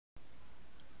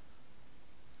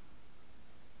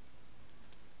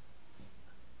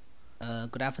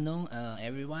Good afternoon,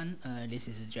 everyone. This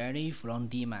is Jerry from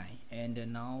DMI,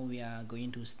 and now we are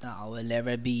going to start our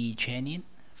level B training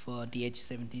for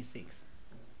DH76.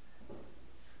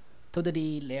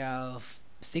 Totally, there are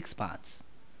 6 parts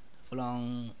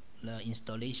from the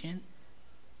installation,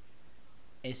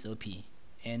 SOP,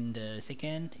 and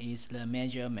second is the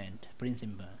measurement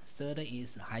principle. Third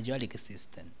is the hydraulic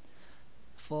system.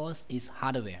 Fourth is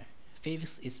hardware.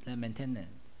 Fifth is the maintenance.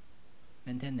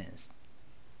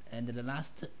 And the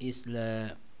last is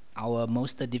our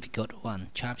most difficult one,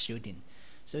 troubleshooting.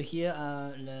 So here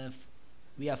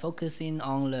we are focusing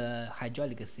on the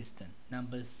hydraulic system,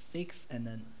 number 6 and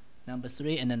then number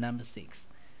 3 and then number 6.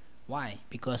 Why?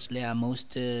 Because they are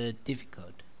most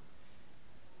difficult.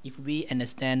 If we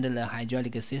understand the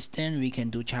hydraulic system, we can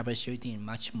do troubleshooting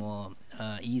much more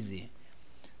easy.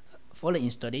 For the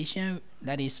installation,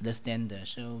 that is the standard,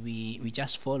 so we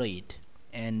just follow it.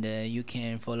 And you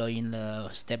can follow in the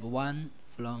step 1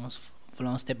 from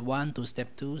step 1 to step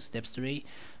 2, step 3.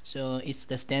 So it's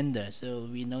the standard, so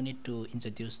we no need to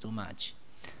introduce too much.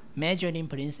 Measuring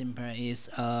principle is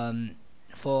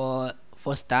for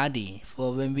study,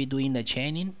 for when we doing the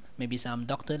training. Maybe some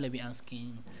doctor will be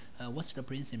asking what's the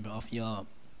principle of your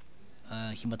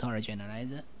hematology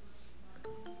analyzer.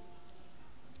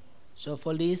 So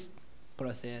for this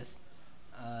process,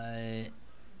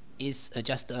 is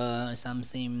just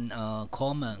something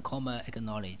common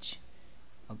acknowledge.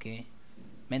 Okay,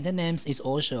 maintenance is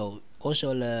also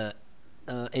the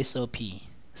SOP,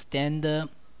 standard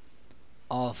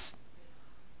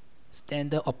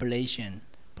operation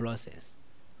process.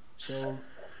 So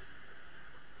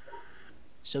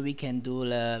we can do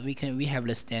we have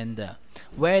the standard.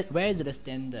 Where is the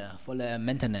standard for the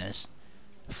maintenance?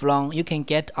 From you can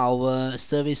get our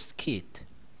service kit.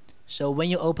 So when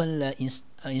you open the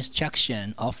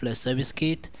instruction of the service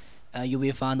kit, you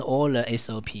will find all the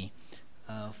SOP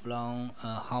from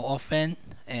how often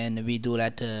and we do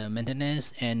that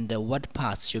maintenance, and what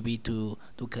parts should be to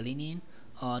cleaning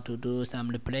or to do some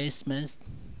replacements,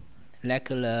 like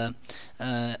the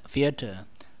filter,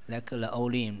 like the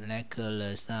oiling, like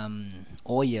some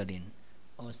oiling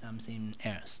or something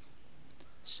else.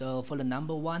 So for the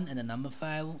number 1 and the number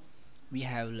 5, we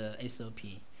have the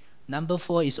SOP. Number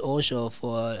 4 is also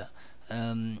for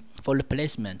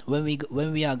replacement. When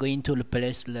we are going to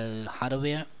replace the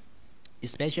hardware,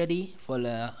 especially for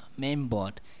the main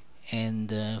board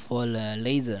and for the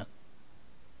laser.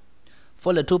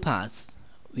 For the 2 parts,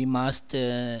 we must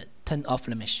turn off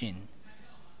the machine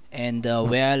and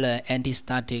wear the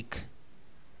anti-static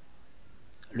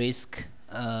risk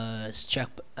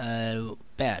strap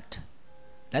belt.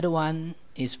 That one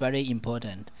is very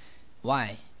important.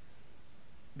 Why?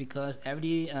 Because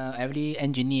every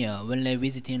engineer, when they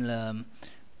visiting the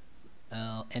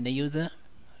end user,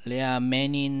 there are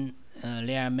many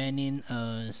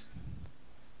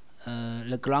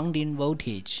the grounding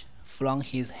voltage from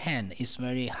his hand is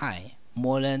very high,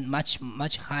 more than much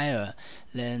higher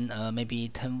than maybe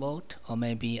 10 volt or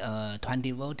maybe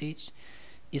 20 voltage,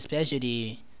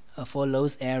 especially for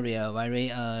those areas where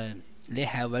they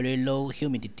have very low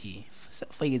humidity.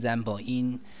 For example,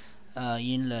 in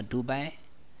Dubai,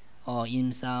 or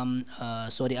in some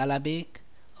Saudi Arabia,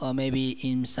 or maybe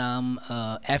in some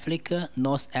Africa,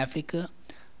 North Africa,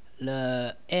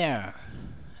 the air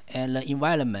and the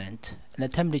environment, the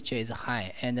temperature is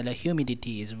high and the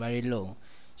humidity is very low.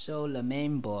 So the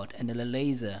main board and the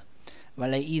laser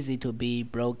very easy to be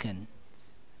broken,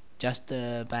 just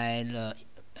by the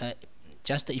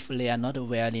just if they are not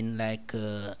wearing like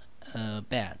a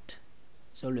belt.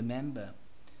 So remember,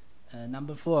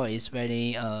 number 4 is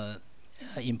very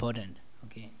important.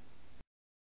 Okay.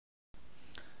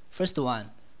 First one,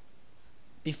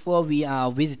 before we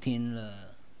are visiting the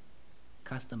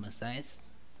customer sites,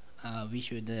 we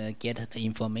should get the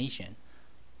information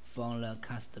from the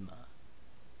customer,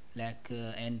 like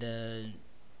and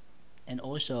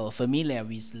also familiar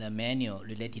with the manual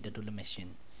related to the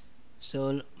machine.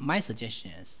 So my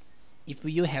suggestions, if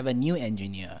you have a new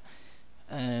engineer,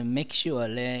 make sure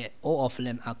all of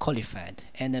them are qualified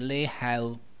and they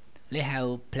have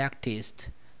practiced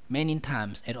many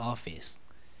times at office.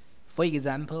 For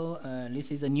example,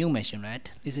 this is a new machine,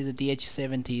 right? This is a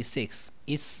DH76.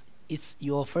 It's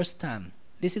your first time.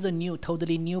 This is a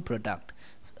totally new product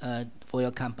for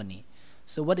your company.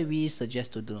 So what do we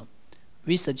suggest to do?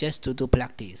 We suggest to do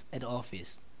practice at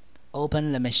office.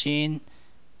 Open the machine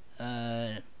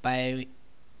by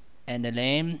and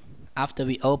then after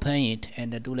we open it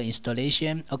and do the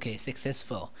installation, okay,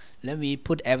 successful. Then we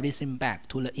put everything back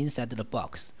to the inside of the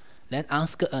box. Then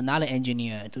ask another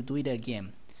engineer to do it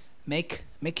again. Make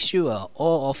sure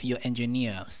all of your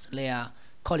engineers, they are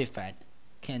qualified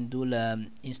can do the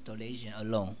installation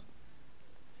alone.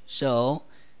 So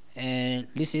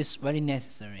this is very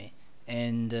necessary,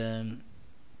 and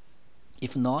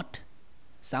if not,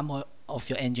 some of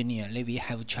your engineer they will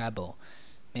have trouble,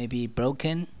 maybe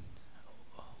broken.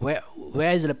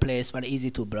 Where is the place very easy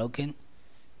to broken?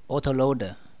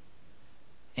 Autoloader,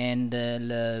 and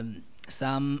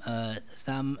some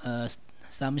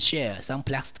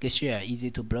plastic share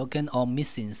easy to broken or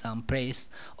missing some place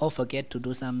or forget to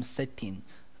do some setting.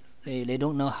 They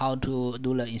don't know how to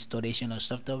do the installation of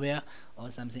software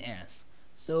or something else.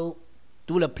 So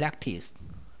do the practice.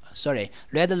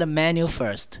 Read the manual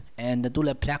first and do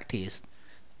the practice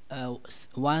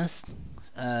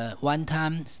one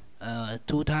time,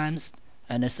 2 times,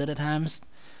 and the third times.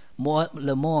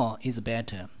 The more is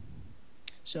better.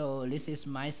 So this is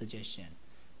my suggestion.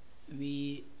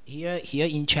 We here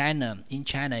in China,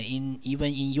 even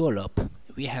in Europe,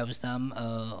 we have some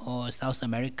or South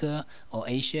America or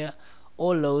Asia,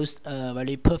 all those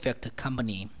very perfect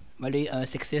company, very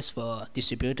successful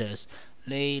distributors.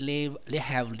 They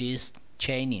have this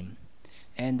training,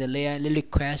 and they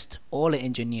request all the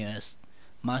engineers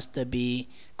must be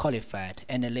qualified,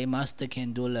 and they must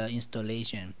can do the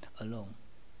installation alone.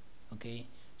 Okay,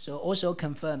 so also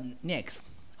confirm next.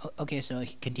 Okay, so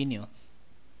continue.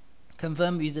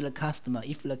 Confirm with the customer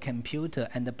if the computer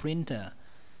and the printer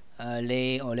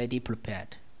they already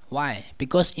prepared. Why?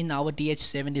 Because in our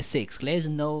DH76 there is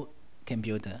no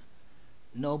computer,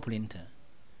 no printer.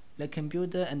 The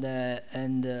computer and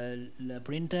the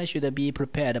printer should be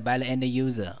prepared by the end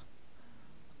user.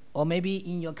 Or maybe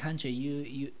in your country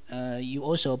you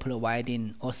also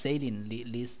providing or selling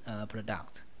this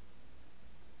product.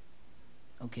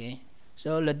 Okay,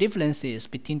 so the differences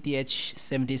between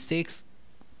DH76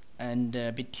 and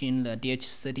between the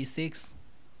DH36,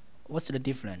 what's the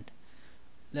difference?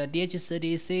 The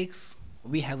DH36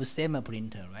 we have SEMA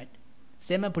printer, right?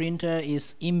 SEMA printer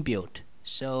is inbuilt,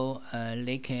 so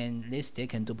they can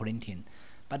do printing.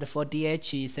 But for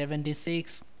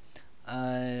DH76,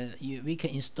 we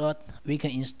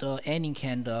can install any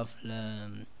kind of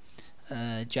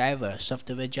driver,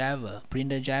 software driver,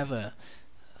 printer driver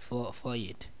for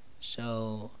it.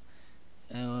 So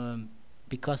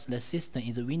because the system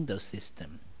is a Windows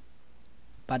system,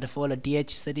 but for the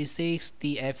DH36,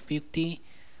 DF50,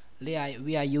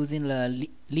 we are using the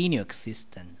Linux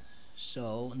system.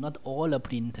 So not all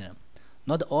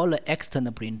the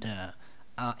external printer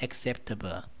are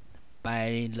acceptable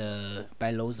by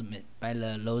those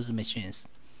machines.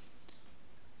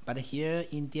 But here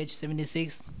in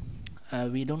DH76,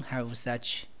 we don't have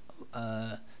such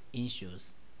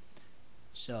issues.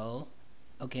 So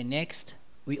okay, next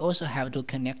we also have to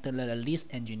connect the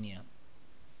list engineer.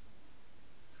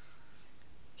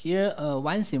 Here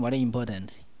one thing very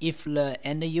important: if the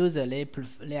end user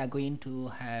they are going to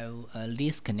have a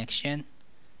list connection,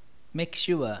 make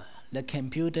sure the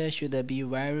computer should be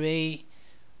very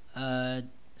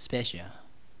special.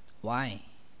 Why?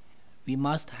 We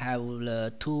must have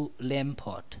the 2 LAN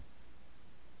port.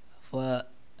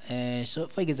 So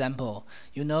for example,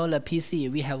 you know the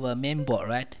PC we have a main board,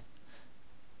 right?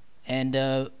 And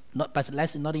but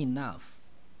that's not enough.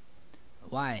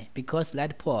 Why? Because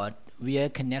that port we are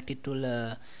connected to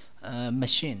the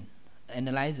machine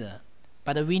analyzer,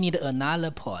 but we need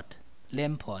another port,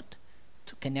 LAN port,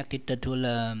 to connect it to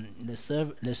the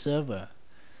server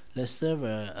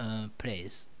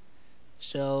place.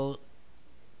 So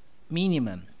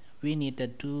minimum we need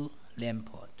 2 LAN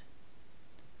port.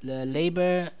 The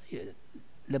name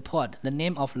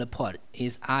of the port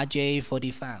is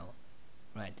RJ45,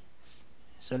 right?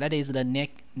 So that is the net.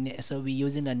 So we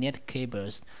using the net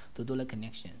cables to do the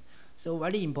connection. So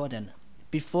very important,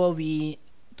 before we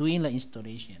doing the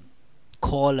installation,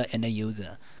 call the end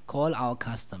user, call our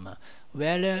customer,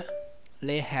 whether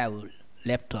they have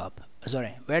laptop,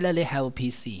 whether they have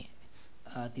PC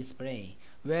display,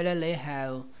 whether they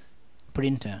have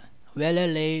printer,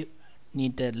 whether they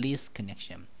need the list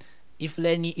connection. If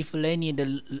they need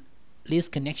the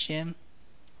list connection,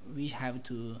 we have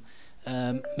to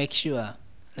make sure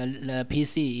the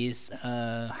PC is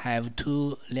have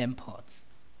 2 LAN ports.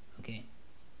 Okay,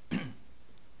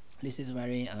 this is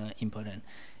very important.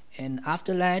 And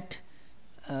after that,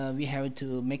 we have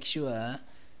to make sure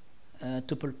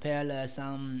to prepare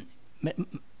some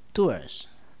tools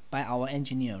by our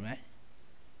engineer, right?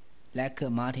 Like a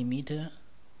multimeter,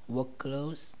 work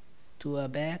clothes, tool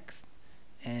bags,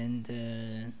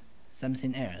 and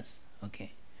something else.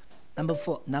 Okay. Number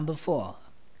four,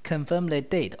 confirm the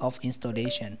date of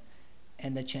installation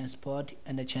and the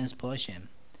transportation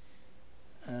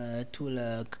to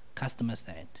the customer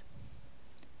site.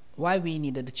 Why we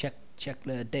need to check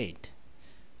the date.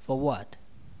 For what?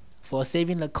 For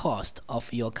saving the cost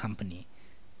of your company.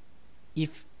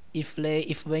 If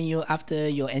when you after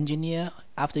your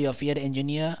field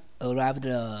engineer arrive at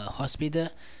the hospital,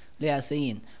 they are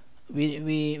saying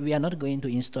we are not going to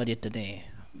install it today.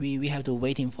 We have to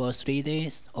waiting for 3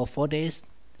 days or 4 days.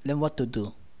 Then what to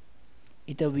do?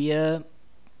 It will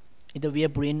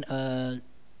bring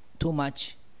too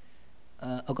much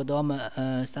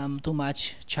some too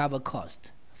much travel cost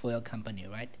for your company,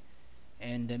 right?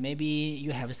 And maybe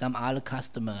you have some other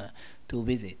customer to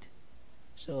visit,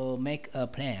 so make a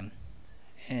plan.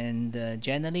 And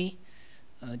generally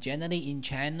in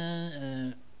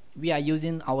China, we are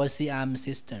using our CRM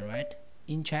system, right?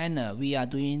 In China, we are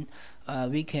doing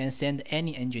we can send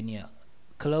any engineer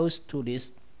close to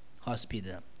this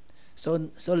hospital, so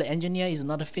the engineer is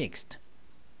not fixed.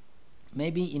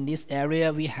 Maybe in this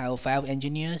area we have 5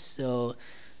 engineers, so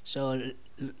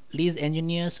these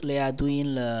engineers, they are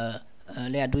doing the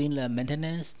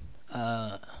maintenance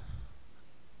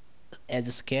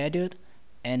as scheduled,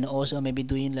 and also maybe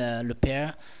doing the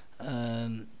repair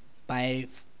by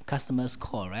customer's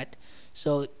call, right?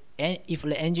 So if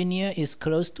the engineer is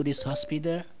close to this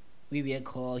hospital, we will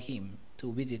call him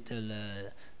to visit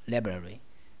the library.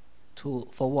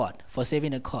 For what? For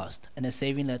saving the cost and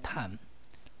saving the time.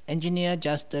 Engineer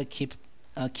just keep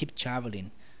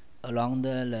traveling along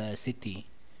the city.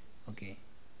 Okay.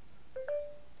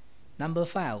 Number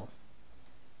 5,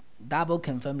 double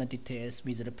confirm the details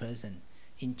with the person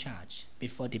in charge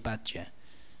before departure.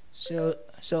 So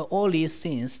all these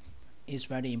things is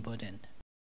very important.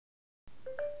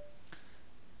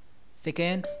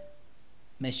 Second,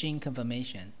 machine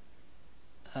confirmation.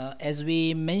 As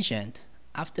we mentioned,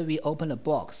 after we open the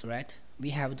box, right, we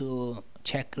have to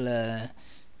check the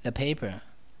paper.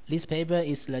 This paper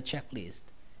is the checklist,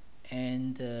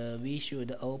 and we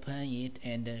should open it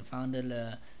and find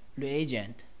the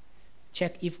reagent.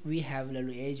 Check if we have the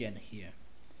reagent here,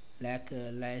 like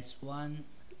last one,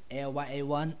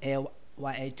 LYA1,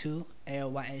 LYA2,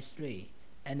 LYA3,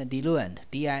 and the diluent,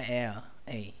 DILA,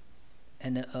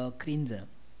 and a cleanser.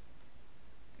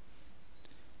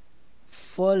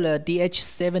 For the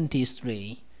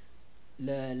DH73,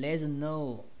 there's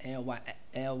no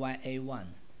LYA1,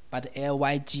 but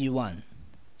LYG1,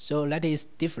 so that is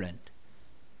different.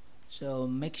 So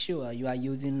make sure you are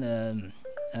using the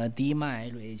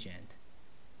DMI reagent.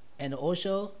 And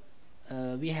also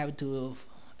we have to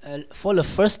for the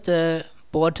first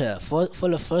bottle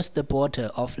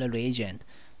of the reagent,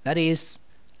 that is,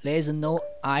 there is no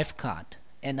IF card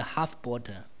and a half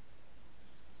bottle.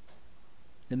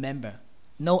 Remember,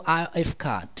 no IF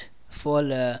card for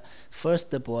the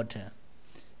first bottle.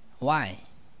 Why?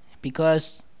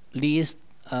 Because this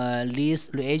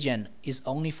reagent is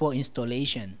only for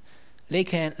installation.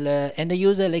 The end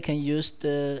user, they can use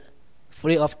the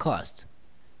free of cost,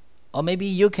 or maybe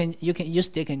you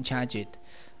still can charge it.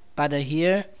 But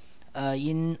here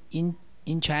in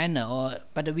China,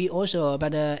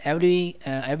 every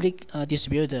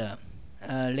distributor,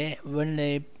 when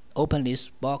they open this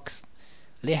box,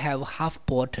 they have half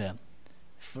bottle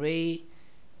free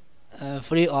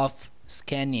of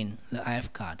scanning the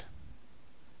IF card.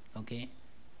 Okay.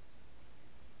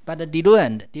 But the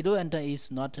diluent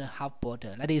is not a half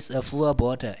bottle, that is a full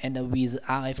bottle and with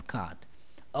RF card.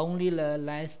 Only the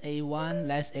last A1,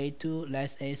 last A2,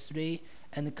 last A3,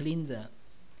 and the cleanser.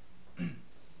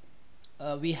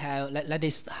 We have that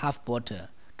is half bottle.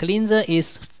 Cleanser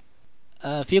is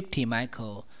 50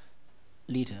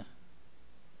 microliter.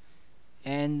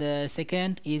 And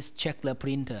second is check the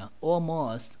printer.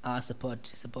 Almost are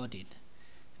supported.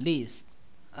 List.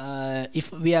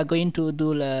 If we are going to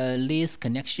do the list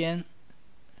connection,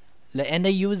 the end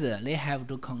user, they have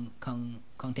to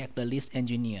contact the list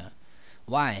engineer.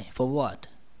 Why? For what?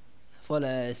 For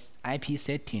the IP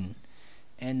setting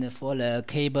and for the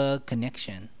cable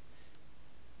connection,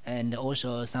 and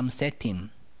also some setting.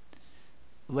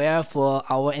 Where for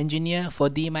our engineer, for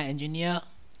DMI engineer,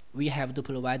 we have to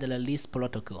provide the list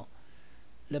protocol.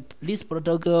 The list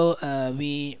protocol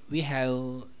we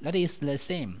have, that is the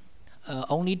same.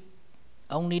 Only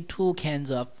 2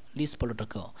 kinds of list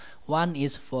protocol. One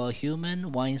is for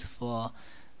human, one is for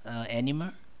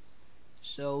animal.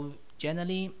 So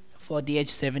generally for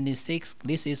DH76,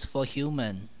 this is for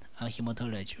human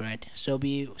hematology, right? So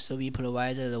we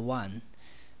provided one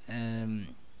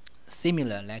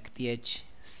similar like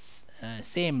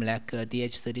same like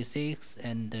DH36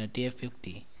 and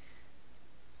DF50.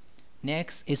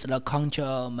 Next is the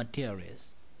control materials.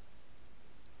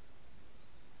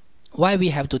 Why we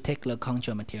have to take the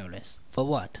control materials? For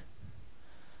what?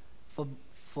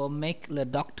 For make the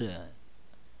doctor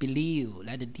believe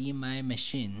that the DMI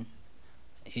machine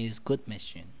is good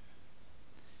machine.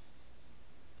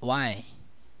 Why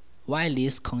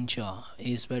this control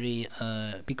is very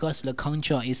because the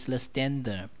control is the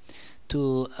standard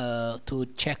to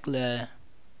check the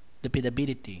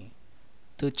repeatability,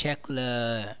 to check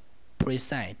the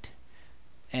precise,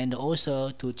 and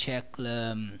also to check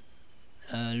the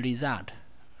result,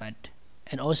 right?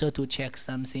 And also to check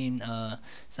something,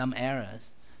 some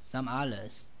errors, some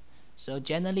others. So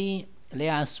generally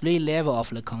there are 3 levels of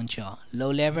the control: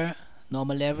 low level,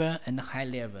 normal level, and high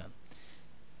level.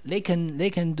 They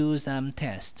can do some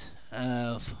tests,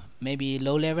 maybe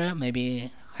low level,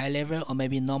 maybe high level, or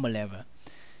maybe normal level,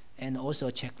 and also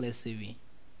check the CV.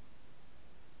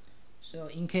 So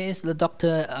in case the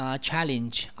doctor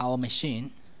challenge our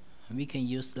machine, we can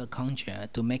use the control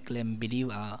to make them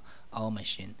believe our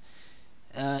machine.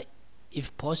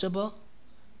 If possible,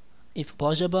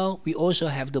 we also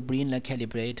have to bring the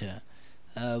calibrator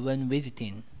when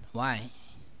visiting. Why?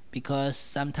 Because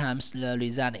sometimes the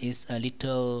result is a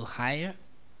little higher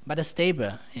but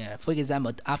stable. Yeah. For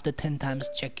example, after 10 times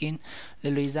checking,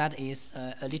 the result is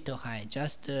a little high,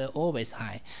 just always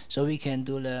high. So we can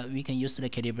use the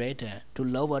calibrator to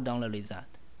lower down the result.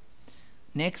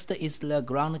 Next is the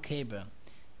ground cable.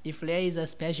 If there is a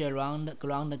special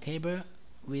ground cable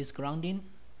with grounding,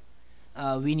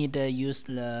 we need to use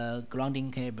the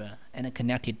grounding cable and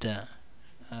connect it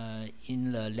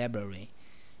in the library.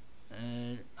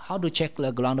 How to check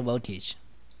the ground voltage?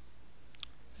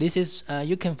 This is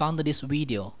you can find this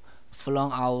video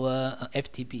from our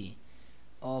FTP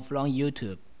or from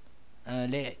YouTube.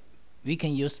 We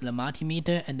can use the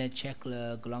multimeter and then check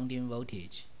the grounding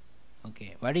voltage.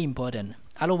 Okay, very important.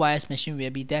 Otherwise, machine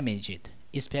will be damaged,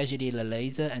 especially the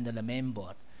laser and the main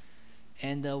board.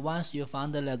 And once you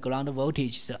found the ground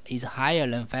voltage is higher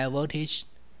than 5 voltage,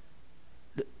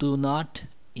 do not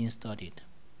install it.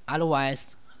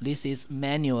 Otherwise, this is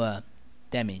manual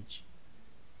damage.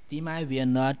 DMI will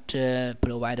not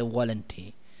provide a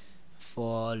warranty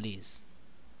for this.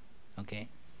 Okay.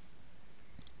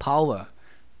 Power.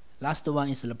 Last one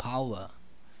is the power.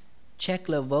 Check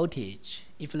the voltage.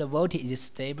 If the voltage is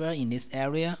stable in this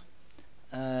area,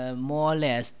 more or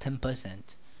less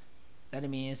 10%, that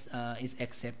means it's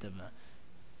acceptable.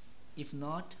 If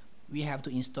not, we have to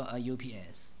install a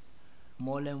UPS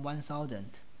more than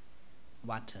 1000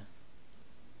 watt.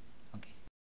 Okay.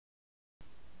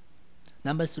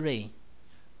 Number 3.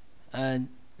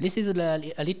 This is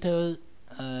a little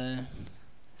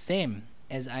same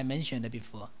as I mentioned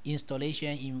before.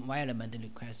 Installation environment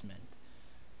requirement.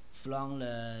 From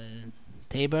the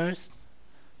tables,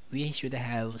 we should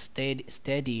have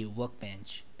steady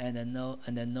workbench and no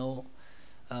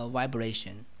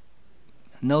vibration,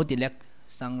 no direct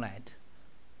sunlight,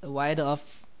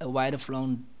 avoid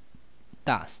from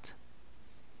dust.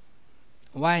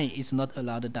 Why is not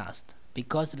allowed dust?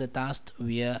 Because the dust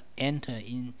will enter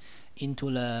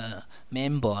into the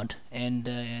main board, and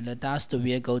the dust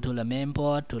will go to the main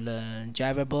board, to the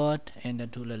driver board,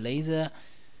 and to the laser.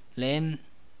 Then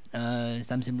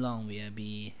something wrong will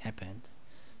be happened.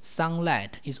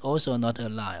 Sunlight is also not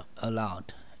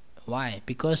allowed. Why?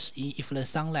 Because if the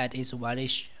sunlight is very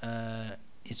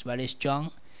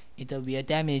strong, it will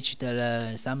damage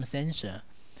some sensor,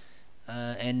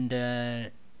 and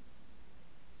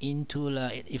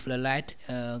if the light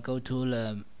go to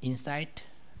the inside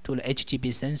to the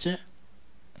HGB sensor,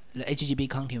 the HGB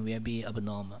content will be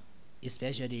abnormal,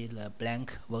 especially the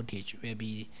blank voltage will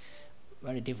be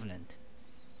very different.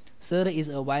 Third is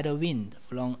a wider wind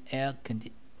from air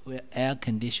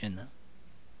conditioner.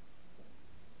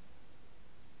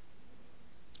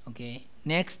 Okay.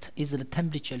 Next is the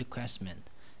temperature requirement.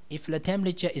 If the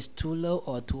temperature is too low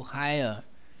or too higher,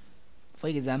 for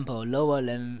example, lower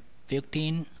than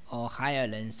 15 or higher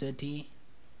than 30,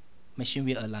 machine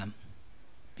will alarm,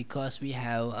 because we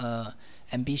have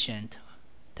ambient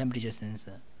temperature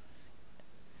sensor.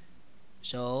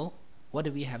 So what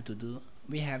do we have to do?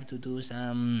 We have to do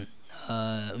some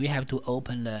we have to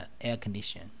open the air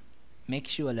condition, make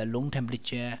sure the room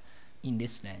temperature in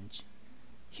this range.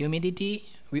 Humidity,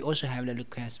 we also have the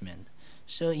requirement.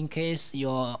 So in case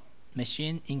your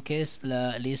machine, this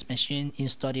machine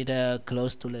installed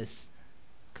close to the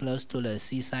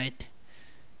seaside,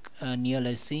 near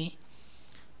the sea,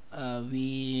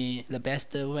 the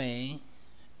best way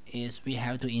is we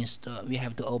have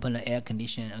to open the air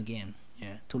condition again,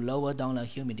 yeah, to lower down the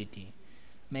humidity,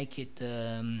 make it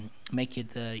in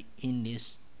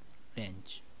this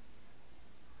range.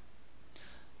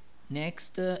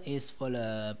 Next is for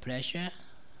the pressure.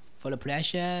 For the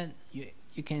pressure,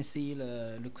 you can see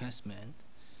the requirement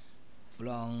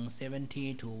from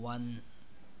 70 to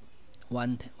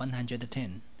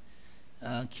 110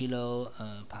 kilo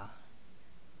power.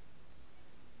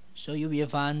 So you will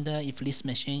find if this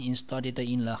machine installed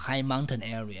in a high mountain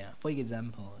area, for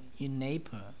example in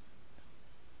Nepal,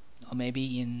 or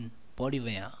maybe in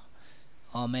Bolivia,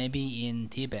 or maybe in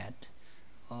Tibet,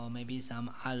 or maybe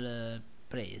some other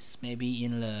place, maybe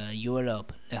in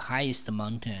Europe, the highest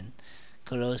mountain,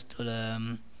 close to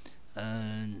the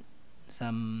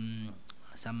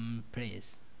some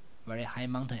place, very high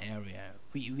mountain area.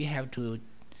 We have to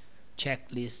check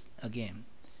this again.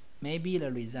 Maybe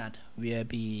the result will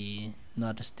be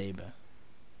not stable.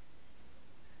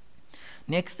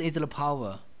 Next is the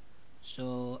power.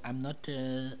 So I'm not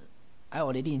I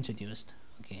already introduced.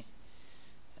 Okay.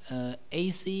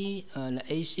 AC, the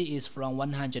AC is from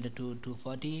 100 to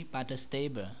 240, but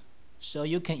stable. So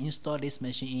you can install this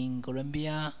machine in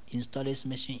Colombia, install this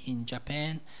machine in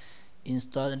Japan,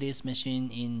 install this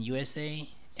machine in USA,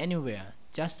 anywhere.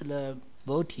 Just the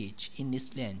voltage in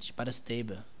this range, but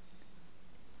stable.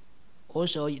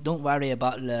 Also, don't worry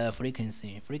about the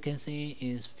frequency. Frequency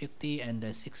is 50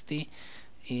 and 60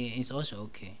 is also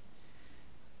okay.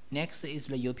 Next is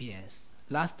the UPS.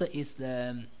 Last is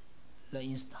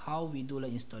how we do the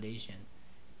installation.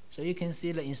 So you can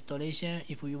see the installation.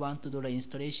 If we want to do the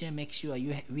installation, make sure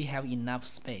we have enough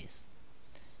space.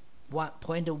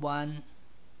 0.1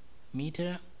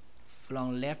 meter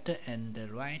from left and the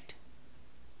right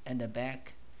and the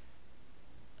back.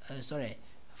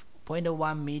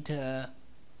 0.1 meter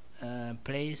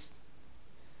place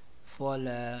for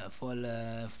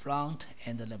the front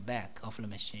and the back of the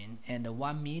machine, and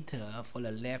 1 meter for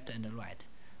the left and the right.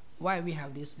 Why we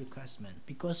have this requirement?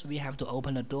 Because we have to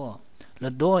open the door.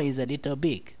 The door is a little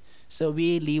big, so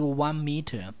we leave 1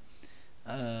 meter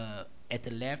at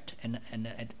the left and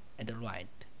at the right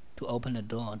to open the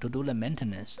door, to do the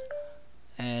maintenance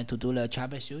and to do the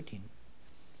troubleshooting.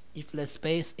 If the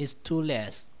space is too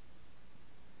less,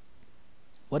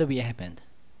 what will happen?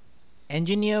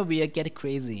 Engineer will get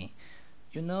crazy.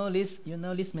 You know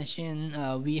this machine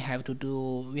we have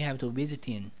to visit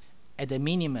in at the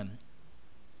minimum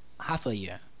half a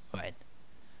year, right?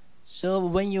 So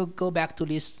when you go back to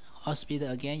this hospital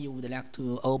again, you would like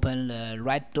to open the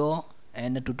right door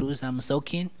and to do some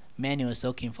soaking, manual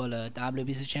soaking for the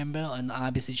WBC chamber and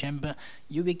RBC chamber.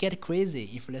 You will get crazy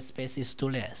if the space is too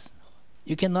less.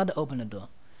 You cannot open the door.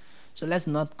 So that's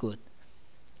not good.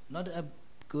 Not a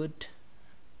good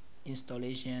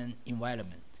installation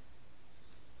environment.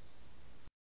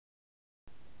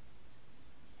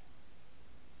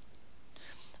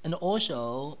 And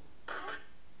also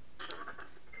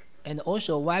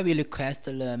why we request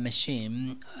the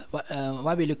machine,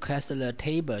 why we request the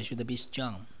table should be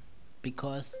strong,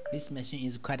 because this machine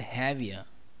is quite heavier.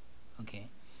 Okay.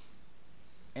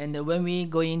 And when we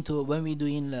doing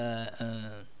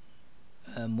the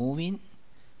moving,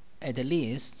 at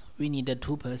least we need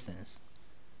 2 persons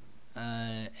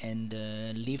and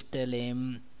lift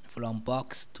them from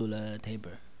box to the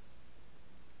table.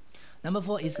 Number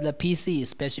 4 is the PC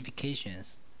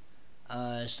specifications.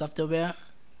 Software,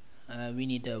 we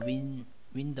need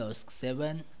Windows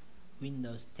 7,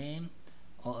 Windows 10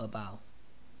 or above.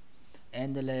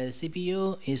 And the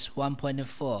CPU is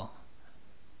 1.4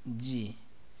 G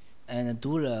and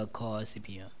dual core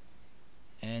CPU.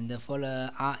 And for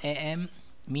the RAM,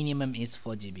 minimum is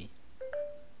 4 GB.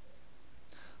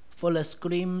 For the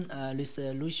screen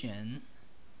resolution,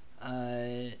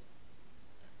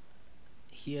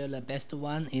 here the best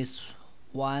one is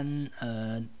 1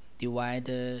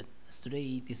 divided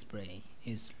 3 display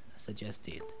is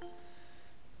suggested.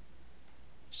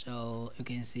 So you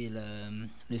can see the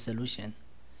resolution.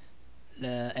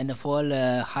 And for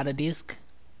the hard disk,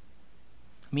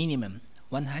 minimum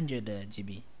 100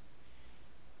 GB.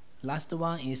 Last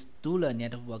one is dual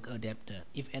network adapter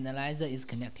if analyzer is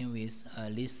connecting with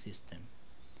this system.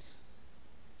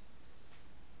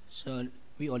 So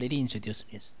we already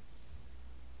introduced this.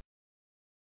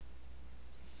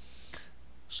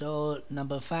 So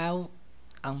number 5,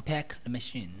 unpack the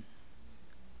machine.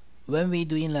 When we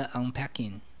doing the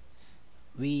unpacking,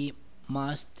 we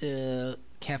must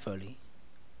carefully,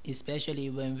 especially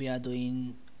when we are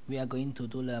going to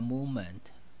do the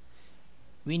movement.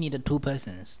 We need 2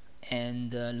 persons,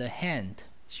 and the hand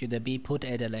should be put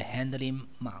at the handling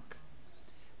mark.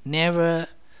 Never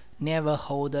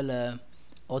hold the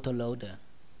autoloader.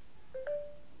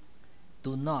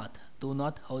 Do not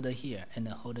hold here and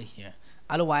hold here.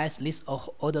 Otherwise, this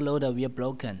autoloader will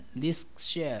broken. This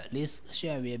share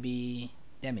will be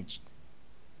damaged.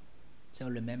 So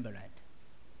remember that.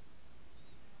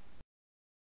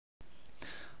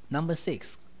 Number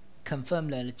 6, confirm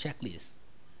the checklist.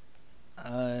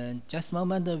 just a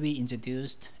moment we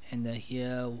introduced, and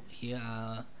here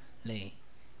are the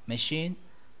machine,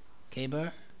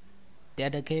 cable,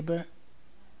 data cable,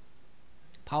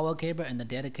 power cable, and the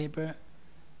data cable,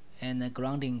 and the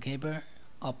grounding cable,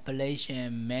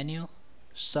 operation manual,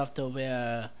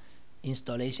 software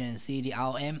installation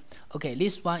CD-ROM. Okay,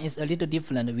 this one is a little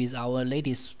different with our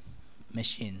latest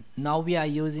machine. Now we are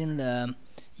using the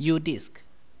U-disk.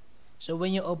 So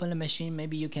when you open the machine,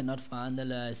 maybe you cannot find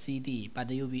the CD, but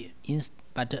you will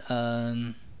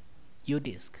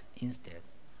U-disk instead.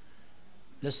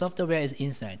 The software is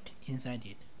inside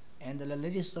it, and the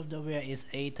latest software is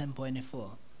A10.4.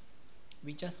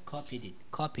 We just copy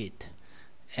it,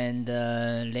 and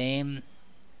then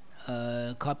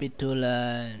copy to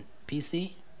the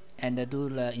PC and do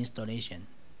the installation.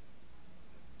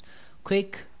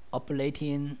 Quick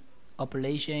operation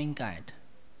guide.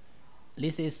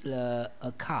 This is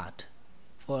a card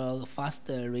for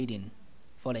faster reading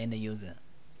for the end user.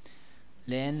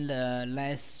 Then the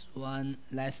last one,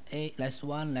 last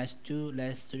 2,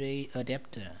 last 3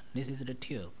 adapter. This is the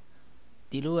tube.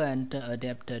 Diluent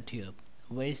adapter tube.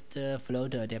 Waste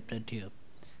floater adapter tube.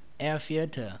 Air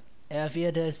filter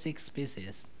 6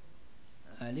 pieces.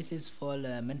 This is for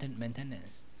the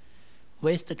maintenance.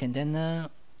 Waste container.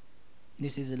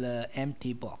 This is the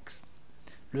empty box.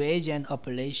 Reagent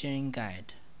operation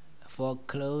guide for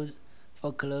closed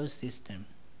system,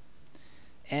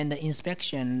 and the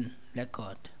inspection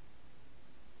record.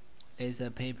 There's a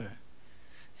paper,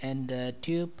 and the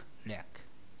tube rack.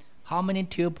 How many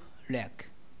tube rack?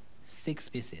 6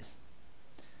 pieces.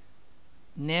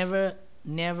 Never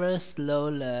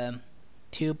slow the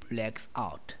tube racks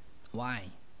out. Why?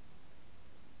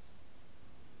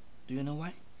 Do you know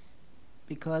why?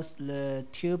 Because the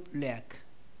tube rack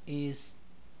is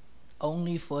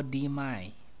only for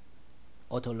DMI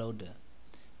autoloader.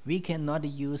 We cannot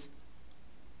use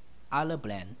other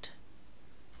brand.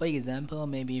 For example,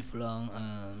 maybe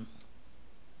from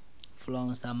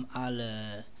some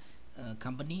other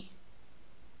company.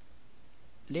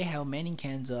 They have many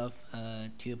kinds of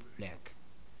tube rack,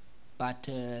 but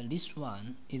this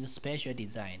one is a special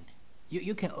design.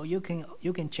 You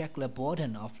can check the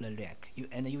bottom of the rack,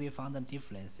 and you will find the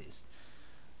differences.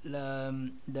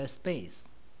 The space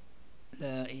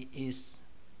is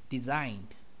designed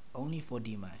only for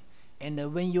DMI,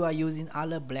 and when you are using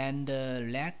other brand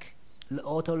rack, the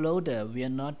autoloader will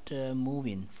not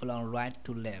moving from right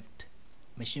to left.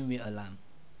 Machine will alarm.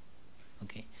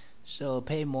 Okay, so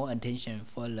pay more attention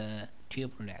for the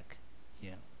tube rack.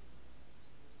 Yeah.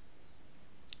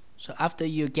 So after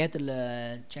you get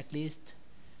the checklist,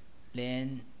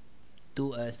 then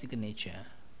do a signature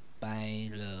by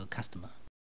the customer.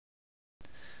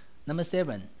 Number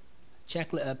 7,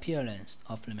 check the appearance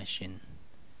of the machine.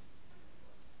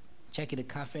 Check it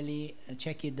carefully,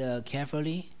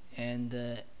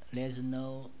 and there's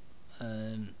no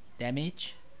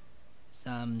damage,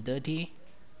 some dirty,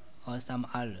 or some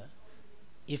other.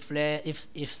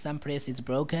 If some place is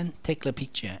broken, take the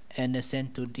picture and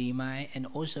send to DMI, and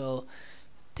also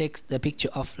take the picture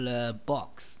of the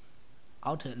box,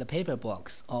 the paper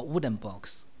box or wooden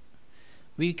box.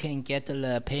 We can get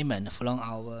the payment from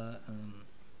our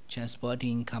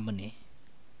transporting company.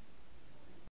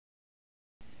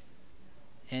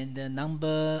 And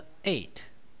number 8,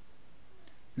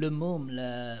 remove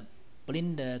the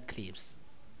blinder clips.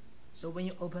 So when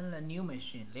you open the new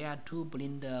machine, there are 2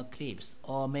 blinder clips,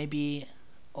 or maybe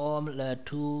all the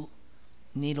 2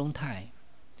 nylon tie.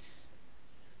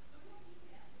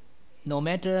 No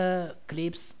matter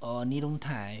clips or nylon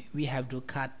tie, we have to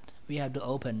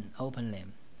open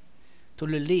them to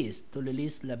release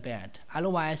the bed.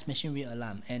 Otherwise, machine will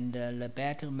alarm, and the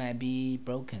bed might be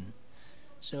broken.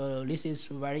 So this is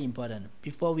very important.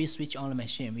 Before we switch on the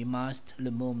machine, we must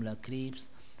remove the clips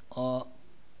or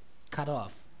cut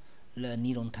off the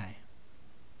nylon tie.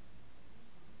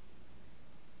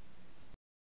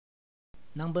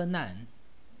 Number 9,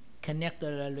 connect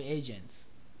the reagents.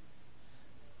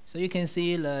 So you can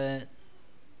see this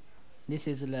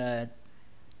is the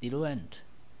diluent,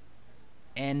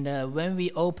 and when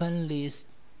we open this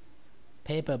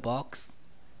paper box,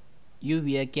 you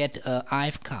will get a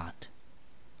IF card.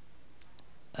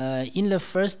 In the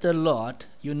first lot,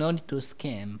 you don't need to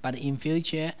scan, but in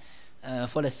future,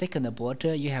 for the second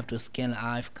bottle, you have to scan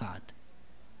the IF card.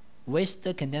 Waste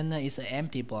container is an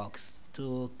empty box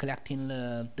to collecting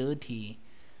the dirty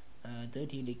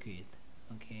liquid.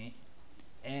 Okay,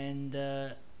 and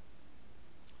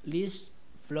this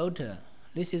floater.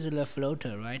 This is the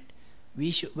floater, right?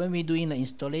 When we doing the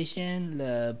installation,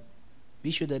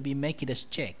 we should be making a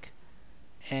check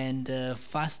and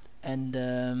fast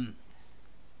and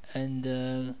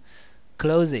and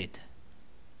close it.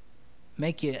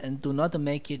 Make it, and do not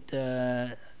make it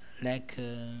like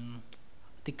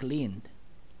declined,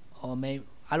 or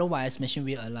otherwise machine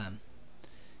will alarm.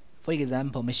 For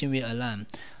example, machine will alarm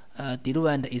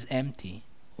diluent is empty.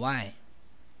 Why?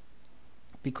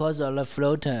 Because the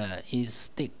floater is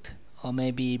sticked or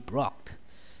maybe blocked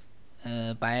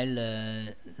by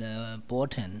the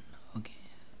button. Okay,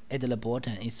 at the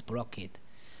button is blocked.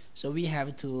 So we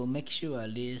have to make sure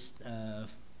this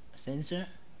sensor,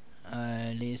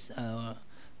 this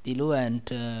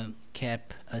diluent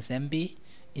cap assembly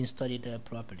installed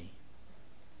properly.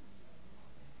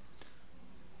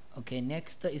 Okay,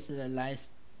 next is the last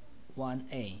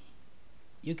 1A.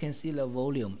 You can see the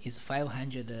volume is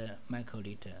 500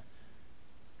 microliter.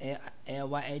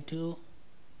 LYA2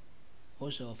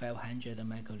 also 500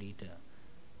 microliter.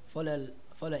 For the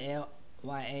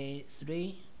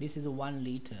LYA3, this is 1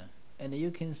 liter, and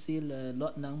you can see the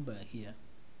lot number here.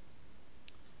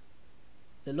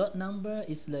 The lot number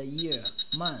is the year,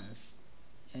 month,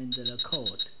 and the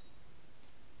code.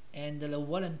 And the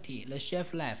warranty, the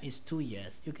shelf life is 2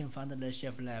 years. You can find that the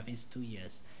shelf life is 2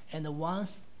 years. And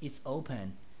once it's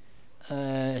open,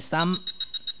 some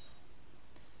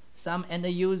end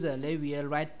user, they will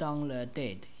write down the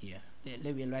date here.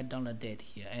 They will write down the date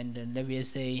here, and they will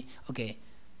say, okay,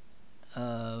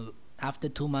 after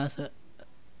 2 months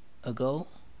ago,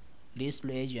 this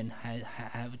reagent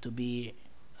have to be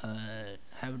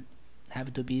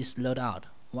slowed out.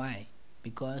 Why?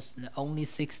 Because only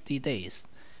 60 days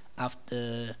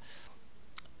after,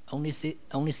 only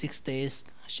 6 days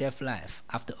shelf life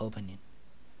after opening.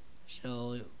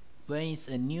 So when it's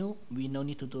a new, we no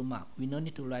need to do mark. We no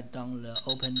need to write down the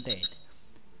open date.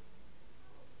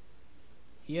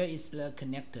 Here is the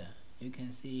connector. You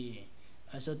can see.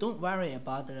 So don't worry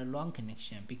about the long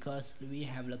connection, because we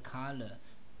have the color.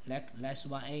 Like last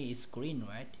 1A is green,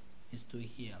 right? It's to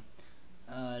here.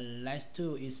 Last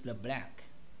 2 is the black.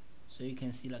 So you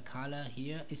can see the color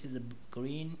here. This is the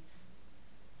green,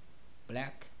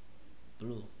 black,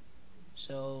 blue.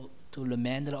 So to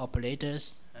remind the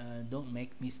operators, don't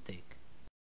make mistake.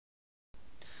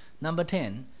 Number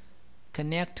 10,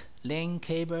 connect LAN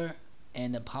cable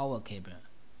and the power cable.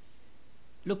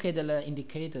 Look at the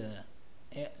indicator,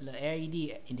 the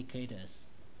LED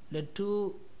indicators. The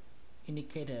 2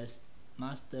 indicators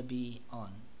must be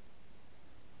on.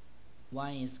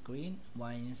 One is green,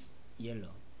 one is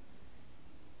yellow.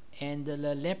 And the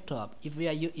laptop, if we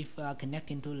are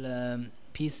connecting to the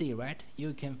PC, right,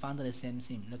 you can find the same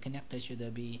thing. The connector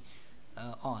should be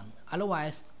on.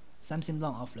 Otherwise, something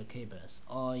wrong of the cables,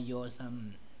 or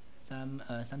something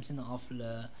of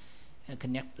the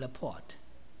connect the port,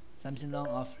 something wrong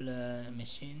of the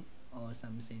machine, or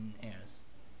something else.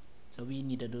 So we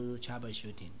need to do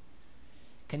troubleshooting.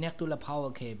 Connect to the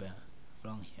power cable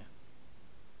from here.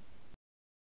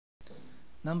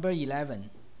 Number 11,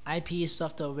 IP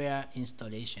software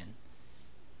installation.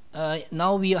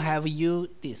 Now we have U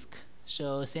disk,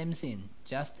 so same thing,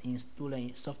 just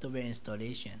installing software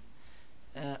installation.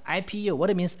 IPU,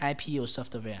 what means IPU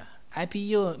software?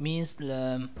 IPU means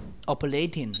the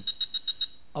operating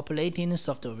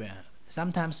software.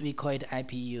 Sometimes we call it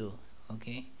IPU.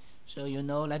 Okay, so you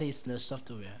know that is the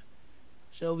software.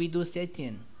 So we do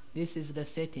setting. This is the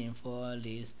setting for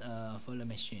this for the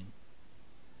machine.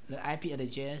 The IP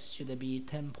address should be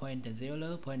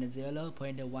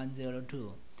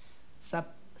 10.0.0.102.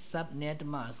 Subnet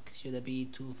mask should be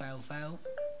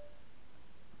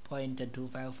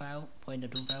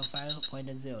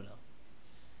 255.255.255.0.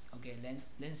 Okay,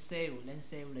 let's save the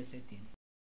setting.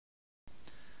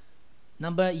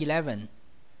 Number 11,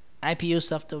 IPU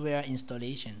software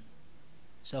installation.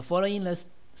 So following the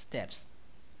steps.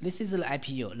 This is the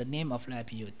IPU, the name of the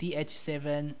IPU,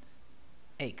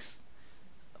 DH76.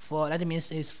 That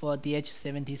means it's for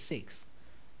DH76.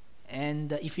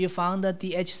 And if you found the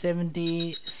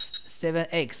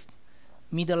DH77X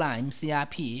middle line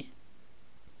CRP,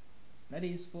 that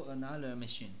is for another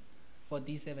machine, for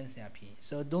D7 CRP.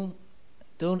 So don't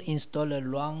install the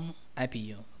wrong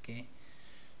IPU. Okay.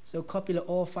 So copy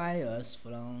all files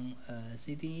from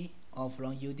CD or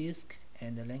from U disk,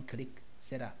 and then click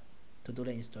setup to do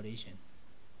the installation.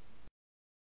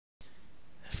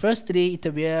 Firstly,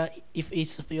 if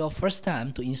it's your first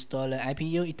time to install the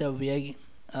IPU,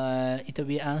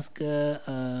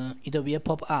 it will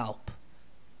pop up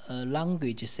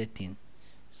language setting.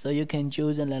 So you can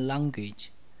choose the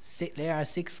language. There are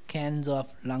 6 kinds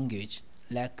of language,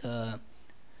 like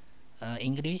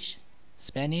English,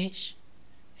 Spanish,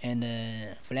 and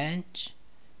French,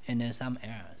 and some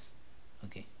others.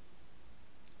 Okay.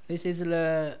 This is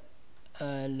the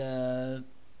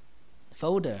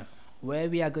folder where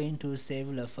we are going to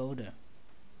save the folder.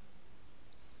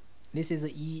 This is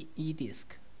a E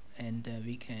disk, and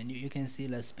you can see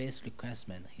the space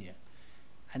requirement here,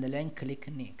 and then click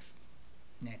next.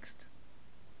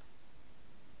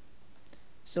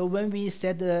 So when we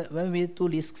do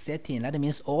this setting, that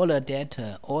means all the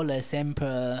data, all the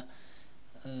sample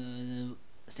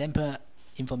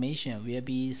information will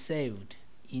be saved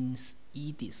in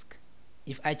E disk.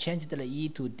 If I change the E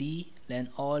to D, then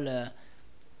all the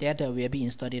data will be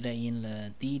installed in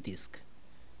the D disk.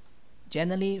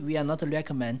 Generally, we are not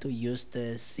recommend to use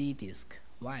the C disk.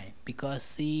 Why? Because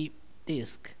C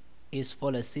disk is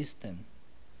for the system.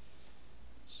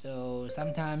 So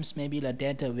sometimes maybe the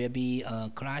data will be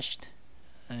crashed,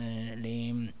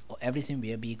 then everything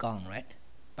will be gone, right?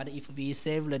 But if we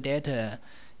save the data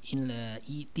in the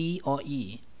D or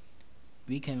E,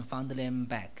 we can find them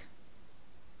back.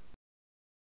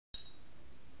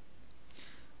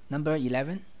 Number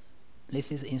 11,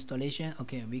 this is installation.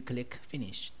 Okay, we click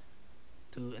finish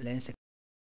to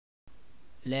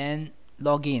then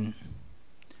login.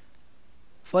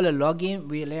 For the login,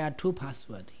 there are two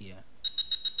passwords here.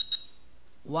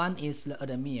 One is the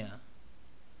admin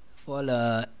for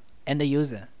the end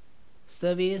user.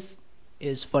 Service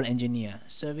is for engineer.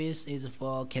 Service is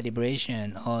for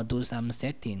calibration or do some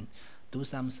setting, do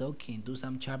some soaking, do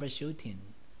some troubleshooting.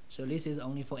 So this is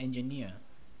only for engineer.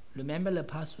 Remember the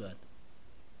password.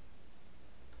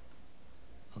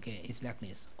 Okay, it's like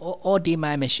this. All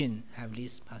DMI machine have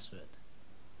this password.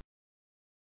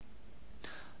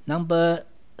 Number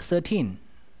 13.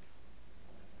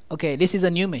 Okay, this is a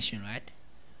new machine, right?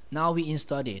 Now we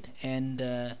installed it, and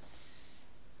it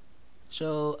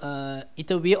will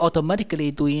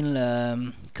automatically doing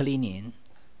the cleaning,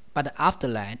 but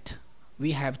after that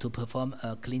we have to perform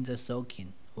a cleanser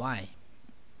soaking. Why?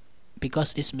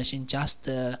 Because this machine just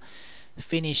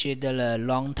finished the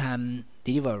long time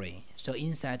delivery, so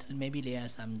inside maybe there are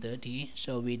some dirty,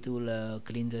 so we do the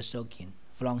cleanser soaking.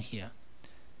 From here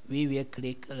we will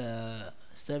click the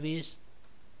service,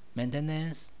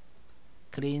 maintenance,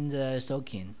 cleanser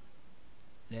soaking.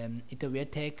 Then it will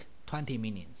take 20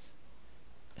 minutes,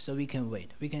 so we can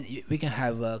wait. We can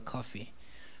have a coffee.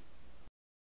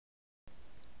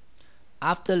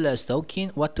 After the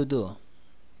soaking, what to do?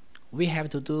 We have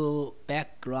to do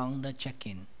background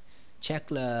checking. Check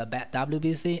the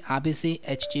WBC, RBC,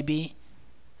 HGB,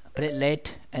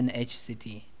 platelet, and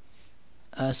HCT.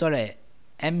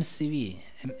 MCV.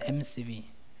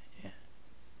 Yeah.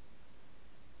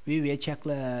 We will check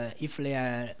if they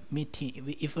are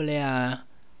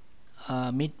if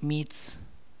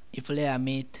they are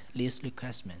meet this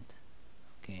requirement.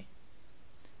 Okay,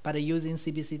 but using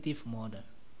CBCT model.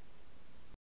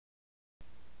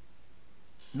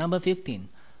 Number 15,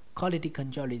 quality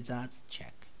control results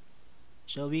check.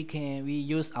 So we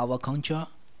use our control.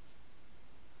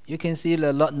 You can see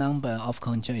the lot number of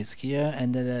control is here,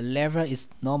 and the level is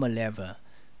normal level.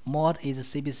 Mode is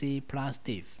CBC plus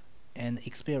diff, and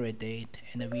expiry date,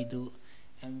 and we do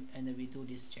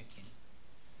this checking.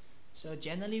 So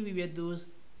generally we will do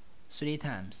 3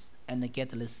 times and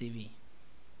get the CV.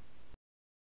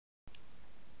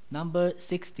 Number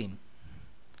 16.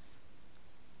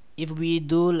 If we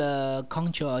do the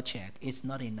control check, it's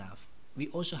not enough. We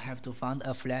also have to find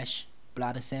a flash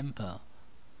blood sample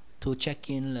to check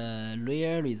in the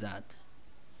real result.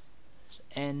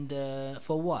 And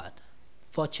for what?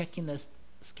 For checking the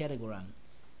scattergram.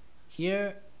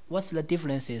 Here, what's the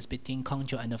differences between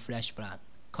control and the flash blood?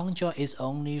 Control is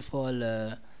only for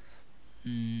the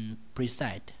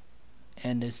precise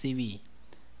and the CV,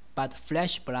 but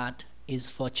flash blood is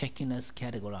for checking the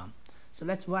scattergram. So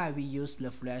that's why we use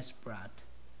the flash blood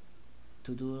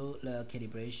to do the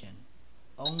calibration.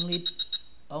 Only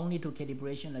to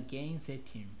calibration the gain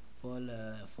setting for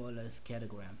the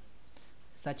scattergram,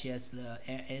 such as the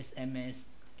SMS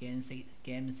gain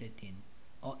setting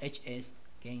or HS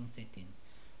gain setting.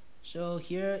 So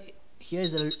here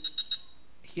is a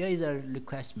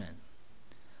requirement.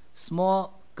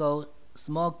 Small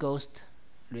ghost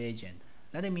reagent.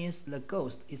 That means the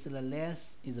ghost is the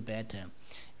less is better.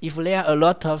 If there are a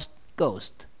lot of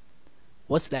ghosts,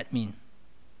 what's that mean?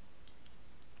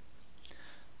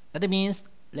 That means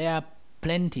there are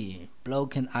plenty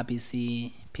broken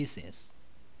RBC pieces,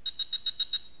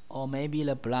 or maybe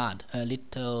the blood a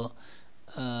little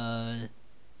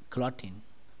clotting.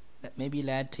 Maybe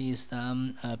that is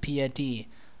some PAT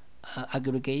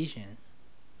aggregation,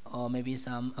 or maybe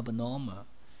some abnormal.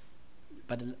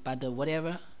 But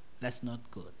whatever, that's not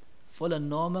good. For the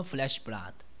normal flash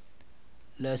blood,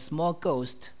 the small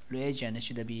ghost reagent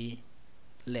should be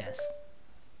less.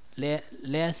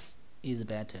 Less is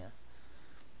better.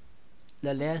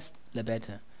 the less the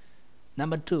better.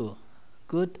 Number 2,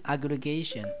 good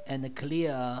aggregation and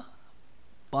clear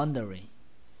boundary.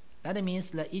 That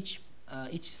means that each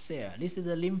cell, this is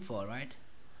the lympho, right?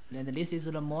 Then this is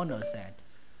the monocyte.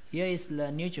 Here is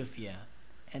the neutrophil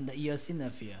and the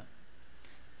eosinophil.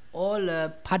 All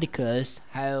the particles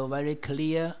have very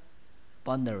clear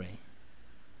boundary.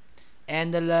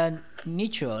 And the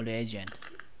neutral reagent.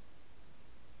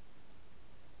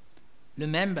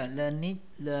 Remember the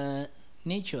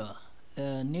neutrophil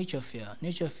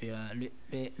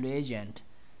reagent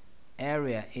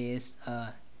area is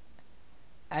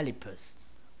ellipse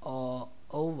or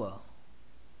oval,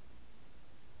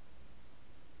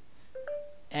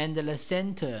 and the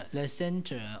center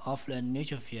of the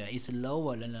neutrophil is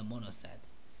lower than the monocyte.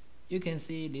 You can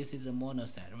see this is a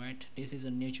monocyte, right? This is a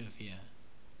neutrophil.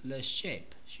 The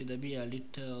shape should be a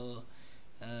little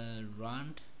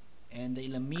round, and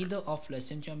in the middle of the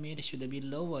centromere should be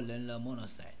lower than the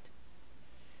monocyte.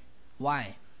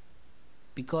 Why?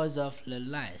 Because of the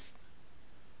lyse.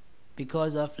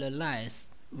 Because of the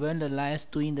lyse, when the lyse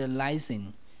doing the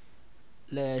lysing,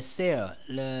 the cell,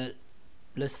 the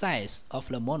size of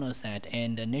the monocyte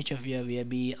and the neutrophil will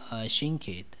be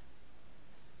shrinked.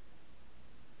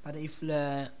 But if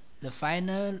the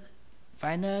final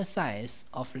size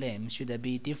of them should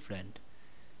be different,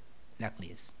 like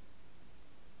this.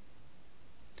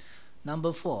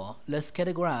 Number 4, the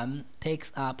scattergram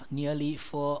takes up nearly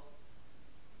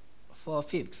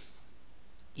 4/5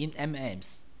 in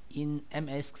MS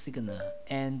signal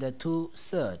and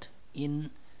 2/3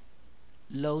 in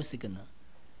low signal.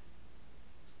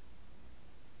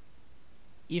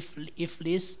 If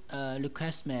this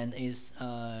requirement is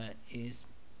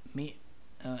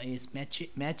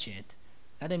matched,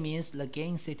 that means the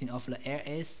gain setting of the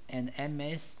RS and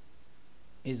MS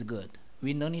is good.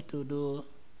 We no need to do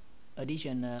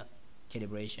additional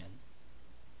calibration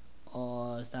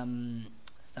or some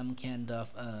kind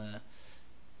of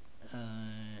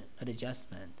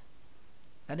adjustment.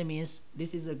 That means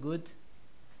this is a good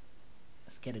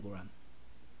scattergram.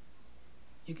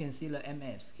 You can see the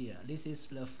MFs here. This is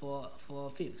the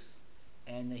 4/5,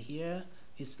 and here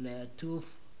is the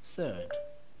 2/3.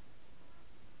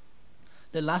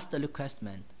 The last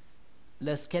requirement: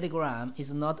 the scattergram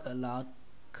is not allowed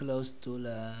close to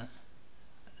the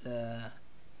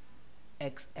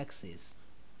x-axis,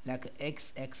 like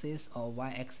x-axis or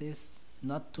y-axis,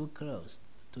 not too close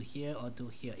to here or to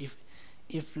here. If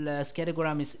the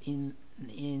scattergram is in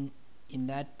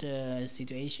that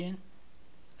situation,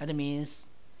 that means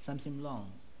something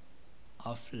wrong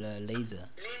of the laser.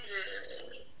 Please,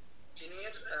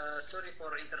 engineer, sorry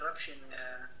for interrupting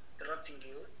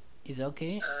you. Is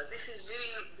okay? This is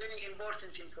very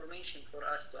important information for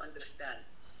us to understand.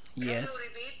 Yes.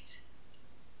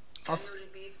 Can you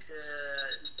repeat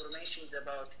informations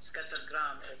about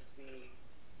scattergram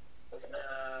of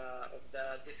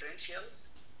the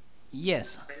differentials?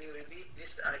 Yes. Can you repeat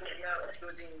this idea of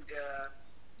using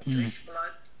fresh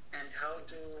blood and how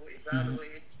to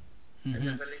evaluate the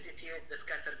validity of the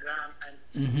scattergram and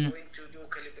going to do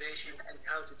calibration and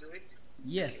how to do it?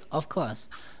 Yes, of course.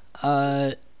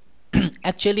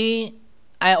 Actually,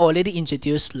 I already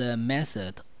introduced the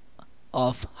method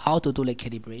of how to do the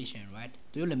calibration, right?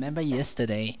 Do you remember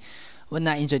yesterday when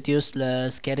I introduced the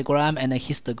scattergram and the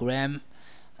histogram?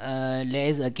 There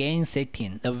is a gain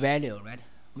setting, the value, right?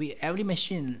 Every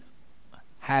machine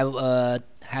have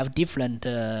different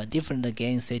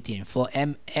gain setting for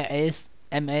RS,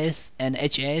 MS, and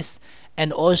HS,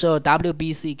 and also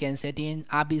WBC gain setting,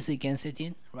 RBC gain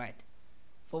setting, right?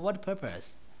 For what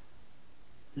purpose?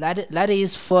 That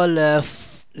is for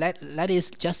that is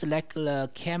just like the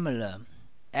camera.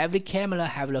 Every camera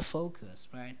have the focus,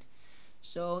 right?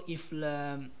 So if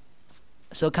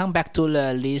come back to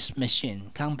this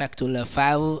machine, come back to the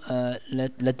file,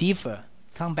 the differ,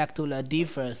 come back to the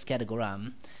differ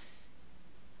scattergram.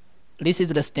 This is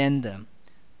the standard.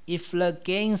 If the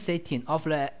gain setting of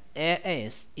the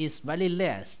RS is very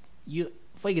less,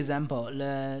 for example,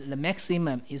 the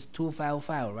maximum is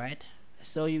 255, right?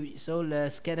 So the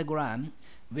scattergram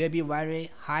will be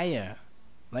very higher.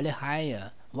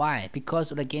 Why? Because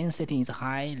the gain setting is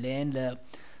high, then the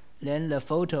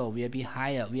photo will be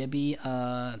higher, will be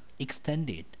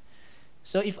extended.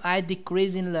 So if I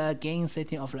decreasing the gain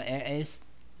setting of the RS,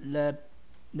 the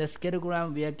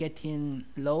scattergram will getting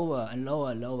lower and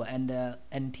lower and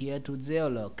until to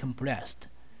 0 compressed.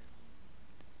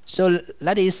 So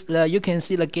that is you can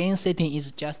see the gain setting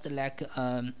is just like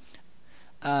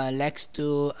likes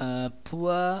to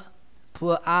pull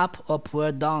up or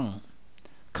pull down,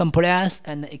 compress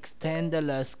and extend the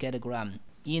scattergram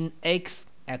in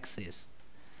x-axis.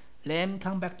 Then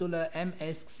come back to the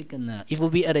MS signal. If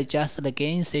we adjust the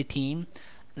gain setting,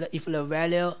 if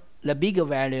the bigger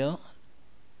value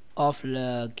of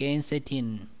the gain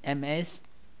setting MS,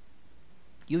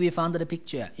 you will find the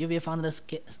picture. You will find the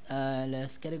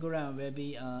scalegram will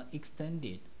be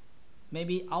extended,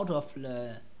 maybe out of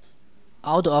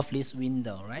this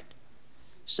window, right?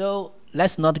 So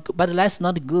that's not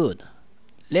good.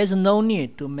 There's no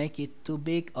need to make it too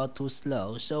big or too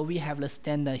slow. So we have the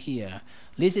standard here.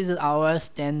 This is our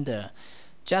standard.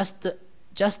 Just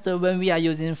when we are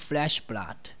using flash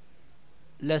plot,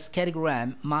 the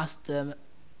scalegram must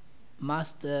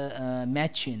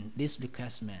matching this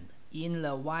requirement. In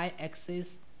the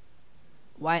y-axis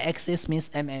means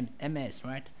ms,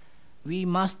 right? We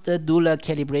must do the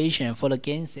calibration for the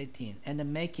gain setting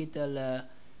and make it the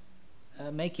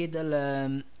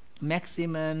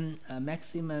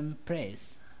maximum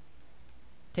press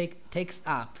takes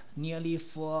up nearly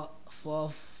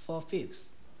 4/5.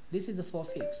 This is the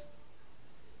 4/5.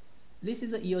 This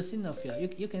is the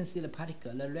eosinophil. You can see the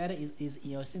particle. The red is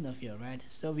eosinophil, right?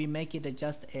 So we make it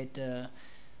just at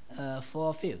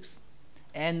 4/5.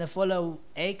 And for the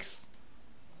x-axis,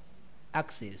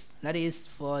 that is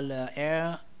for the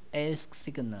RS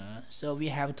signal. So we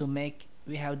have to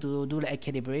do the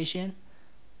calibration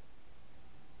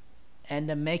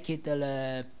and make it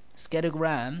the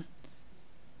scalegram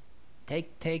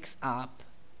takes up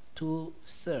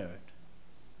 2/3.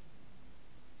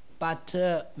 But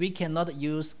we cannot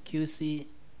use QC.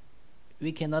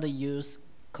 We cannot use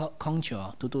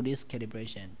control to do this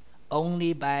calibration.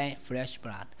 Only by flash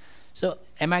plot. So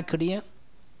am I clear?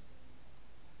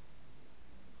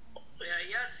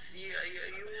 Yes, you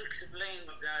explained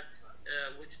that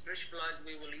with flash plot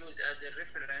we will use as a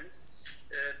reference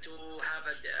to have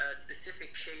a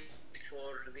specific shape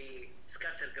for the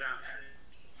scattergram.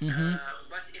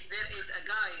 But if there is a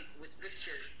guide with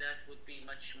pictures, that would be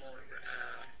much more.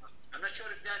 I'm not sure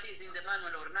if that is in the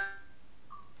manual or not.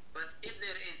 But if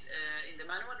there is in the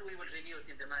manual, we will review it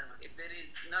in the manual. If there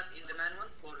is not in the manual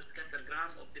for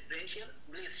scattergram of differentials,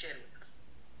 please share with us.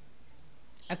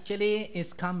 Actually,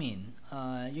 it's coming.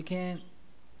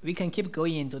 We can keep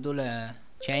going to do the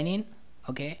training.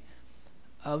 Okay.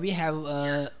 We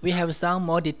have some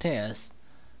more details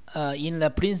in the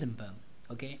principle.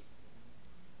 Okay.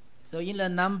 So in the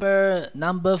number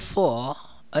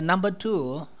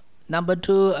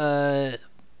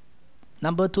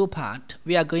two part,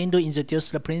 we are going to introduce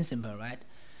the principle, right?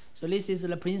 So this is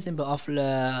the principle of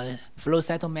the flow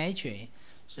cytometry.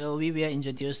 So we will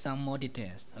introduce some more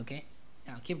details. Okay.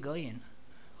 Now keep going.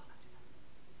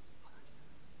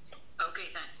 Okay,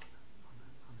 thanks.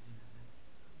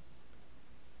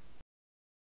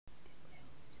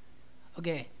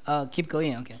 Okay. Keep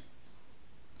going. Okay.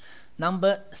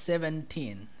 Number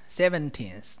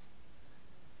 17th.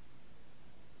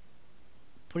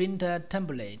 Printer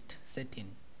template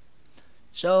setting.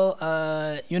 So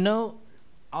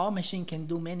our machine can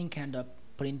do many kind of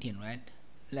printing, right?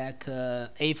 Like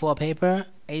A4 paper,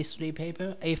 A3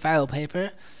 paper, A5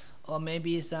 paper, or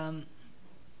maybe some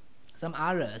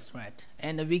others, right?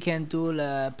 And we can do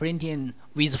the printing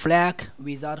with flag,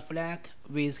 without flag,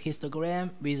 with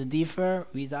histogram, with differ,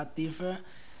 without differ.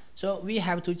 So we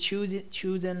have to choose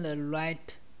the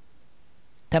right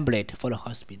template for the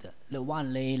hospital, the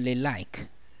one they like.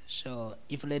 So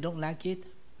if they don't like it,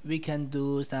 we can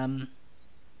do some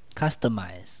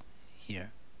customize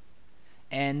here,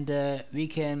 and we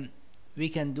can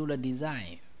do the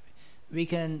design. We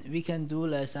can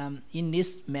do some in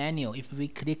this menu. If we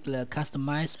click the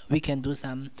customize, we can do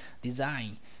some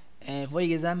design. And for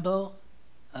example,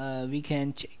 we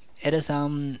can add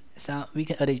some. We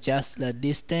can adjust the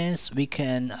distance. We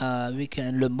can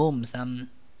remove some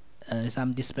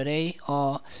display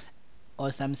or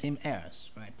something else,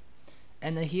 right?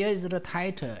 And here is the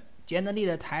title. Generally,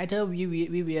 the title we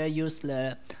will use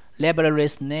the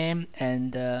laboratory's name,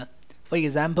 and for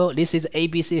example, this is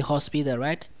ABC Hospital,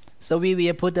 right? So we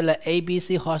will put the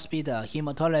ABC Hospital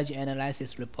Hematology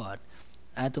Analysis Report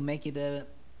to make it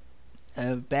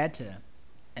better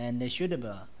and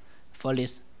suitable for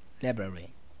this library.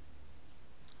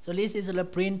 So this is the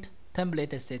print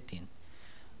template setting.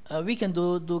 We can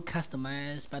do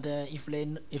customize, but if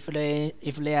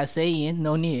they are saying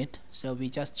no need, so we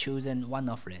just choose one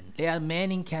of them. There are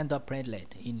many kind of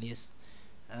platelet in this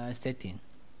setting.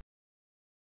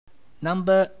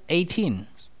 Number 18.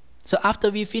 So after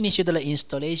we finish the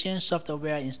installation,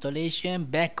 software installation,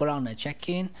 background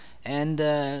checking, and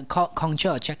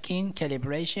control checking,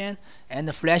 calibration,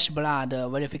 and flash blood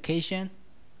verification,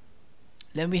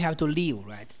 then we have to leave,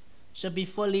 right? So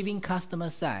before leaving customer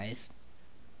site,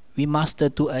 we must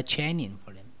do a training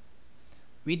for them.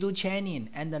 We do training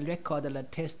and then record the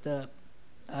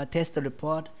test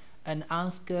report and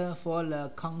ask for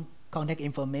the contact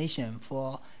information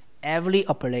for every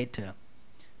operator.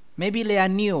 Maybe they are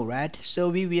new, right? So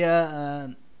we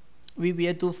will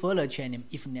do further training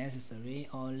if necessary,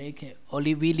 or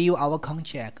we leave our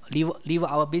contract, leave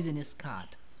our business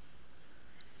card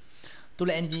to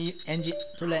the end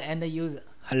user.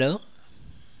 Hello.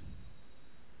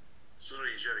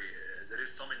 Sorry, Jerry. There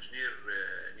is some engineer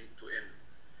need to end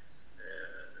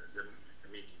the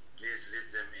meeting. Please let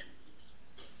them in, please.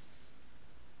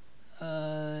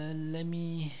 Let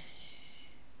me.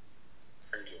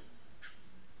 Thank you.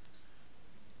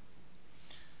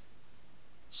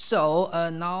 So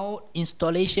now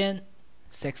installation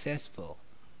successful,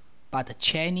 but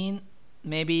training,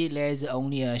 maybe there's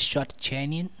only a short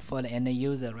training for the end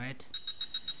user, right?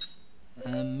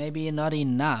 Maybe not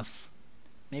enough.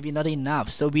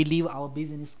 So we leave our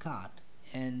business card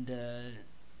and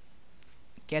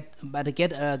get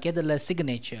the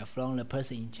signature from the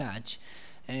person in charge,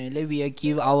 and they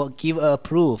will give a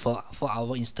proof for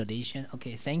our installation.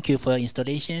 Okay, thank you for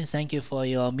installation. Thank you for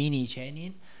your mini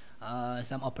training,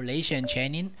 some operation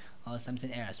training or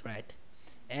something else, right?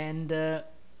 And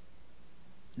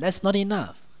that's not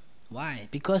enough. Why?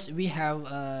 Because we have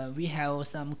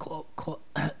some query,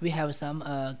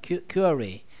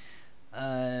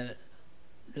 the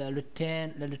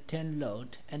return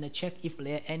load, and check if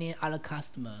there are any other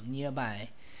customer nearby,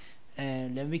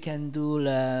 and then we can do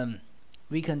the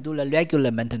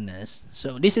regular maintenance.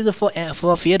 So this is for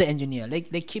field engineer.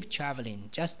 They keep traveling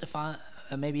just to find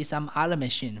maybe some other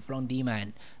machine from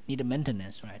demand need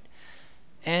maintenance, right?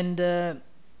 And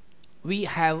we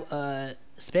have a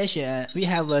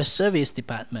service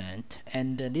department,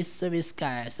 and this service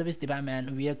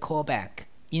department will call back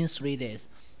in 3 days.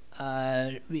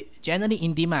 Generally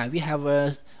in demand we have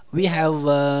a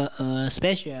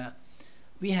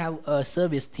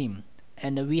service team,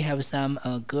 and we have some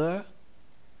girl.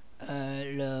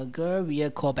 The girl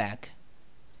will call back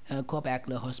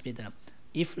the hospital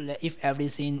if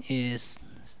everything is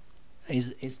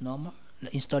normal,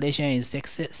 the installation is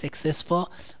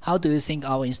successful. How do you think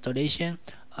our installation?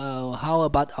 How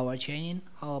about our training?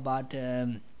 How about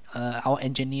our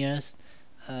engineers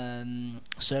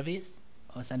service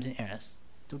or something else?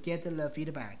 To get the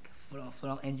feedback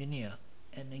from engineer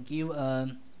and then give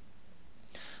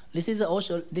this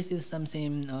is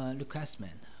something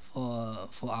requirement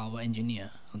for our engineer.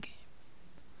 Okay.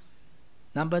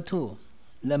 Number 2,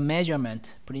 the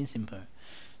measurement principle.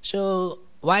 So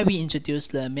why we introduce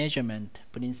the measurement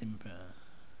principle?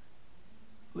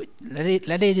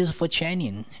 Let it is for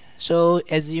training. So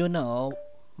as you know,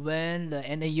 when the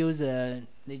end user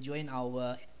they join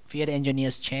our field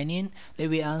engineers training, they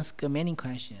will ask many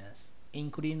questions,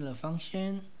 including the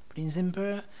function,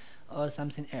 principle, or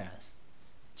something else.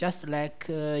 Just like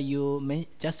you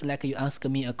ask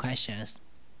me a question.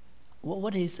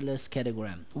 What is the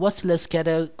scattergram? What's the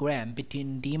scattergram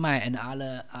between DMI and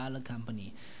other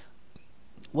company?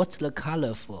 What's the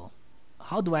color for?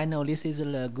 How do I know this is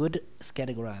a good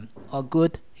scattergram or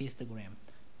good histogram?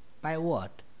 By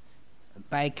what?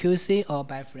 By QC or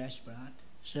by flash blood?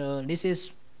 So this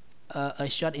is a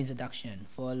short introduction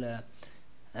for the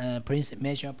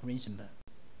measure principle.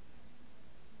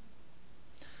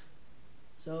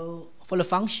 So for the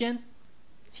function,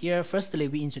 here firstly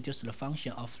we introduce the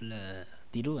function of the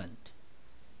diluent.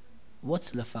 What's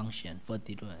the function for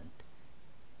diluent?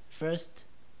 First,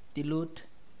 dilute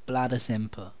blood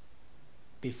sample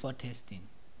before testing.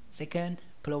 Second,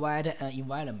 provide an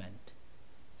environment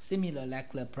similar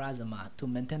like the plasma to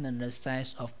maintain the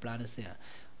size of blood cell.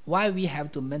 Why we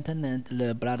have to maintain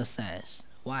the blood cells?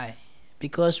 Why?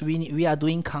 Because we are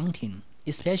doing counting,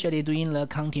 especially doing the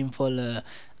counting for the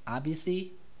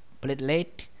RBC,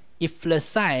 platelet. If the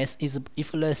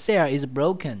cell is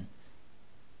broken,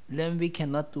 then we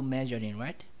cannot do measuring,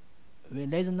 right?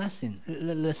 There's nothing.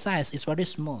 The size is very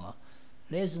small.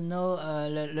 There's no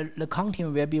the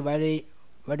counting will be very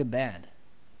bad.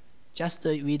 Just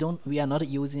we are not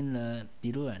using the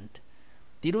diluent.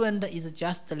 Diluent is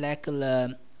just like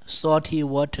the salty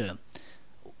water,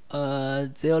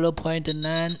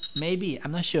 0.9, maybe,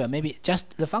 I'm not sure, maybe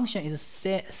just the function is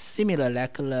similar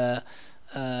like the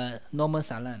normal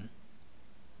saline.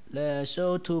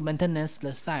 So to maintain the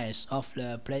size of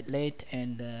the platelet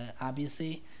and the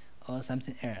RBC or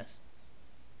something else.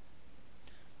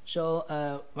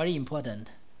 So very important.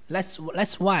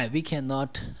 That's why we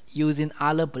cannot using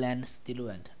other blends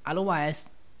diluent. Otherwise,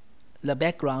 the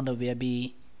background will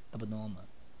be abnormal.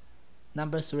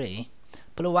 Number 3,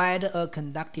 provide a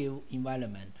conductive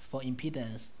environment for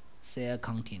impedance cell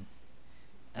counting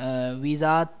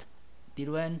without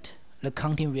diluent, the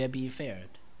counting will be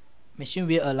failed. Machine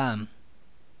will alarm.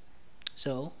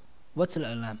 So what's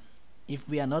the alarm? If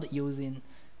we are not using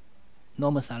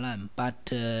normal alarm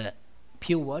but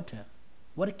pure water,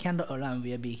 what kind of alarm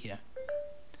will be here?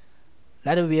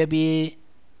 That will be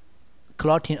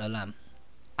clotting alarm,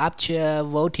 upture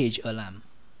voltage alarm,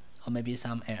 or maybe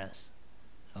some else.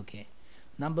 Okay.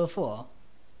 Number 4,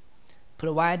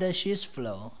 provide a shift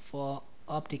flow for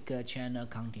optical channel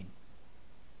counting.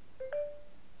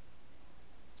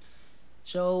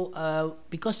 So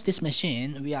because this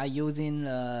machine we are using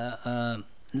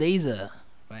laser,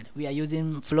 right? We are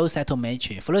using flow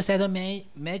cytometry. Flow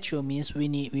cytometry means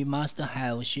we must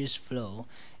have shift flow,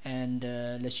 and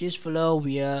the shift flow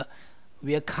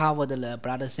will cover the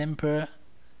blood sample,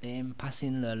 then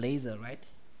passing the laser, right?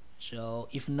 So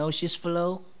if no shift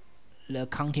flow, the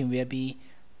counting will be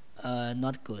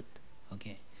not good.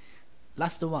 Okay.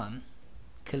 Last one,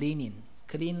 cleaning.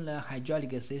 Clean the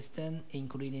hydraulic system,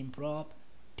 including probe,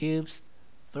 tubes,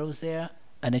 flow cell,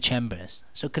 and the chambers.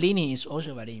 So cleaning is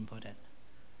also very important.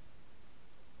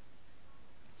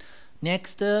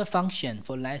 Next function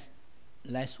for last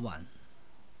one.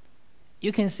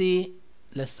 You can see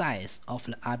the size of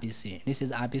the RBC. This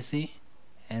is RBC,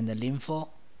 and the lympho,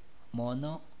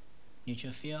 mono,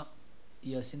 neutrophil,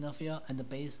 eosinophil, and the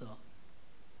basal.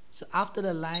 So after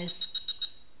the lyse,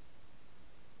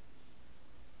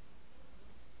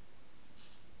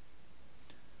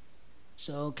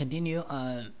 so continue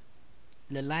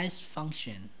the lyse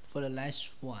function for the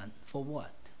last one. For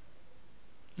what?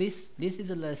 This is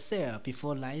the cell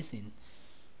before lysing.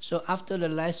 So after the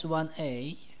lyse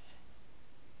 1A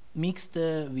mixed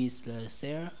with the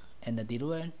cell and the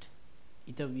diluent,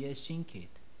 it will shrink it.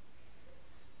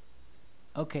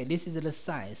 Okay, this is the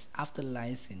size after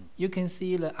lysing. You can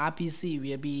see the RBC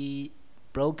will be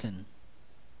broken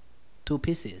to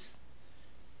pieces.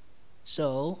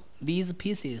 So these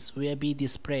pieces will be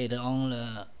displayed on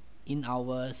in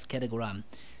our scattergram.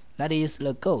 That is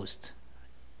the ghost.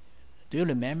 Do you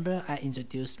remember I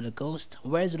introduced the ghost?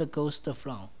 Where is the ghost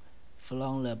from?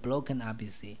 From the broken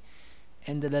RBC.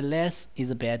 And the less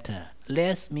is better.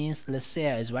 Less means the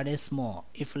cell is very small.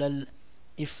 If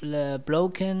the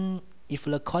broken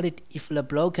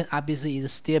RBC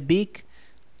is still big,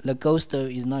 the ghost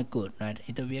is not good, right?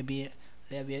 It will be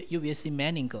you will see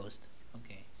many ghosts.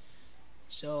 Okay.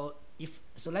 So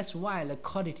that's why the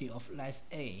quality of lyse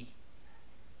A,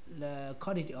 the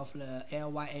quality of the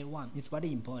LYA1 is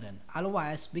very important.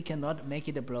 Otherwise, we cannot make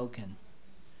it broken.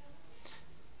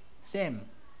 Same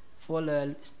for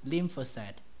the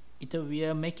lymphocyte. It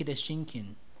will make it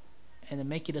shrinking and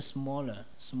make it smaller.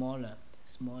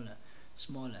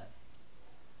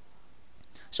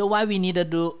 So why we need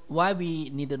to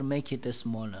make it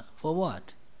smaller? For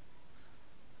what?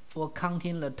 For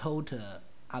counting the total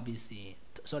RBC.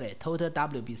 Sorry, total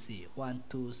WBC. 1,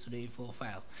 2, 3, 4,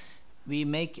 5. We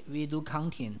do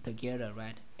counting together,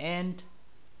 right? And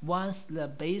once the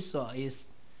basal is,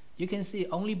 you can see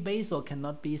only basal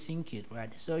cannot be synced,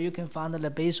 right? So you can find that the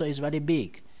basal is very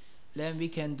big. Then we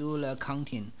can do the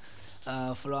counting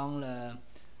from the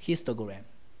histogram.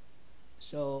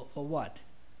 So for what?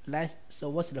 So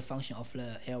what's the function of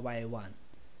the LYA1?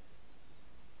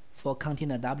 For counting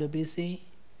the WBC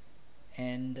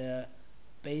and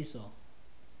basal.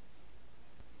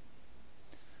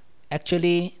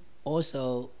 Actually,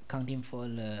 also counting for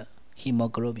the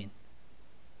hemoglobin.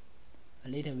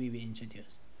 Later we will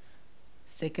introduce.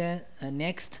 Second,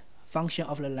 next function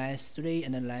of the lyse 3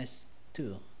 and the lyse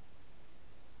 2.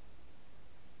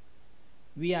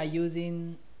 We are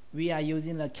using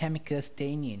the chemical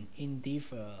staining in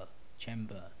different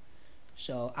chamber.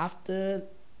 So after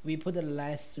we put the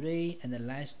lyse 3 and the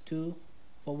lyse 2,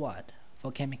 for what?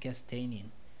 For chemical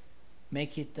staining.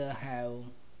 Make it have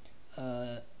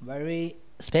a very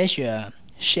special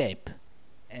shape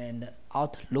and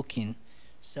outlooking.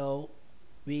 So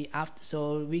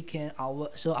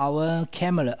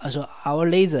our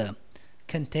laser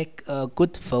can take a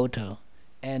good photo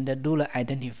and do the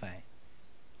identify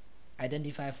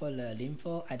for the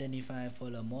lympho, identify for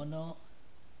the mono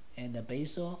and the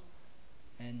basal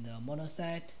and the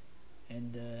monocyte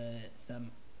and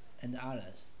some and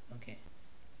others. Okay,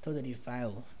 totally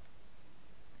file.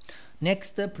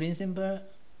 Next principle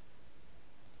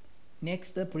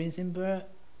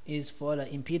is for the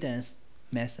impedance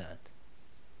method.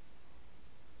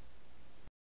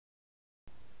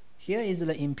 Here is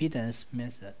the impedance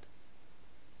method.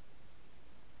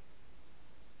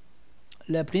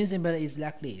 The principle is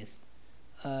like this.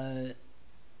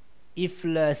 If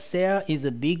the cell is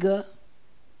bigger,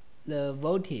 the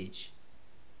voltage,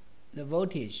 I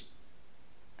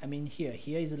mean here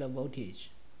is the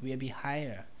voltage. will be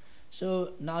higher.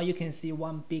 So now you can see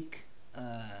one big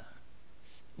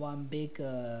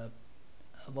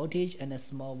voltage and a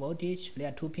small voltage. There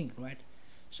are two pink, right?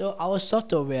 So our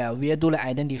software will do the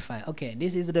identify. Okay,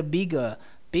 this is the bigger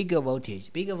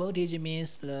voltage. Bigger voltage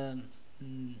means the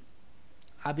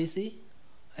RBC,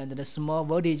 and the small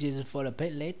voltage is for the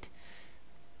platelet.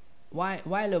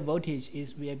 Why the voltage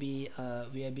is will be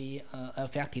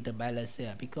affected by the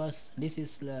cell? Because this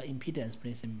is the impedance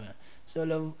principle.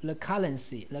 So the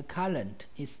current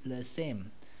is the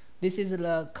same. This is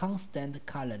the constant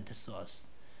current source.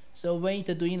 So when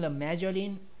it's doing the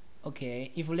measuring,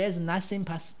 okay, if there's nothing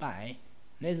pass by,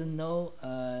 there's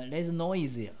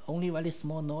noisy, only very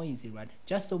small noisy, right?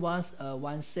 Just one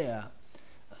cell,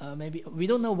 maybe we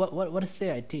don't know what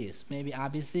cell it is. Maybe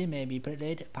RBC, maybe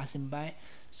platelet passing by.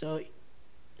 So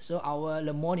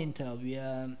the monitor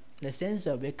will, the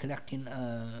sensor will collecting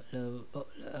the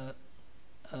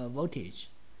voltage,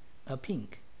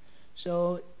 pink.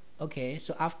 So okay,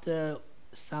 so after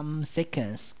some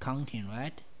seconds counting,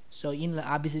 right? So in the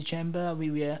RBC chamber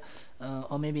we will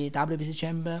or maybe WBC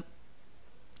chamber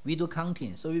we do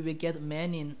counting, so we will get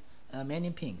many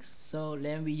pinks. So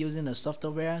then we using the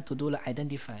software to do the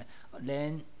identify,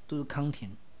 then do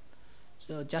counting.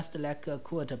 So just like a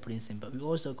quarter principle, we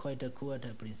also call it a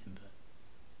quarter principle.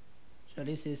 So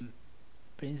this is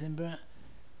principle.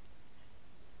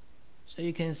 So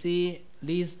you can see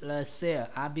this cell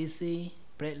RBC,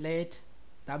 platelet,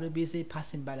 WBC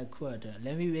passing by the quarter.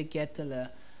 Then we will get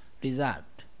the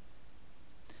result.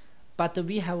 But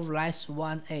we have lines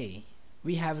 1A.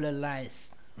 We have the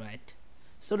lines, right?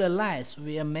 So the lines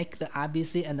will make the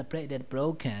RBC and the platelet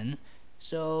broken.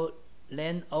 So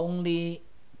then only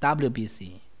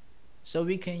WBC. So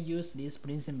we can use this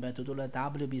principle to do the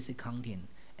WBC counting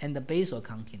and the basal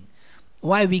counting.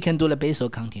 Why we can do the basal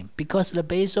counting? Because the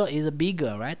basal is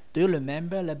bigger, right? Do you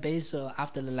remember the basal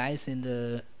after the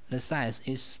lysine, the size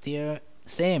is still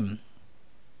same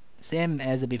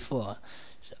as before.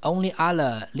 So only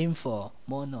other lympho,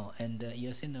 mono, and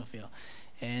eosinophil,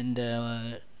 and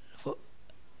for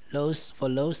those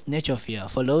neutrophil,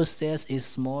 for those cells is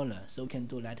smaller, so we can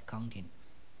do that counting.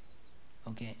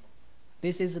 Okay,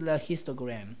 this is the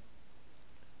histogram.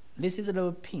 This is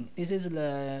the pink. This is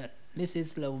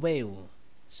the wave.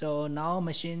 So now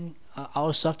machine,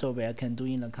 our software can do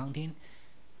in the counting.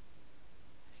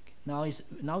 Now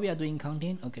we are doing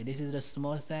counting. Okay, this is the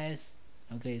small size.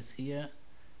 Okay, it's here,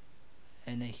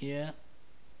 and here,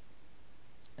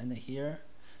 and here.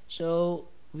 So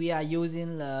we are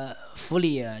using the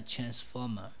Fourier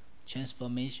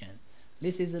transformation.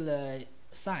 This is the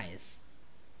size.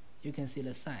 You can see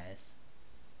the size,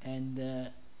 and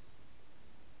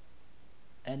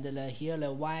here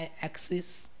the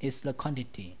y-axis is the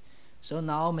quantity. So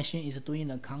now machine is doing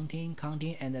the counting,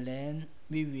 and then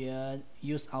we will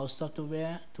use our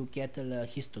software to get the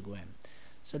histogram.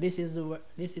 So this is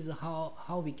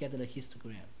how we get the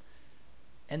histogram.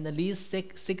 And these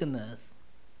signals,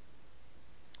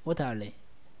 what are they?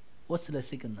 What's the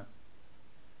signal?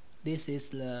 This is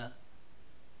the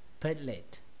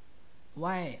platelet.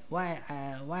 Why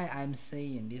I'm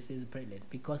saying this is platelet?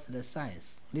 Because the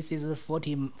size. This is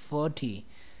 40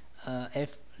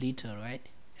 F liter, right?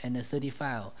 And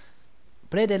 35.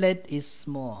 Platelet is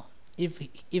small.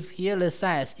 If here the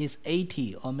size is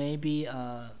 80 or maybe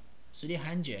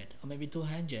 300 or maybe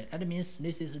 200, that means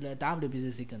this is the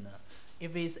WBC signal.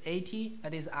 If it's 80,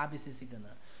 that is RBC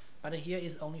signal. But here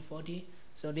is only 40,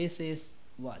 so this is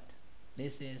what?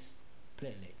 This is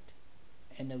platelet,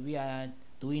 and we are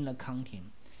doing the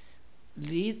counting.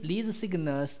 These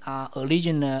signals are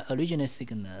original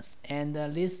signals, and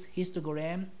this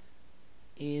histogram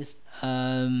is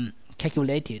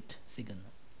calculated signal.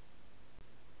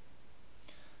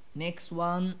 Next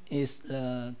one is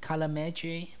the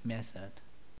colorimetry method.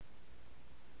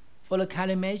 For the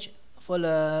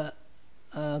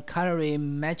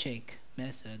colorimetric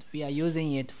method, we are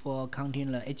using it for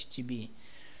counting the HGB.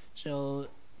 So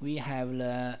we have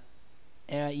the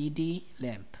LED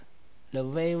lamp. The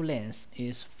wavelength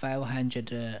is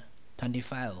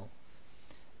 525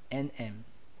 nm,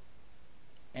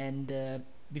 and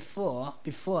before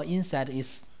inside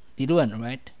is diluent,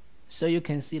 right? So you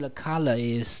can see the color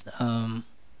is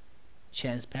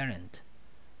transparent.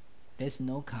 There's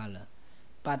no color.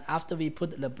 But after we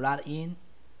put the blood in,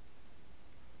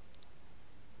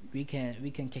 we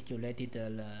can calculate it.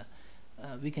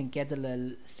 We can get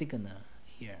the signal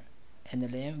here, and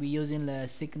then we using the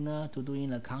signal to doing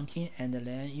the counting, and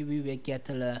then we will get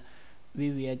the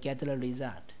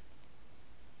result.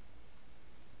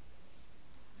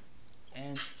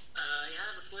 And I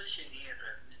have a question here,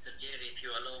 Mr. Jerry, if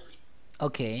you allow me.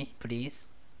 okay, please.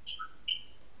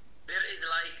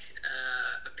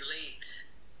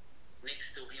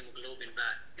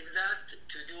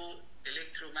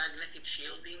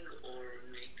 shielding or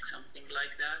make something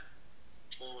like that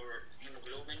for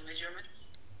hemoglobin measurements?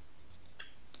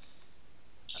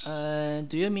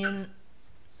 Do you mean?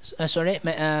 Sorry,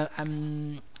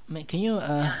 can you?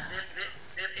 Yeah,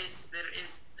 there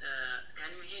is. Can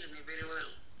you hear me very well?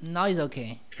 Now it's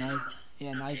okay. Now it's,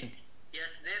 yeah, now it's Okay. okay.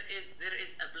 Yes, there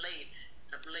is a plate.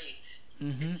 A plate.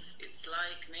 Mm-hmm. It's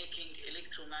like making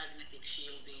electromagnetic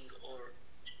shielding or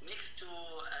next to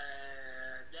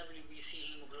WBC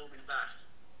hemoglobin bath.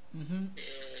 Mm-hmm.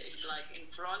 It's like in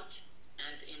front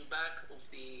and in back of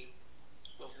the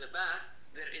bath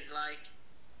there is like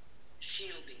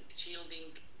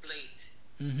shielding plate.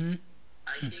 Mm-hmm.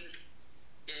 I think.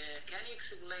 Can you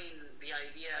explain the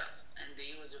idea and the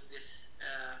use of this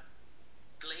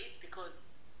plate,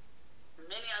 because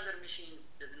many other machines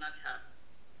does not have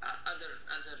other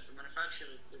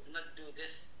manufacturers does not do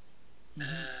this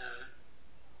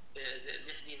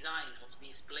this design of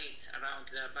these plates around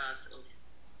the base of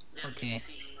Okay.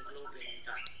 WBC hemoglobin.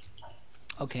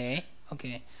 Okay.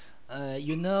 Okay.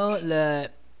 You know the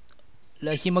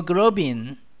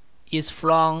hemoglobin is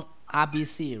from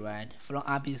RBC, right? From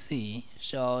RBC,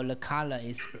 so the color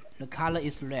is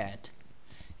red,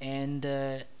 and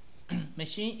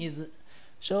machine is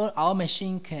so our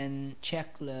machine can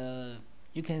check the.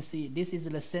 You can see this is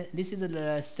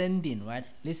the sending, right?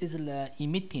 This is the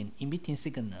emitting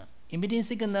signal. Emitting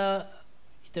signal,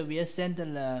 it will send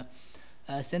the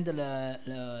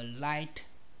light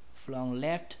from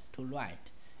left to right,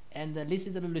 and this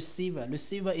is the receiver.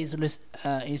 Receiver is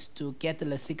to get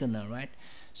the signal, right?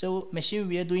 So machine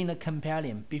we are doing a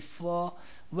comparing before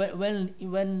when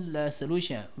the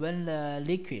solution, when the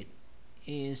liquid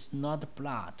is not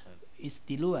blood, it's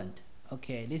diluent.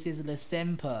 Okay, this is the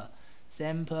sample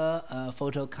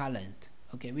photo current.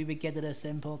 Okay, we will get the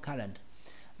sample current.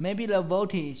 Maybe the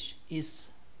voltage is,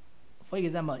 for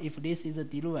example, if this is a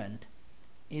diluent,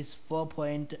 is 4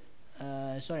 point.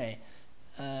 Sorry,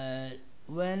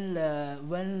 when the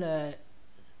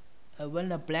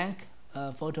blank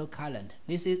photo current,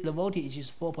 this is the voltage is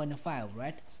 4.5,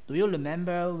 right? Do you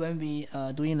remember when we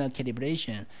doing a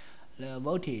calibration, the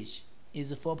voltage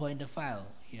is 4.5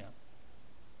 here,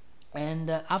 and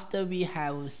after we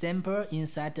have sample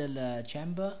inside the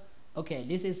chamber. Okay,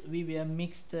 this is we will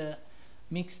mixed with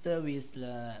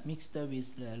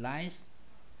the lice.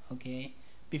 Okay,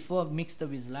 before mixed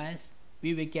with lice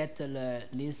we will get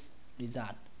this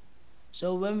result.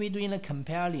 So when we doing a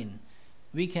comparing,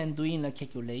 we can doing a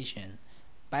calculation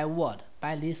by what?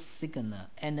 By this signal,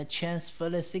 and transfer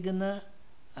the signal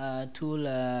to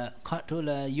the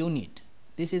unit.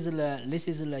 This is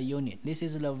the unit. This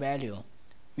is the value.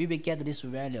 We will get this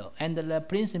value, and the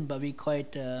principle we call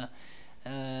it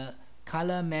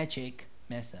color magic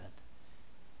method.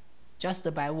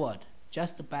 Just by what?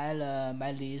 Just by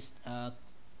this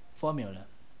formula.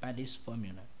 By this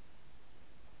formula.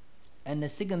 And the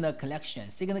signal collection.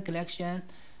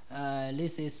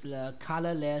 This is the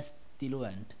colorless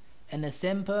diluent, and the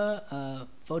sample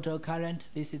photo current.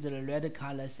 This is the red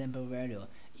color sample value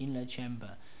in the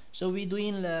chamber. So we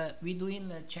doing the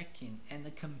checking and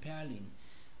the comparing.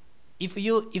 If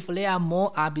there are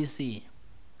more RBC,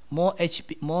 more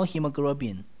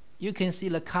hemoglobin, you can see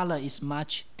the color is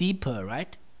much deeper,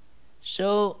 right?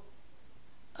 So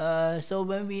our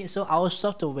software we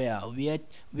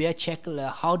check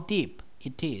how deep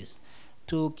it is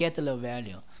to get the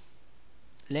value.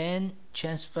 Then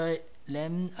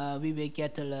we will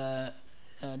get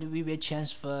we will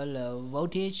transfer the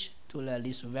voltage to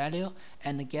this value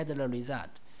and get the result.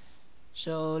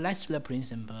 So that's the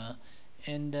principle.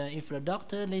 And if the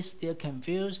doctor is still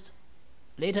confused,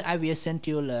 later I will send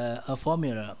you a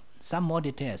formula, some more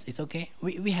details. It's okay.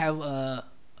 We have a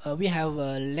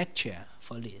lecture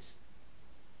for this.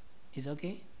 Is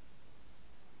okay?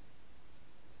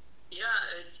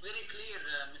 Yeah, it's very clear,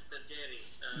 Mr. Jerry,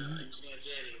 Engineer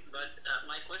Jerry. But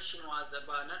my question was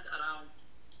about not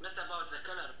about the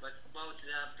color, but about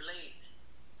the plate.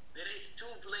 There is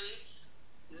two plates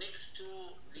next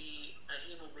to the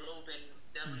hemoglobin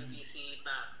WBC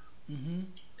bath. Mm-hmm.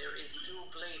 There is two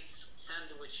plates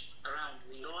sandwiched around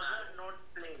the Those bath. are not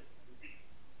plates.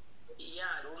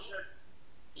 Yeah,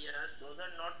 yes. Those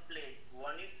are not plates.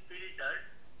 One is filtered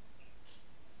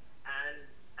and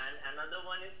another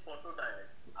one is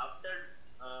photodiode. After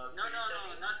Not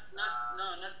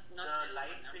the this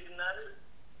light one. signal.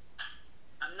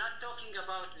 I'm not talking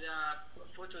about the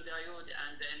photodiode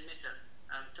and the emitter.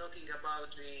 I'm talking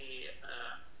about the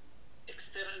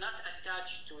external, not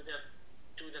attached to the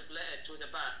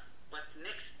bath, but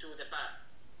next to the bath.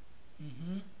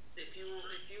 Mm-hmm. If you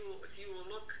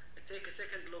look, take a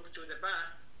second look to the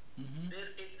bath. Mm-hmm. There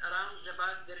is around the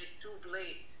bath there is two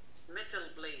plates metal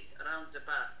plate around the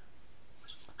path,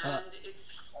 and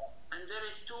there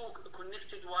is two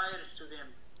connected wires to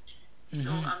them.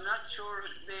 So I'm not sure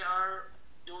if they are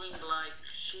doing like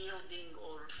shielding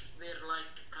or they're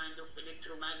like kind of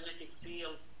electromagnetic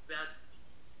field that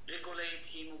regulate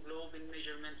hemoglobin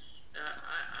measurements.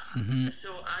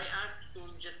 So I asked to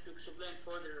just to explain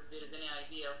further if there is any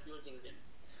idea of using them.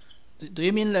 Do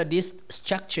you mean that this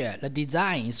structure, the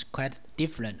design is quite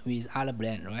different with other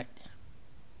brand, right?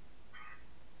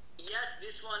 Yes,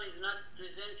 this one is not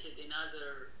presented in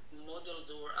other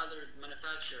models or others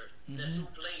manufactured. The two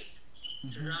plates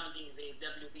surrounding the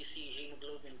WBC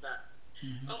hemoglobin bar.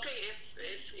 Okay,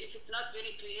 if it's not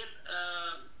very clear,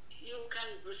 you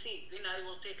can proceed. Then I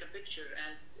will take a picture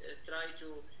and try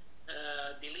to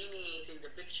delineate in the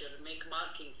picture, make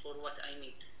marking for what I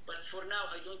need. But for now,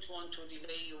 I don't want to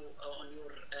delay you on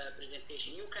your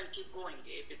presentation. You can keep going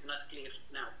if it's not clear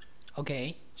now.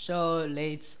 Okay, so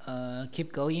let's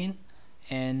keep going,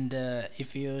 and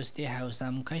if you still have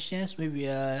some questions, we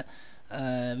will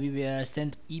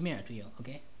send email to you.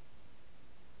 Okay.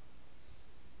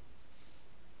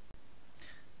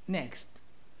 Next,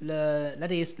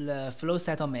 that is the flow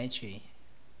cytometry,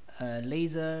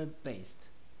 laser based.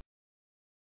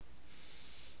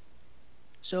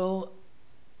 So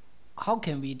how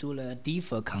can we do the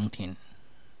default counting?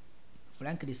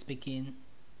 Frankly speaking,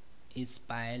 it's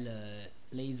by the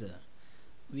laser.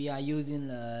 We are using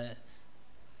the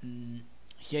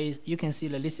here is you can see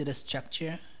the listed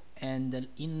structure, and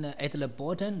at the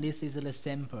bottom this is the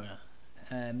sample,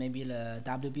 maybe the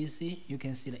WBC. You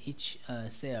can see each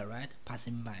cell, right,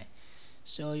 passing by.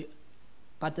 So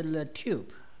but the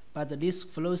tube, but this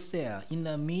flow cell in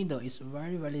the middle is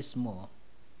very, very small,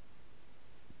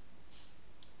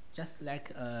 just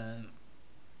like a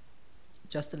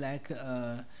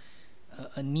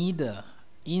needle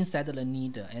inside the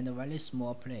needle, and a very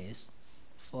small place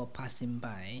for passing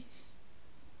by.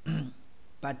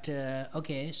 But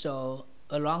okay, so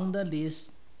along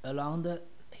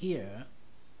here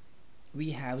we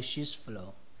have sheath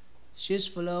flow. Sheath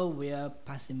flow we are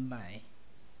passing by.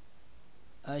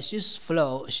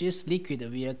 Sheath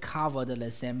liquid will cover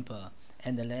the sample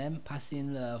and then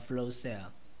passing the flow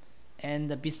cell.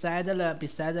 And beside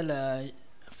the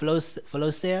flow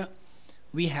cell,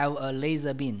 we have a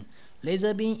laser beam.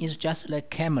 Laser beam is just like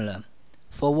camera.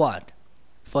 For what?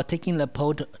 For taking the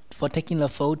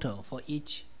photo for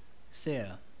each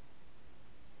cell.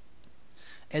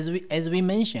 As we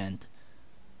mentioned,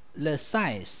 the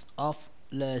size of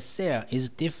the cell is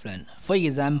different. For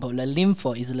example, the lymph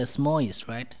is the smallest,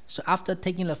 right? So after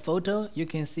taking the photo, you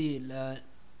can see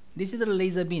this is the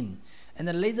laser beam, and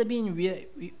the laser beam we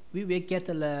will get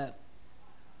the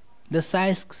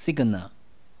size signal.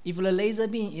 If the laser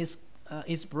beam is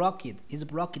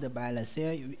blocked by the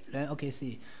cell, okay,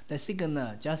 see the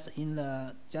signal just in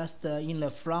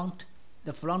the front.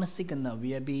 The front signal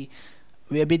will be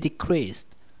decreased.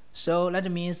 So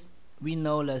that means we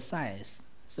know the size.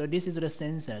 So this is the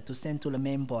sensor to send to the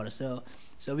main board. So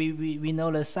we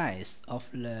know the size of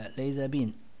the laser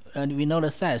beam, and we know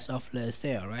the size of the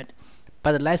cell, right?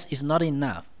 But that is not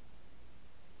enough.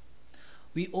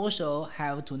 We also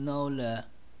have to know the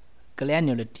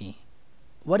granularity.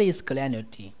 What is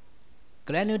granularity?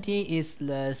 Granularity is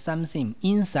something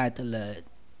inside the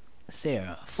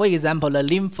cell. For example, the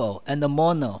lymph and the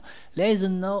mono, there is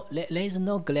no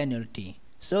granularity.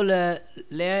 So that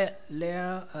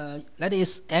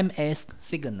is MS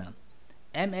signal.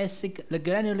 The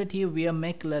granularity will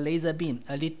make the laser beam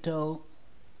a little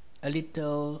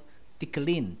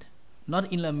declined,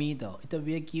 not in the middle. It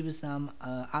will give some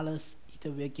others. It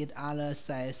will get other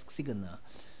size signal.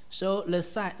 So the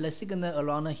signal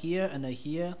around here and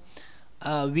here,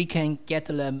 we can get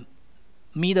the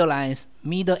middle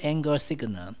angle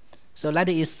signal. So that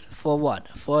is for what?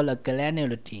 For the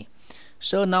granularity.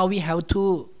 So now we have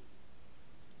two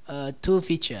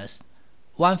features.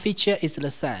 One feature is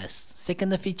the size.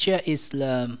 Second feature is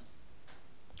the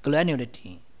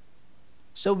granularity.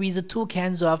 So with the two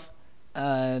kinds of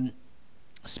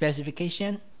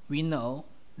specification, we know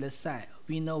the size.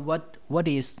 We know what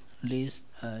is this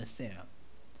cell.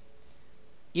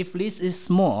 If this is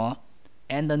small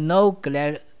and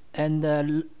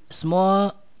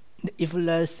small, if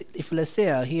the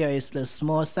cell here is the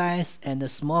small size and the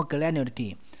small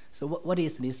granularity, so what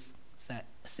is this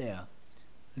cell?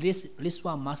 This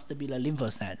one must be the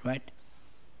lymphocyte, right?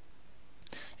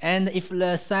 And if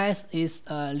the size is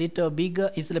a little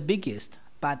bigger, it's the biggest,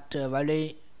 but still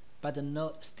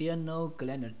no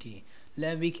granularity,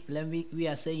 then we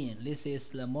are saying this is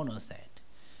the monocyte.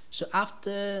 So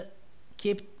after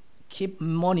keep keep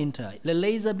monitor. The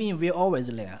laser beam will always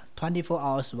there, 24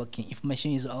 hours working if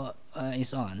machine is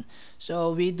on.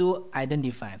 So we do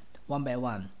identify one by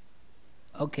one.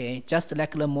 Okay, just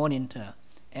like the monitor.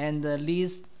 And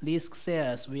these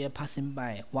cells we are passing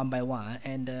by one,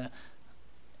 and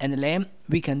then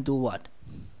we can do what?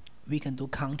 We can do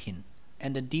counting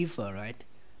and differ, right?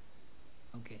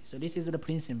 Okay, so this is the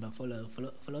principle for the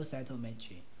flow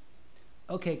cytometry.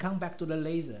 Okay, come back to the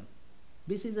laser.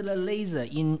 This is the laser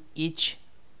in each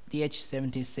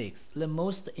DH76, the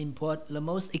most important, the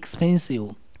most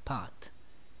expensive part,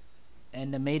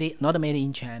 and not made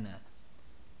in China,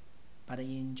 but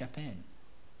in Japan.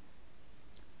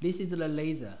 This is the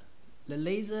laser. The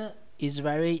laser is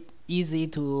very easy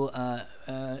to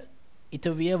it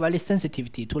will be very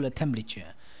sensitivity to the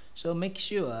temperature. So make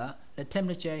sure the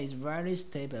temperature is very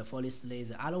stable for this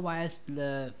laser. Otherwise,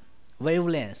 the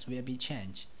wavelength will be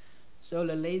changed. So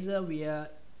the laser we are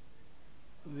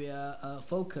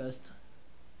focused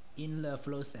in the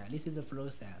flow cell. This is the flow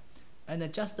cell,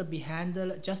 and just behind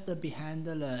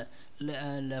the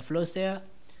flow cell,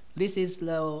 this is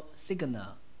the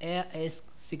signal, RS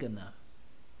signal.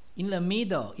 In the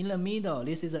middle,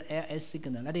 this is the RS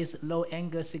signal. That is low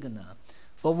angle signal.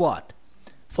 For what?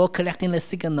 For collecting the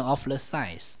signal of the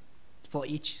size for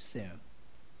each cell.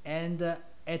 And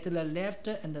at the left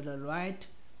and the right,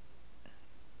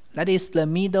 that is the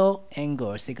middle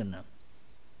angle signal.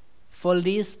 For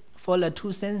the two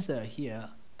sensors here,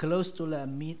 close to the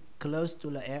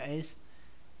RS,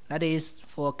 that is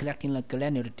for collecting the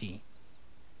granularity.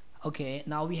 Okay,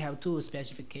 now we have two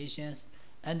specifications,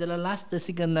 and the last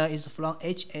signal is from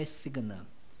HS signal.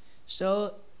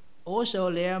 So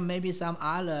also there may be some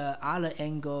other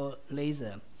angle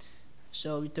laser,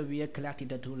 so it will be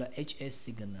collected to the HS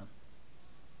signal.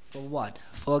 For what?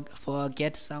 For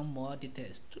get some more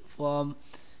details. For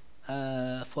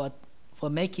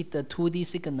make it the 2D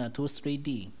signal to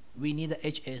 3D, we need the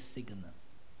HS signal.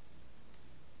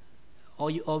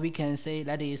 Or we can say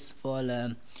that is for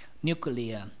the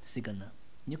nuclear signal.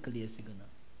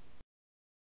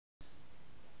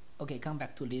 Okay, come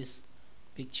back to this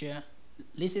picture.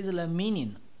 This is the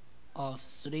meaning of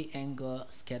 3-angle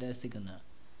scatter signal.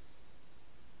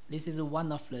 This is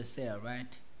one of the cell,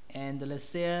 right? And the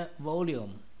cell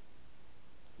volume,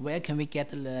 where can we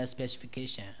get the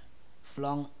specification?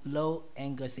 From low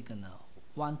angle signal,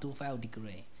 1 to 5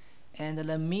 degree. And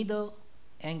the middle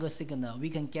angle signal, we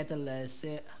can get the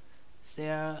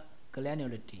cell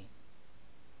granularity.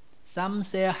 Some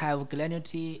cells have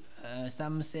granularity,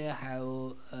 some cells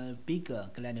have bigger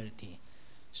granularity.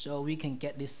 So we can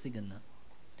get this signal.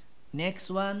 Next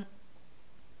one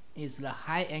is the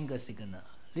high angle signal.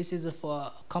 This is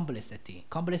for complexity.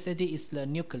 Complexity is the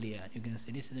nuclear. You can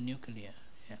see this is the nuclear,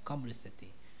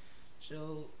 complexity.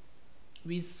 So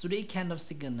with 3 kind of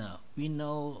signal, we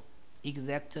know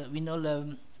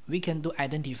we can do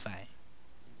identify.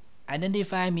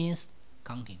 Identify means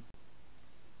counting.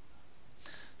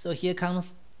 So here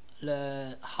comes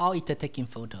how it taking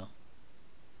photo.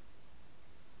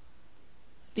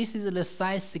 This is the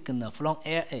size signal from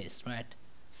RS, right?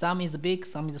 Some is big,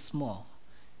 some is small.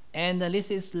 And this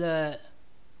is the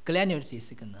granularity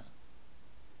signal.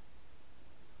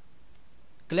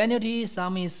 Granularity,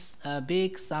 some is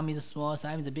big, some is small,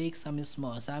 some is big, some is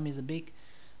small, some is big.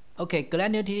 Okay,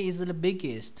 granularity is the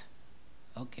biggest.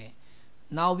 Okay,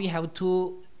 now we have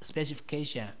 2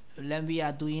 specifications. Then we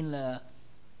are doing the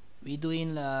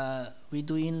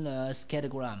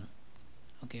scattergram.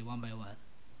 Okay, one by one.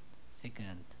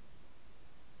 Second.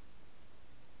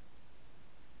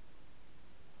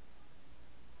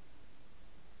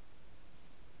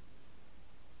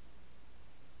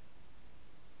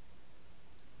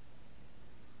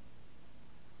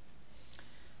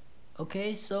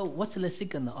 Okay, so what's the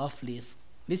signal of this?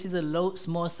 This is a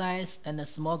small size and a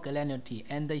small granularity,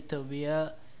 and it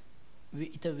will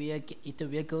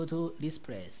go to this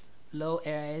place. Low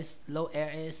RS, low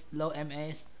RS, low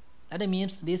MS. That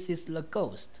means this is the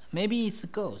ghost. Maybe it's a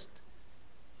ghost,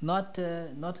 not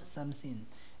something.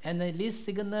 And this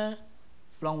signal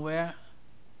from where?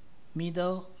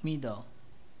 Middle.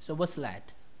 So what's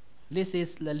that? This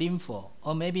is the lympho,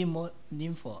 or maybe more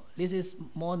lympho. This is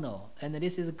mono, and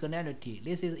this is granularity.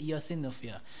 This is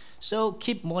eosinophil. So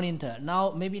keep monitor.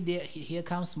 Now maybe here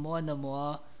comes more and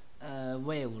more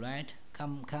wave, right?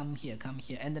 Come here,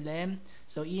 and then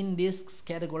so in this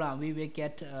scattergram we will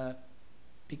get a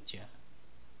picture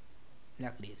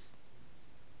like this.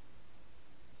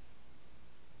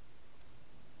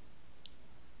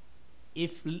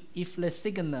 If the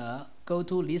signal go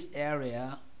to this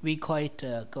area, we call it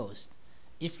ghost.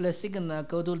 If the signal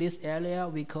go to this area,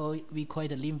 we call it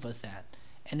lymphocyte.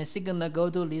 and the signal go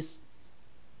to this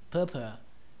purple,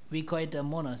 we call it a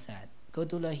monocyte. Go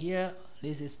to the here,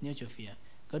 this is neutrophil.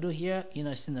 Go to here,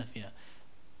 eosinophil.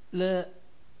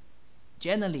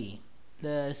 Generally,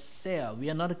 the cell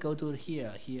will not go to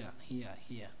here.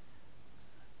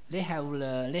 They have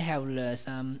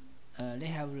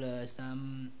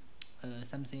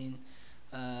something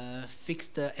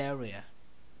fixed area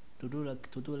to draw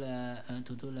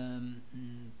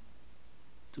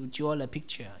the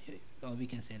picture, or we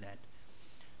can say that.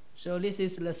 So this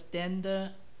is the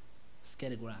standard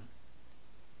scattergram.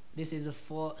 This is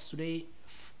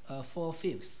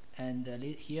 4/5, and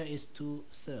here is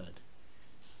 2/3.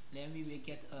 Then we will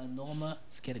get a normal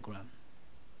scattergram.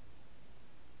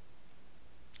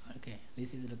 Okay,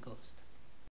 this is the ghost.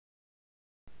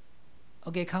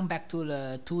 Okay, come back to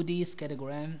the 2D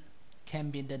scattergram,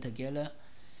 can be done together.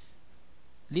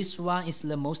 This one is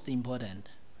the most important,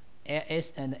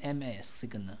 RS and MS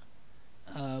signal.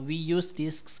 We use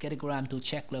this scattergram to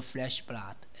check the flesh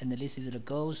blood, and this is the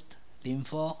ghost,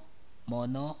 lympho,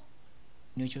 mono,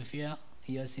 neutrophil,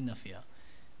 eosinophil.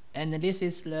 And this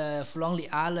is from the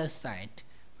other side,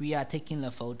 we are taking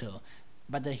the photo,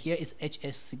 but here is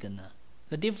HS signal.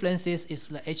 The difference is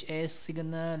the HS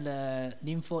signal, the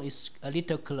lympho is a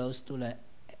little close to the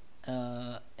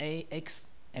AX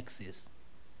axis,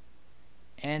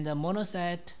 and the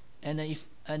monocyte, and if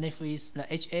it's the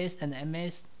HS and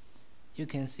MS, you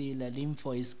can see the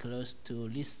lympho is close to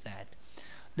this side.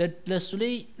 The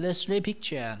three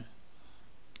picture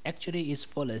actually is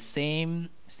for the same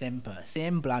sample,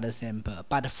 same blood sample,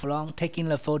 but from taking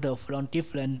the photo from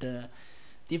different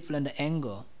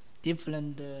angle,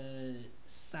 different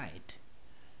side.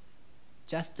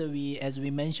 Just as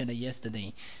we mentioned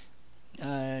yesterday,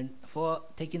 for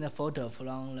taking a photo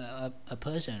from a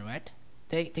person, right?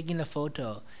 Taking the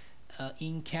photo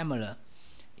in camera,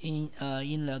 in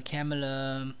the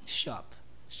camera shop.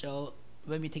 So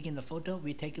when we taking the photo,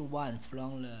 we take one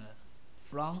from the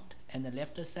front and the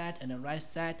left side and the right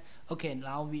side. Okay,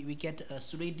 now we get a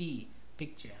 3D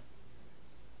picture.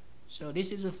 So this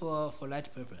is for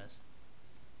that purpose.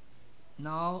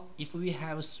 Now if we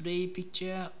have 3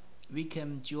 picture, we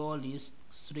can draw this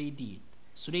 3D,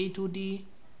 3 2D,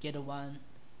 get 1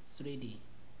 3D.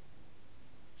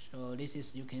 So this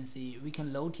is, you can see, we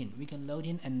can load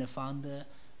in and found the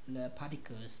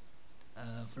particles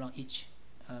from each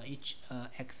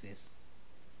axis.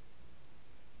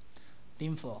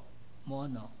 Lympho,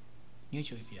 mono,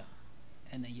 neutrophil,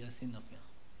 and eosinophil.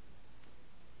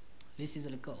 This is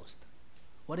the ghost.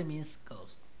 What it means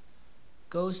ghost?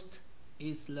 Ghost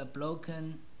is the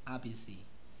broken RBC.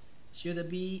 Should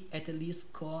be at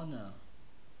least corner.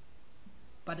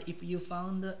 But if you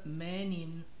found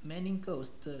many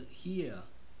ghosts here,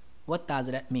 what does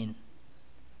that mean?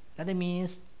 That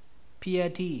means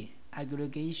PLT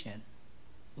aggregation.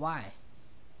 Why?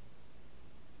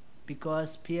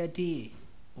 Because PLT,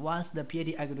 once the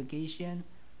PLT aggregation,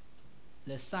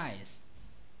 the size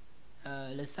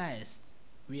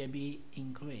will be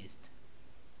increased.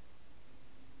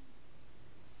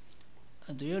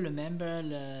 Do you remember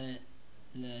the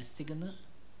signal?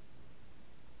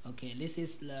 Okay, this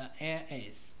is the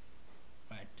RS,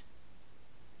 right?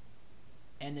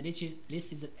 And this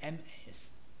is the MS,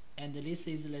 and this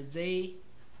is the Z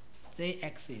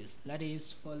axis. That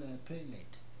is for the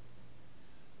platelet.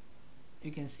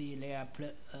 You can see there are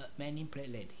many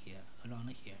platelets here,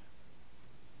 around here.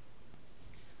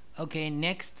 Okay,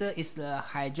 next is the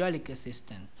hydraulic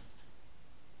system.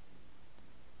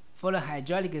 For the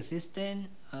hydraulic system,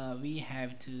 we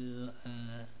have to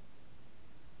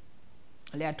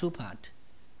there are 2 parts.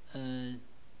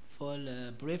 For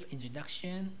the brief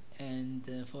introduction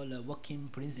and for the working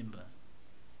principle.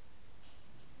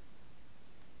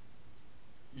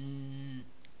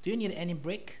 Do you need any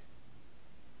break?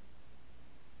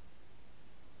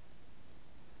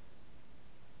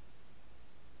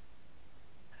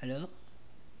 Hello?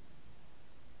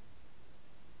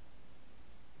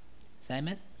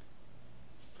 Simon?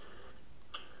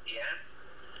 Yes.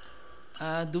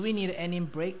 Do we need any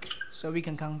break so we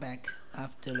can come back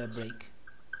after the break?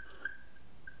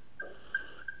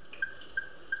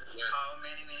 How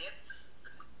many minutes?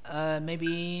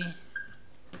 Maybe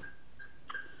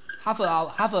half an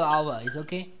hour is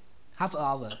okay? Half an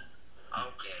hour.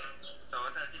 Okay. So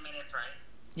 30 minutes, right?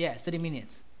 Yeah, 30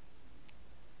 minutes.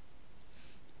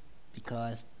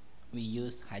 Because we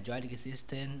use hydraulic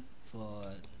system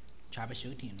for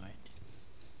troubleshooting, right?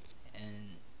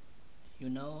 And you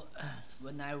know,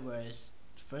 when I was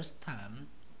first time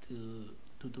to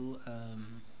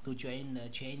join the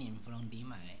training from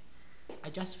DMI, I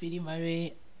just feeling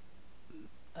very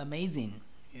amazing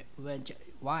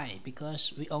Why?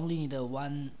 Because we only need a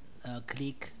one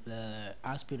click the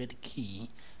aspirate key,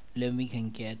 then we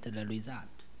can get the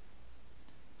result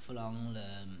from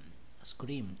the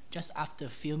screen. Just after a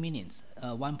few minutes,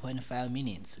 1.5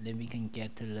 minutes, then we can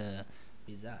get the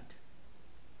result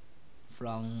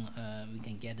from we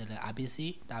can get the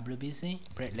RBC, WBC,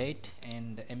 platelet,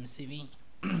 and MCV,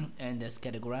 and the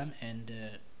scattergram, and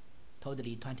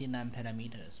totally 29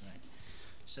 parameters, right?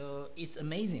 So it's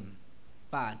amazing,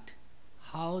 but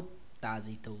how does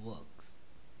it work?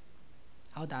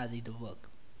 How does it work?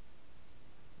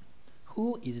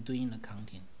 Who is doing the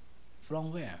counting?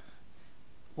 From where?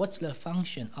 What's the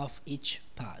function of each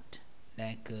part?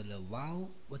 Like the valve,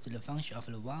 what's the function of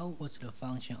the valve? What's the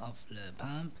function of the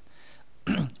pump?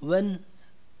 when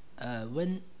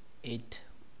it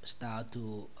start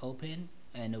to open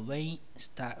and when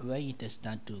it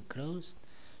start to close.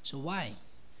 So why?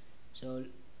 So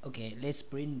okay, let's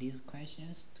bring these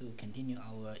questions to continue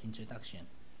our introduction.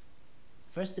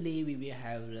 Firstly, we will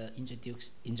have the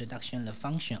introduction the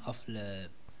function of the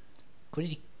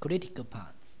critical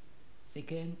parts.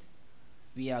 Second,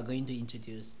 we are going to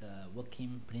introduce the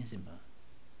working principle.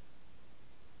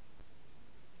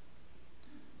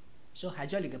 So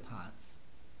hydraulic parts.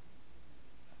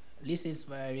 This is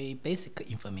very basic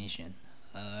information.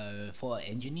 For an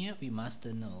engineer, we must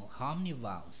know how many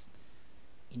valves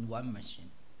in one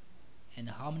machine and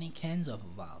how many cans of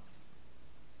valve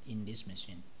in this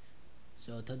machine.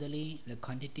 So totally the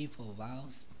quantity for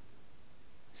valves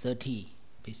 30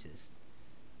 pieces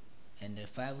and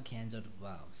 5 cans of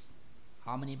valves.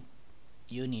 How many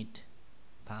unit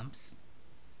pumps?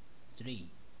 3.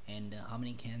 And how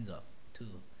many cans of? 2.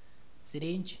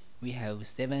 Syringe, we have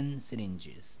 7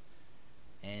 syringes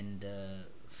and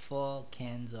 4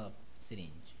 cans of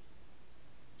syringe.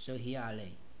 So here are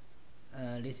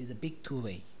they. This is a big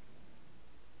 2-way,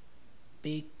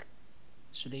 big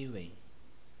 3-way,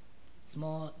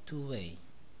 small 2-way,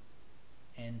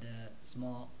 and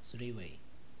small 3-way.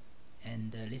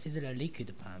 And this is the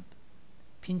liquid pump,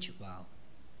 pinch valve,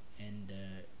 and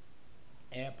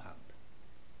air pump.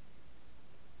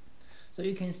 So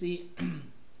you can see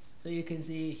so you can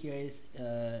see here is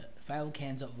 5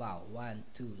 cans of valve. 1,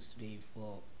 2, 3,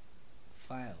 4,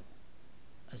 5.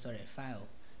 5.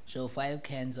 So 5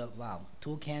 cans of valve,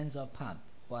 2 cans of pump.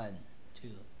 1, 2.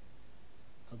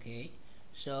 Okay.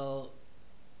 So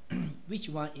which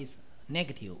one is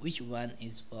negative? Which one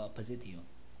is for positive?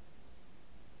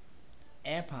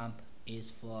 Air pump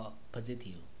is for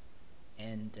positive,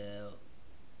 and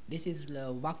this is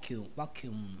the vacuum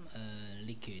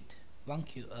liquid.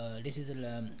 This is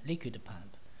the liquid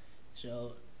pump.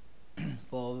 So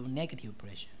for negative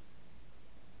pressure.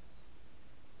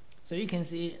 So you can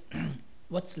see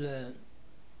what's the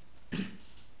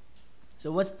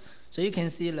so you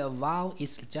can see the valve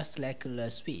is just like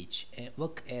the switch,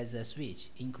 work as a switch,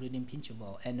 including pinch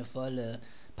valve, and for the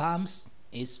pumps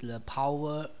is the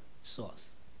power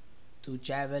source to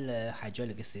drive the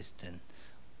hydraulic system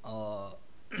or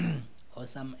or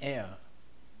some air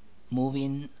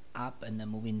moving up and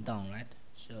moving down, right?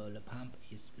 So the pump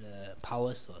is the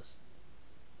power source.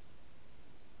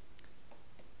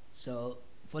 So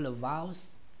for the valves,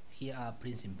 here are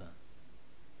principle.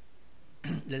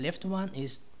 The left one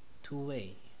is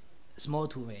 2-way, small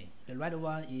 2-way. The right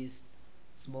one is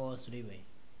small 3-way.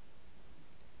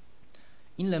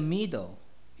 In the middle,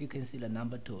 you can see the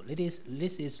number 2.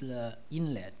 This is the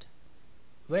inlet.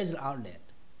 Where is the outlet?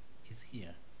 It's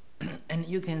here. And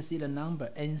you can see the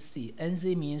number NC.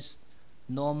 NC means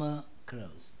normal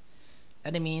close.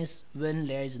 That means when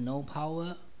there is no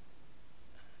power,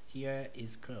 here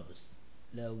is closed.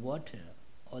 The water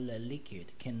or the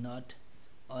liquid cannot,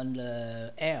 on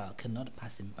the air cannot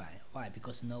passing by. Why?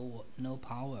 Because no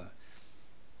power.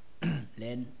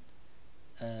 then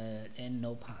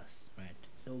no pass, right?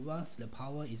 So once the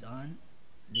power is on,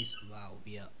 this valve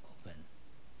will open.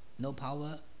 No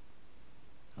power,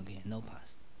 okay, no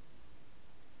pass.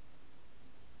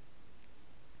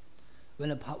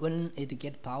 When it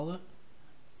get power,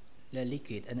 the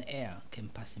liquid and air can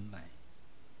passing by.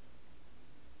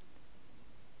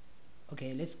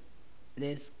 Okay,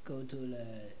 let's go to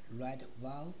the right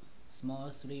valve, small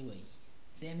 3-way.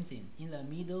 Same thing. In the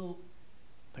middle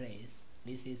place,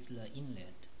 this is the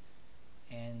inlet.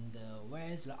 And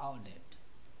where is the outlet?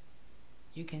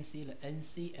 You can see the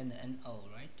NC and the NO,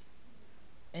 right?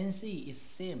 NC is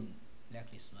same like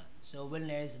this one. So when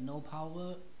there is no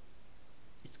power,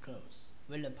 it's closed.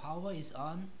 When the power is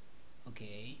on,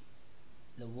 okay,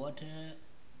 the water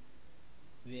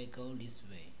will go this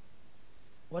way.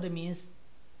 What it means?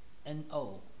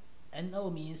 NO. NO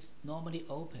means normally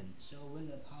open. So when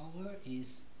the power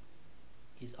is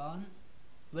on,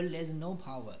 when there's no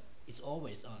power, it's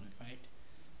always on, right?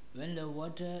 When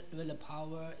the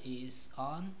power is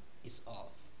on, it's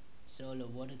off. So the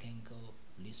water can go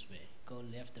this way, go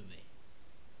left way.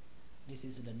 This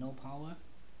is the no power.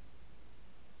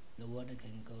 The water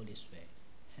can go this way.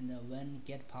 And when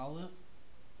get power,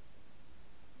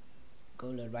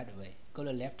 go the right way, go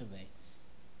the left way.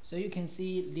 So you can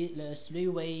see the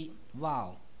three-way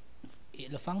valve.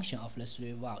 The function of the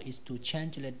three-way valve is to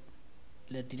change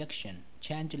the direction,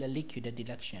 change the liquid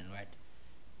direction, right?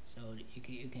 So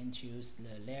you can choose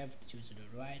the left, choose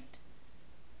the right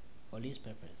for this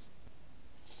purpose.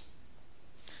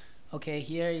 Okay,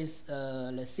 here is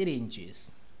the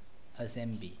syringes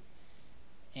assembly,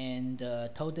 and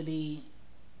totally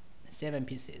 7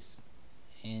 pieces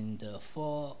and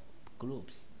 4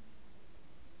 groups.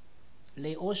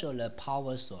 They also the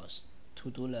power source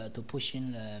to push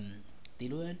in the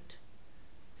diluent,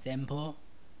 sample,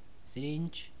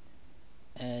 syringe,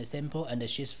 sample and the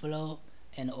sheet flow,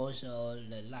 and also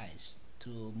the lights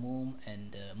to move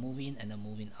and move in and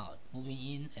moving out, moving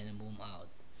in and move out.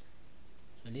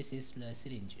 So this is the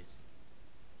syringes.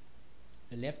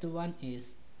 The left one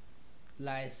is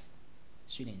light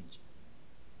syringe.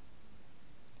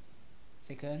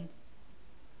 Second,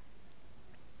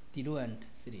 diluent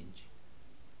syringe.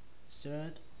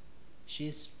 Third,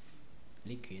 sheet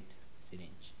liquid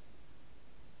syringe.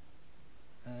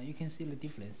 You can see the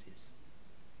differences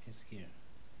is here.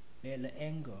 The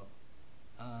angle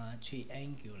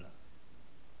triangular.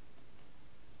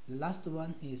 The last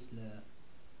one is the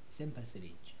sample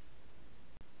syringe.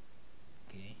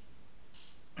 Okay.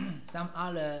 Some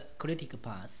other critical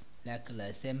parts like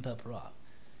the sample probe.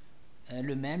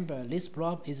 Remember, this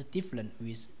probe is different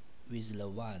with the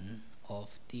one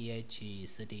of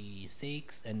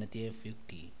DH76 and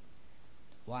DH50.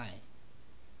 Why?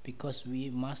 Because we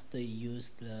must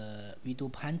use we do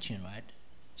punching, right?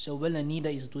 So when the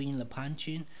needle is doing the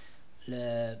punching,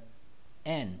 this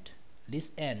end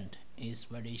is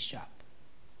very sharp.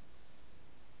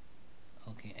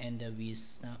 Okay, and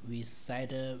with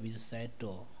side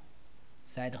door,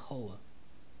 side hole,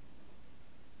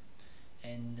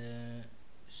 and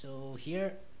so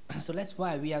here, so that's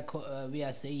why we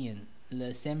are saying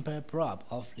the sample probe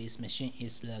of this machine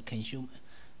is the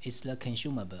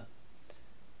consumable.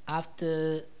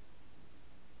 After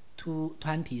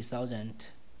 20,000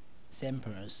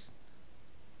 samples,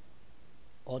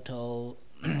 auto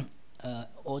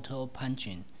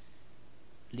punching,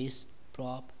 this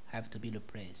probe have to be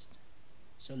replaced.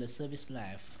 So the service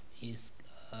life is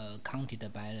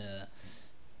counted by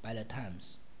the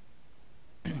times.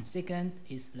 Second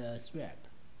is the swab.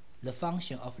 The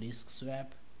function of this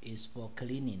swab is for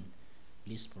cleaning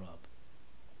this probe.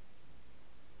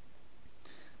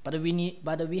 But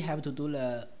we have to do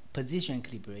the position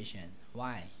calibration.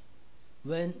 Why?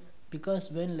 Because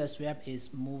when the swab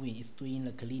is moving, it's doing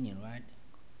the cleaning, right?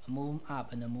 Move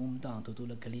up and move down to do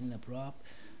the cleaning the probe.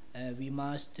 We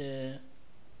must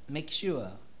make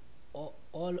sure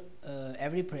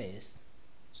every place,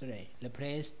 the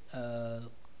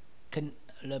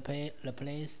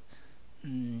place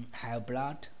have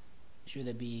blood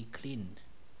should be cleaned.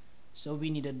 So we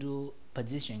need to do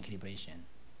position calibration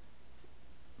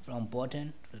from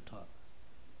bottom to the top.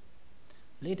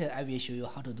 Later I will show you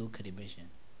how to do calibration.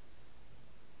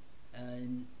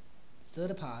 And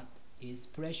third part is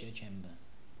pressure chamber.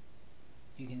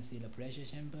 You can see the pressure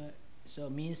chamber. So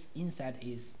means inside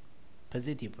is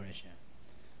positive pressure.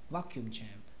 Vacuum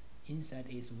chamber. Inside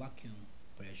is vacuum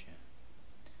pressure.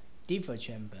 Differ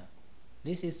chamber.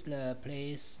 This is the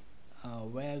place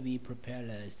where we prepare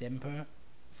the sample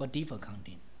for differ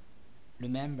counting.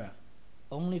 Remember,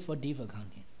 only for differ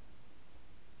counting.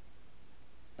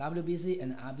 WBC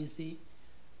and RBC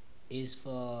is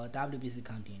for WBC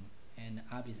counting and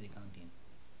RBC counting.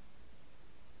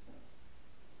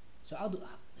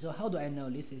 So how do I know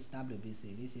this is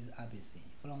WBC, this is RBC?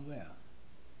 From where?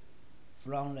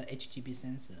 From the HGB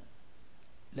sensor.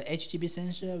 The HGB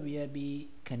sensor will be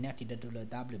connected to the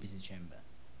WBC chamber.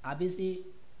 RBC,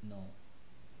 no.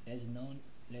 There's no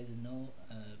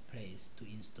place to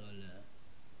install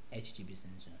the HGB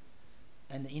sensor.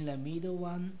 And in the middle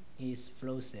one is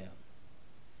flow cell.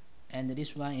 And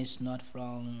this one is not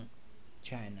from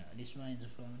China. This one is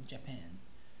from Japan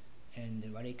and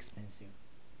very expensive.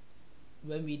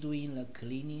 When we doing the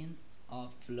cleaning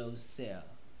of flow cell,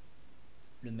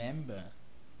 remember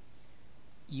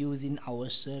using our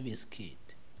service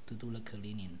kit to do the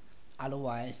cleaning.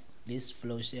 Otherwise, this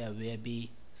flow cell will be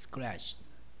scratched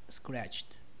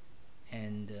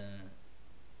and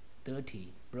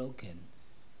dirty, broken,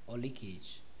 or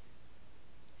leakage.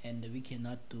 and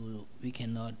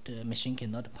machine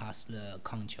cannot pass the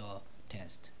control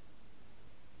test,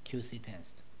 QC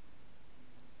test.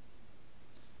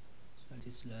 So this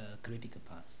is the critical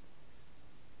path.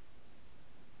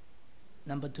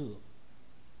 Number 2,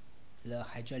 the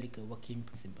hydraulic working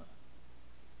principle.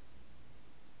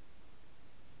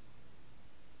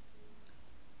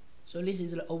 So this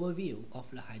is the overview of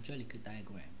the hydraulic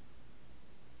diagram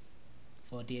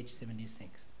for DH76.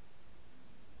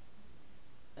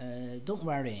 Don't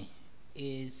worry,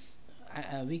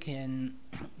 we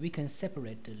can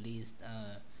separate this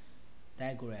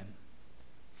diagram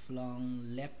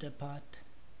from left part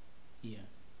here.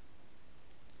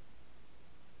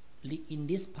 In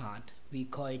this part we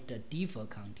call it the default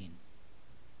counting.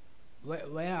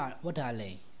 What are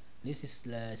they? This is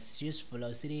the series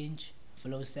flow syringe,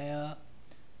 flow cell,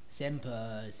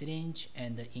 sample syringe,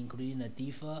 and including the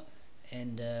default,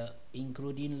 and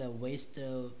including the waste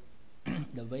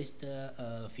the waste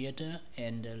filter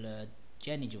and the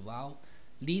drainage valve.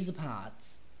 These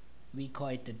parts we call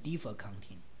it the default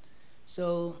counting.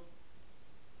 So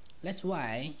that's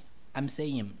why I'm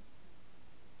saying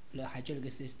the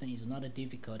hydraulic system is not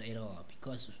difficult at all,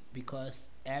 because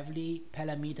every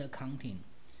parameter counting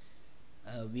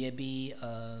will be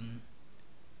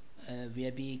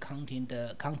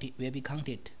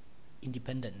counted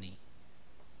independently.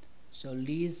 So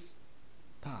these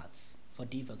parts for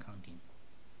default counting,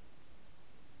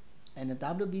 and the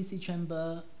WBC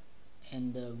chamber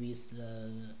and with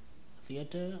the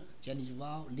filter, drainage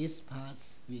valve, these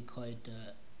parts we call it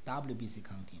WBC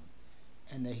counting,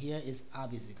 and here is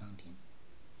RBC counting.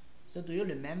 So do you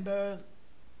remember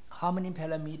how many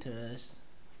parameters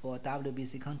for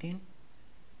WBC counting?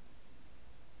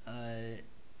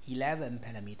 11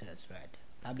 parameters, right?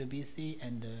 WBC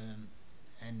and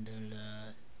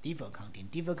default counting.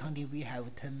 Default counting we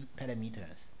have 10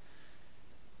 parameters,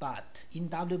 but in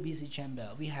WBC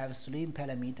chamber we have 3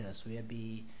 parameters will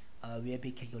be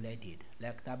calculated,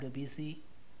 like WBC,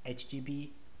 HGB,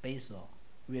 basal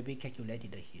will be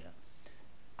calculated here.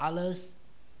 Others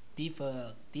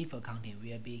default counting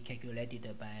will be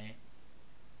calculated by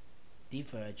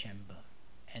default chamber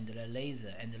and the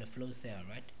laser and the flow cell,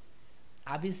 right?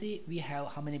 RBC we have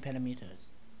how many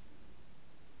parameters?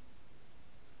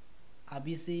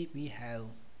 RBC we have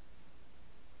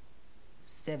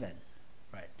 7,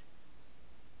 right?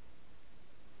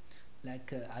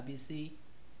 Like RBC,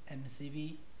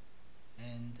 MCV,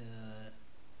 and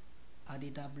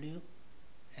RDW,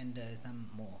 and some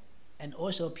more. And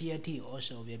also PAT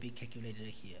also will be calculated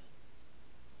here.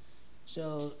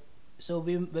 So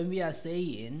when we are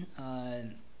saying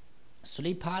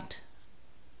 3 part,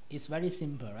 it's very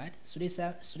simple, right?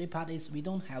 3 part is we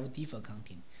don't have default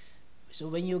counting. So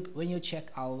when you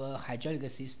check our hydraulic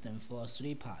system for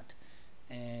 3 part,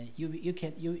 and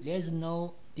there's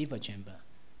no default chamber,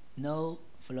 no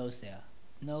flow cell,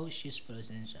 no shear flow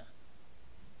sensor,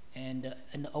 and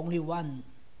only 1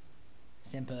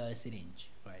 sample syringe,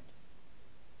 right?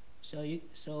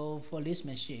 So for this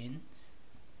machine,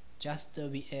 just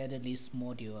we add this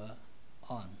module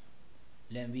on,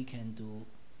 then we can do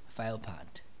file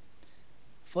part.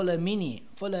 For the mini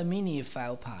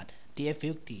file part,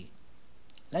 DF50,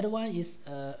 that one is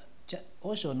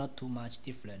also not too much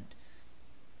different.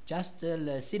 Just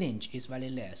the syringe is very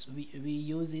less. We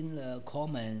using the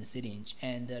common syringe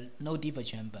and no default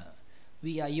chamber.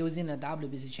 We are using the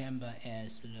WBC chamber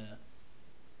as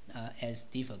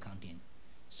default counting.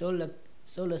 So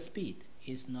the speed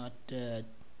is not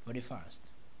very fast,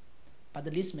 but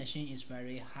this machine is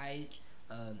very high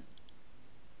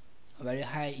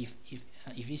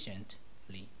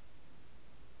efficiently.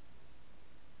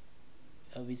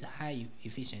 With high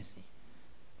efficiency.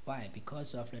 Why?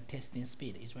 Because of the testing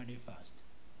speed is very fast.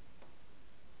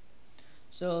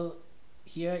 So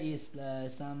here is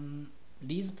some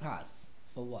these parts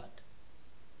for what?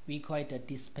 We call it a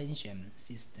dispension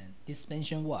system.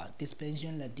 Dispension what?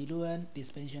 Dispension the diluent,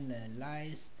 dispension the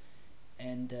lies,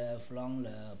 and from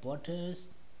the bottles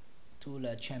to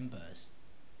the chambers.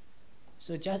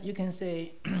 So just you can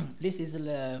say this is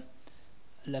the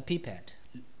pipette.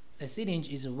 The syringe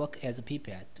is work as a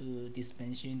pipette to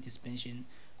dispension.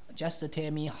 Just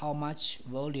tell me how much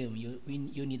volume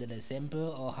you need the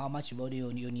sample, or how much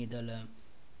volume you need the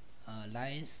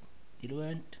lies,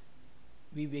 diluent.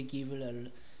 We will give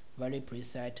a very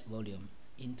precise volume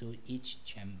into each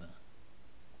chamber.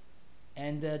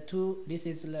 And this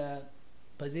is the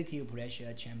positive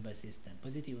pressure chamber system.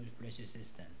 Positive pressure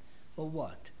system for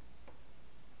what?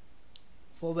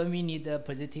 For when we need the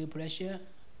positive pressure,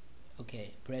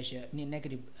 okay, pressure,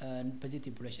 negative,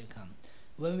 positive pressure come.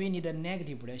 When we need a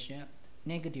negative pressure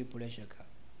come.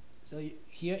 So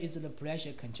here is the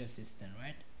pressure control system,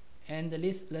 right? And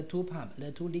the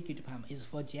two liquid pump is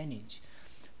for drainage.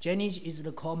 Drainage is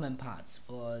the common parts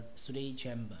for 3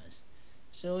 chambers.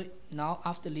 So now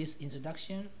after this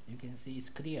introduction, you can see it's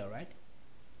clear, right?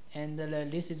 And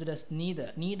this is the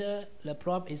needle. The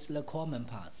probe is the common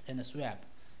parts and the strap.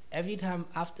 Every time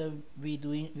after we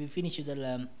finish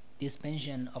the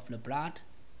dispensation of the blood,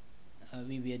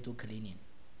 we will do cleaning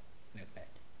like that.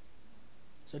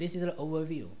 So this is the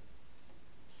overview.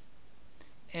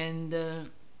 And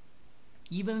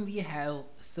even we have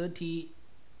 30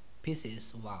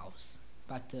 pieces valves,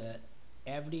 but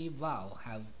every valve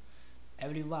have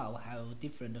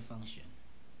different function.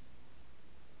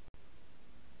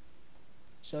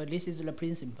 So this is the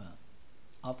principle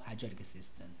of hydraulic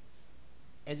system.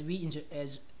 As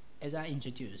I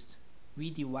introduced, we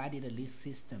divided this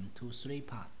system to 3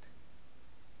 parts: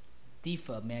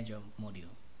 differ measure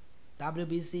module,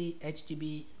 WBC,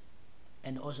 HGB,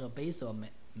 and also basal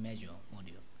measure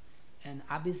module, and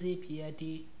RBC,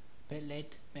 PIT, platelet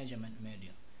measurement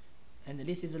module, and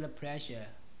this is the pressure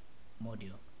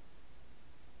module.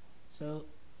 So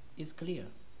it's clear,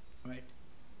 right?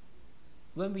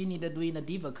 When we need to do in a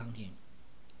differ counting,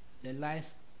 the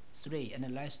last 3 and the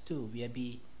last 2 will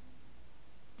be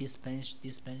dispensed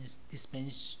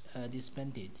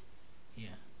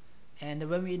here. And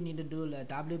when we need to do the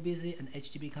WBC and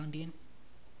HGB counting,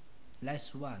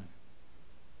 last 1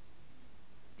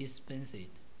 dispense it,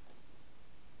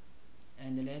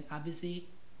 and then RBC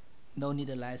no need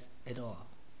to last at all.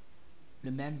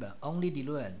 Remember, only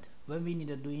diluent. When we need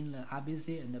to doing the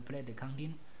RBC and the platelet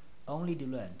counting, only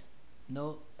diluent,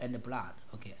 no, and the blood.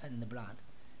 Okay, and the blood.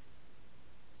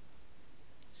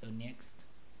 So next,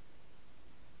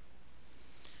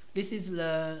 this is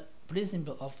the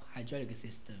principle of hydraulic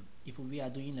system. If we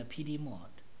are doing a PD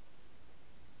mode,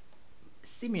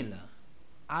 similar,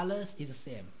 others is the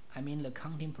same. I mean the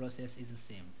counting process is the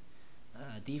same.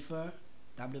 Differ,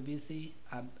 WBC,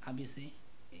 RBC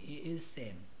is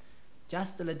same.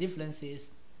 Just the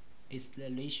differences is the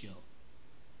ratio.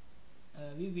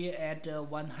 We will add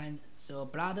 100. So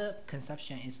blood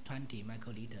consumption is 20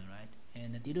 microliter, right?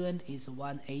 And the diluent is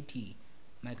 180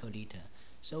 microliter.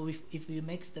 So if we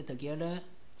mix that together,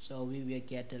 so we will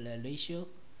get the ratio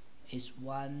is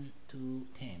 1 to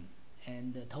 10,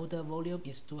 and the total volume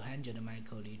is 200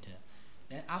 microliter.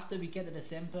 Then after we get the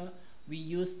sample,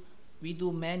 we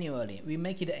do manually. We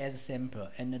make it as a sample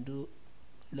and do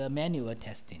the manual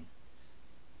testing.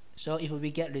 So if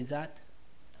we get result,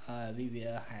 we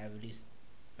will have this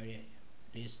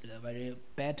very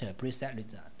better preset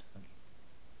result. Okay.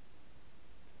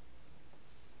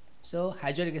 So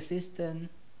hydraulic system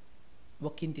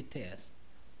working details: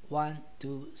 1,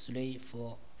 2, 3,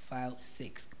 4, 5,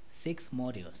 6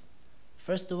 modules.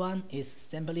 First one is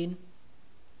sampling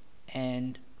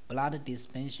and blood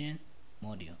dispensation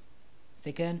module.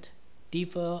 Second,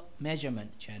 differ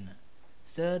measurement channel.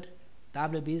 Third,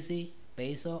 WBC,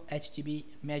 basal, HGB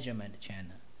measurement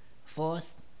channel.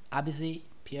 Fourth, RBC,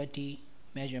 PRT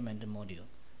measurement module.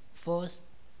 Fourth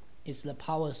is the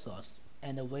power source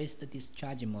and the waste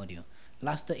discharge module.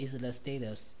 Last is the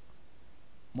status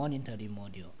monitoring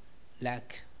module,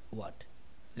 like what?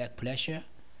 Like pressure,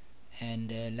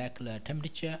 and like the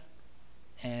temperature,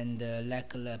 and like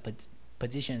the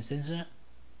position sensor,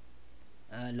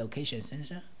 location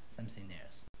sensor, something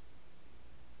else.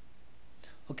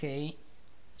 Okay,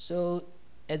 so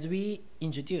as we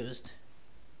introduced,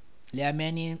 there are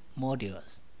many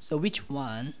modules. So which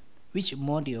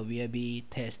module will be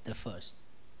tested first?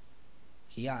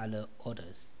 Here are the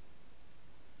orders.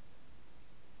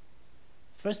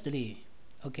 Firstly,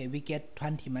 okay, we get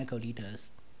 20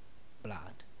 microliters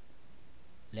blood.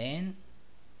 Then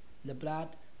the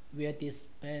blood will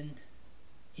dispense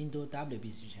into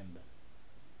WBC chamber.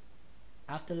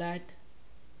 After that,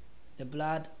 the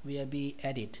blood will be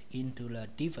added into the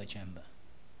differ chamber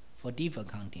for differ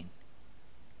counting.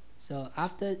 So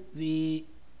after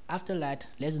that,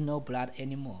 there's no blood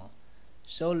anymore.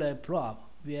 So the probe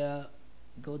will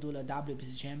go to the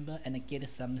WBC chamber and get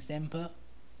some sample.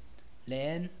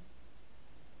 Then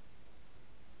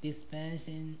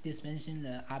dispensing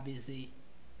the RBC,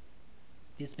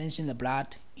 dispensing the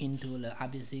blood into the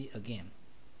RBC again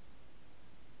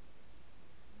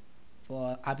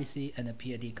for RBC and the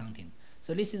PAD counting.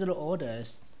 So this is the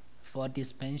orders for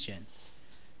dispensation.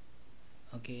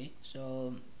 Okay,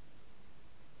 so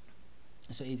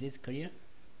is this clear?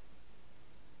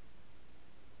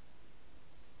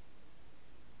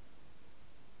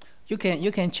 You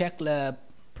can check the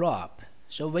probe.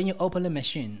 So when you open the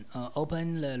machine,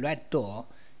 open the red door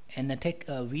and take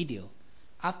a video.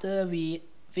 After we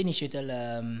finish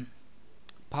the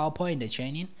PowerPoint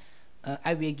training,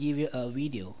 I will give you a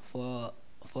video for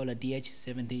the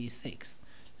DH76.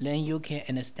 Then you can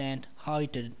understand how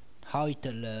it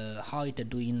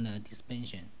doing the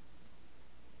dispension.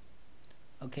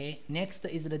 Okay, next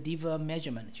is the differ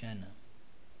measurement channel.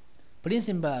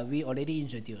 Principle we already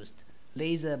introduced,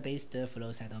 laser-based flow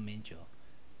cytometer.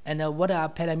 And what are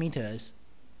parameters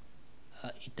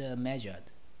it measured?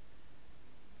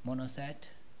 Monocyte.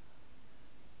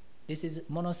 This is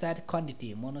monocyte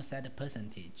quantity, monocyte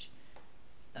percentage.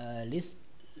 This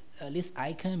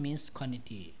icon means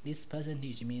quantity. This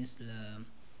percentage means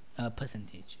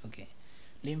percentage. Okay.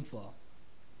 Lympho,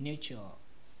 neutral,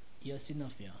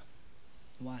 eosinophil.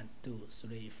 1, 2,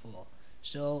 3, 4.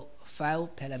 So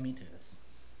 5 parameters.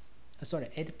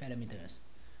 8 parameters.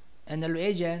 And the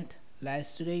reagent,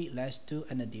 last 3, last 2,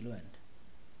 and the diluent.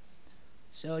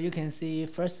 So you can see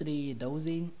firstly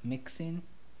dosing, mixing,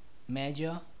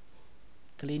 measure,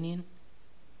 cleaning,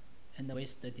 and the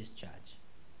waste discharge.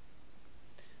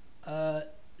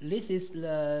 This is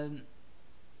the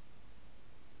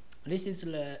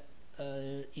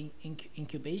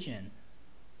incubation.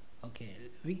 Okay,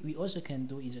 we also can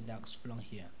do introduction from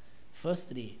here.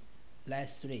 Firstly,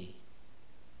 last 3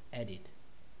 added.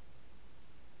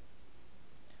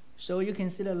 So you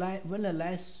can see when the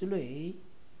last 3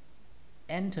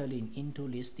 entering into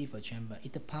this differ chamber,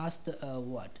 it passed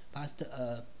passed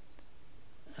a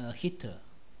heater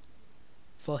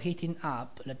for heating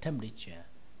up the temperature.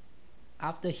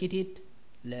 After heated,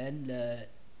 then the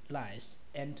lights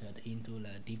entered into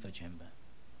the differ chamber.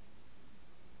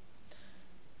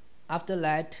 After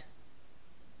that,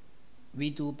 we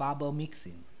do bubble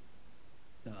mixing.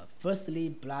 So firstly,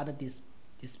 blood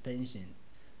dispensing.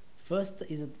 First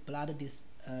is blood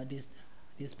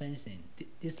dispensing.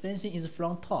 Dispensing is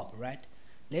from top, right?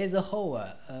 There is a hole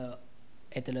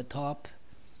at the top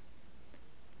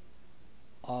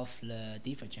of the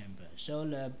differ chamber. So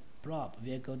the probe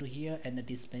will go to here and the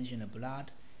dispensing of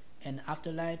blood. And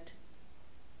after that,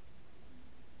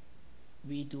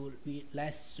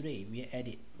 last 3 we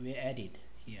added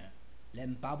here.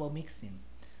 Then bubble mixing.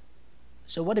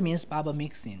 So what it means bubble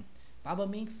mixing? Bubble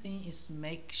mixing is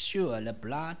make sure the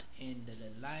blood and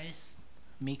the lights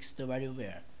mixed very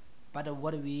well. But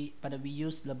we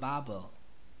use the bubble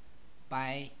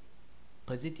by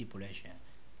positive pressure.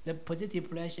 The positive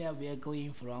pressure will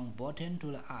going from bottom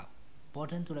to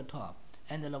the top,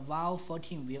 and the valve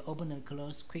 14 will open and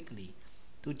close quickly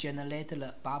to generate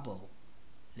the bubble.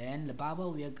 Then the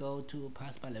bubble will go to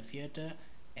pass by the filter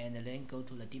and then go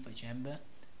to the differ chamber,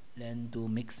 then do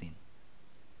mixing.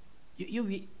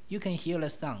 You can hear the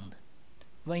sound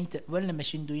when the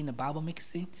machine doing the bubble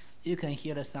mixing. You can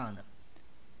hear the sound.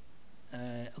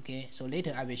 Okay, so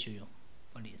later I will show you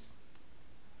for this.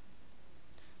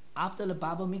 After the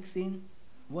bubble mixing,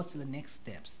 what's the next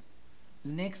steps?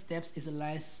 The next steps is the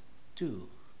last 2.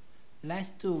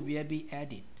 Last 2 will be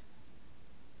added,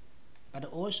 but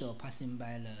also passing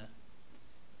by the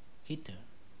heater,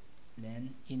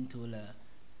 then into the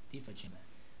differ chamber,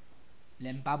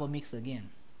 then bubble mix again.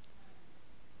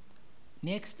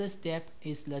 Next step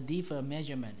is the differ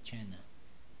measurement channel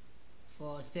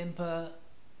for sample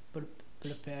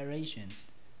preparation.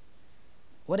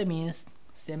 What it means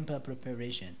sample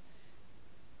preparation?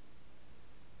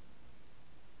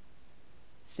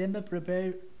 Sample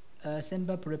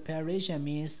preparation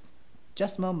means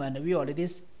just a moment we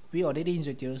already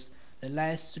introduced the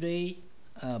last 3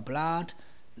 blood,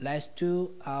 last 2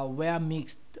 are well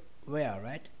mixed well,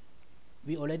 right?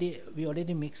 We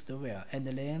already mixed well, and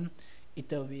then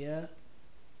we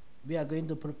are going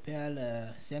to prepare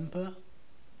the sample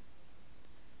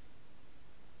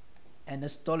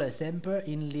and store the sample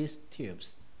in these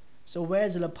tubes. So where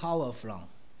is the power from?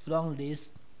 From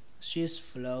this shear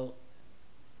flow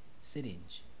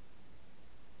syringe.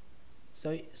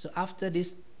 So after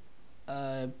this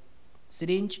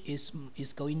syringe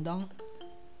is going down,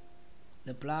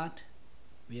 the blood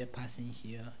will passing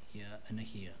here, here, and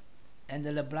here, and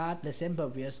the sample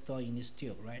will store in this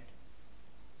tube, right?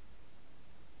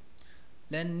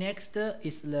 Then next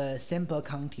is the sample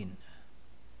counting.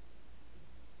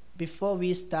 Before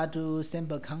we start to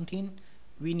sample counting,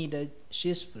 we need a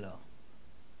shear flow.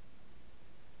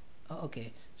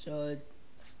 Okay, so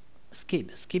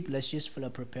skip the shear flow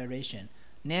preparation.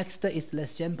 Next is the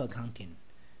sample counting.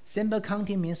 Sample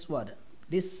counting means what?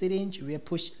 This syringe will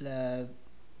push the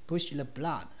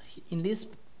blood. In this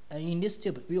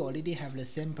tube, we already have the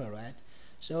sample, right?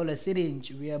 So the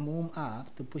syringe will move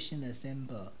up to push in the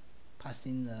sample,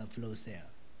 passing the flow cell,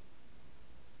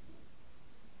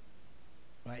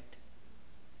 right?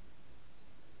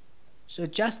 So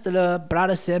just the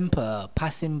blood sample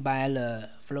passing by the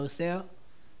flow cell,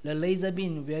 the laser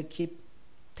beam will keep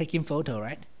taking photo,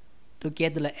 right? To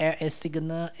get the RS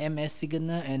signal, MS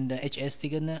signal, and the HS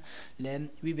signal, then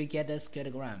we will get a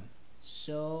scattergram.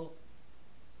 So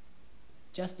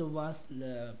just once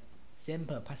the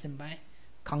sample passing by,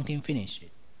 counting finish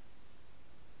it,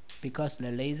 because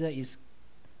the laser is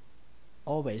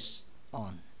always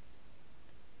on.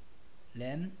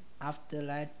 Then after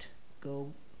that,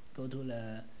 go to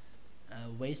the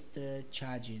waste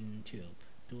charging tube,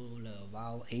 to the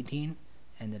valve 18,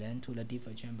 and then to the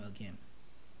differ chamber again.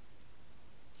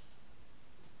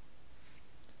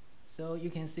 So you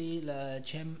can see the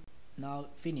chamber now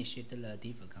finish it, the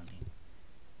differ counting.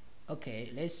 Okay,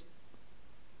 let's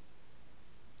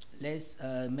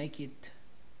make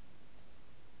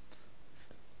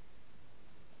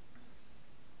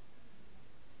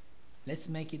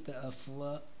it a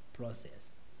full process.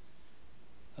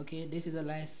 Okay, this is the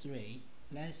last three.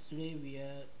 Last three we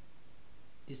are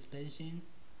dispensing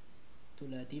to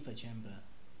the differ chamber.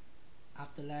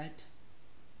 After that,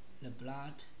 the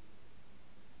blood.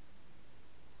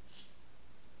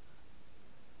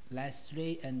 Last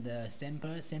three and the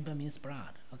sample. Sample means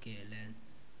blood. Okay, then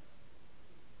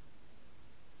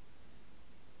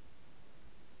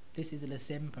this is the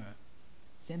sample.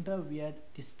 Sample we are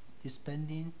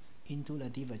dispensing into the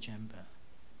differ chamber.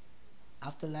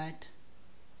 After that,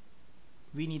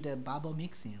 we need a bubble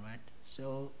mixing, right?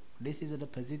 So this is the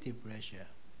positive pressure,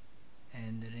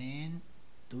 and then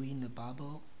doing the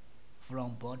bubble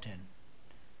from bottom.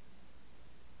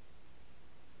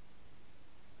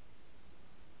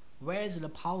 Where is the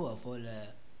power for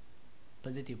the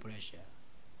positive pressure?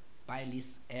 By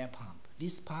this air pump.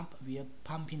 This pump, we are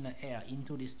pumping the air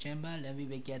into this chamber, then we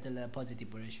will get the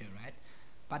positive pressure, right?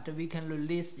 But we can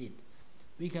release it.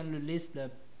 We can release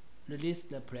the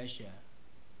pressure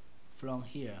from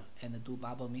here and do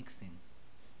bubble mixing.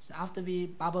 So after we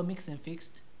bubble mixing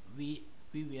fixed, we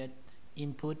will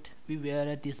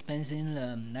dispensing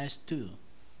the next two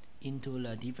into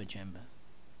the differ chamber.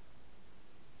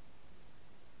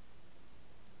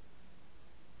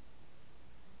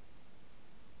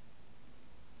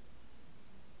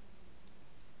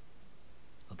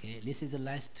 Okay, this is the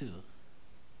last two.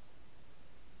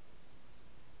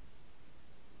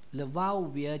 The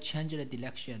valve will change the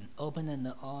direction, open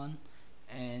and on,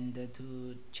 and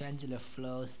to change the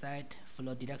flow side,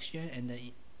 flow direction,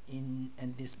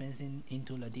 and dispensing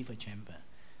into the differ chamber.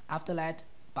 After that,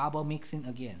 bubble mixing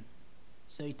again.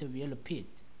 So it will repeat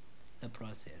the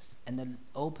process, and then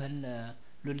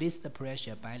release the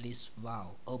pressure by this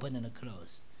valve, open and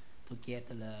close, to get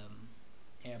the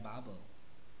air bubble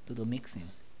to do mixing.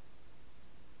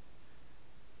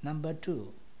 Number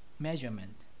 2,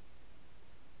 measurement.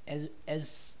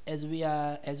 As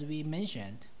we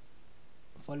mentioned,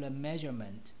 for the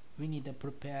measurement, we need to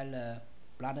prepare the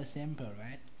blood sample,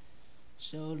 right?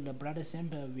 So the blood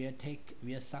sample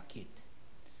will suck it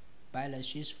by the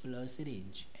sheath flow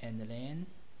syringe, and then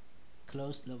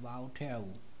close the valve 12.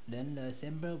 Then the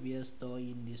sample will store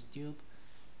in this tube.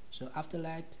 So after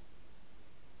that,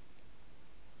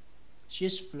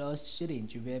 sheath flow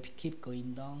syringe will keep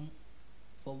going down.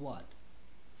 For what?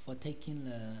 For taking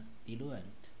the diluent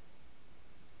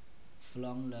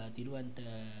from the diluent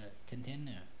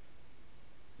container,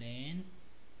 then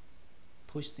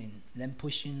pushing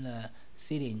the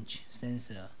syringe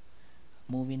sensor,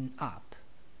 moving up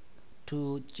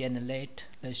to generate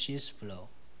the sheath flow.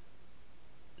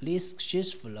 This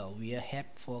sheath flow will help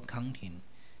for counting.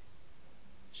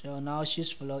 So now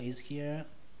sheath flow is here,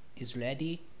 is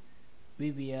ready. We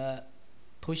will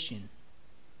pushing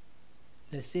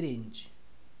the syringe.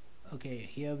 Okay,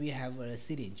 here we have a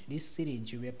syringe. This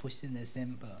syringe we are pushing the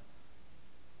sample.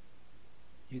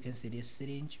 You can see this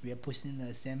syringe we are pushing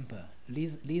the sample.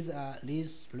 These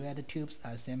red tubes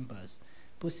are samples.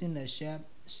 Pushing the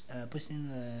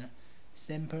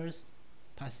samples,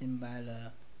 passing by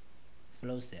the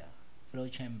flow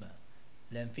chamber.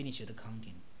 Then finish the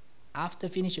counting. After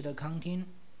finish the counting,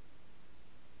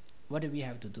 what do we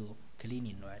have to do?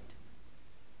 Cleaning, right?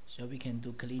 So we can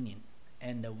do cleaning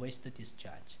and the waste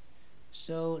discharge.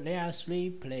 So there are 3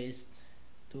 places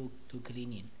to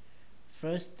cleaning.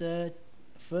 First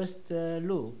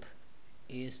loop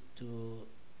is to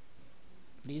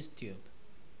this tube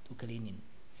to cleaning.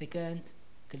 Second,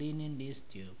 cleaning this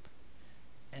tube,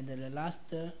 and the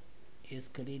last is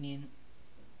cleaning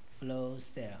flow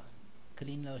cell,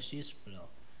 clean the sheath flow.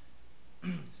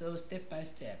 So step by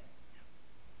step,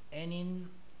 any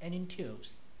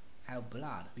tubes have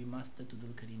blood, we must do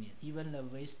cleaning. Even the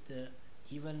waste,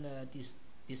 even the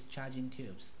discharging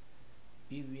tubes,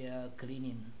 we will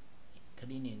cleaning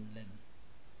them,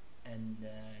 and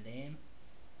then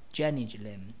drainage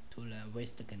them to the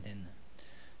waste container.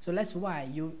 So that's why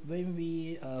when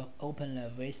we open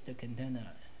the waste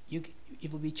container,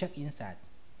 if we check inside,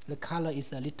 the color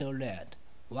is a little red.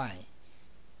 Why?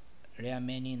 There are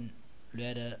many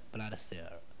red blood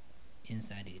cells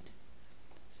inside it.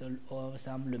 So or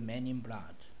some remaining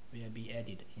blood will be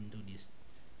added into this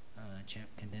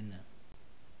container.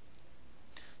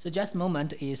 So just a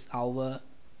moment is our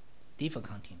differ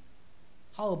counting.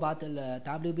 How about the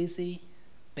WBC,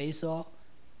 basal,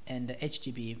 and the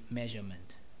HGB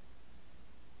measurement?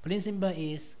 Principle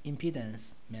is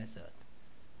impedance method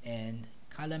and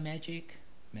color magic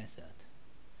method.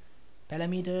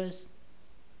 Parameters,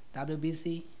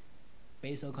 WBC,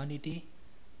 basal quantity,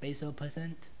 basal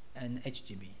percent, and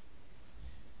HGB.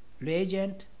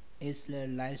 Reagent is the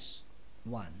last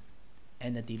one,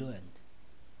 and the diluent.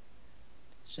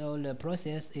 So the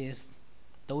process is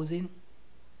dosing,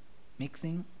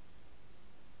 mixing,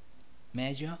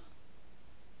 measure,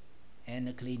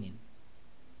 and cleaning.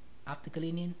 After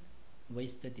cleaning,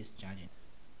 waste discharging.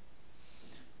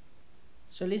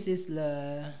 So this is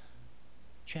the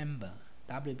chamber,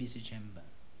 WBC chamber,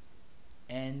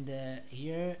 and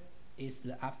here is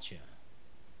the aperture.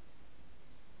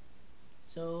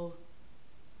 So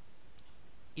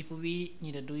if we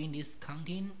need doing this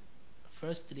counting,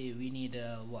 firstly we need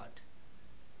what?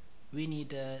 We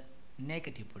need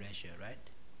negative pressure, right?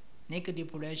 Negative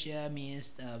pressure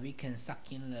means we can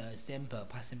suck in the sample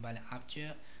passing by the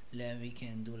aperture, then we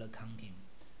can do the counting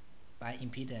by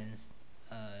impedance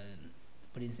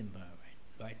principle,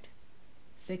 right?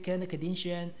 Second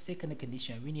condition,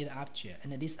 we need aperture,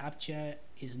 and this aperture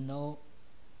is no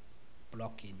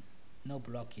blocking, no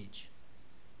blockage.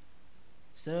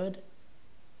 Third,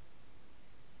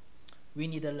 we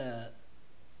need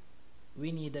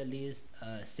this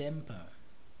sample,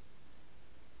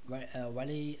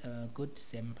 very good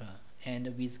sample, and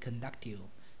with conductive,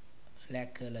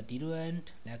 like the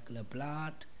diluent, like the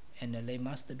blood, and they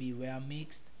must be well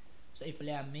mixed. So if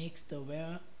they are mixed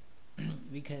well,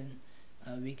 we can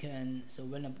so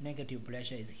when the negative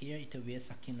pressure is here, it will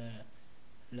suck in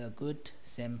the good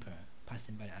sample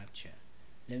passing by the aperture.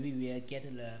 Then we will get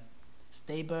the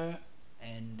stable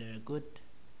and good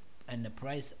and the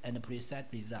price and the precise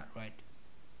result, right?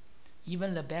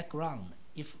 Even the background,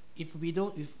 if we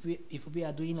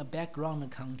are doing a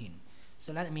background counting,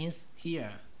 so that means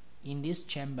here in this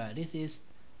chamber, this is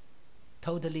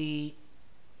totally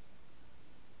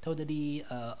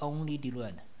only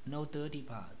diluent, no dirty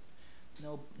parts,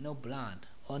 no blood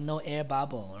or no air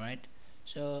bubble, right?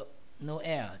 So no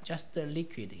air, just the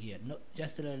liquid here, no,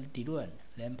 just the diluent,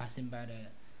 then passing by the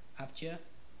aperture.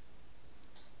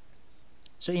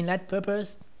 So in that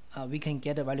purpose, we can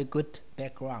get a very good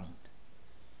background.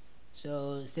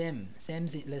 So the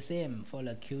same for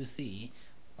the QC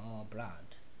or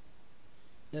blood.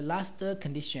 The last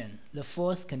condition, the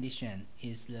fourth condition,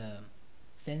 is the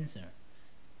sensor.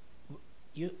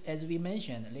 As we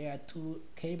mentioned, there are two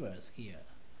cables here.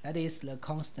 That is the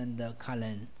constant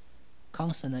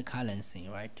currency,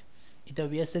 right? It will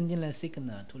be sending the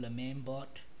signal to the main board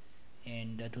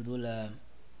and to do the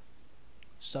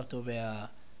software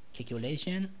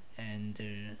calculation and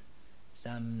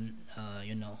some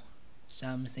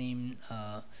something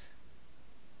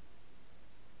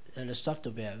the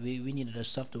software, we need the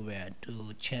software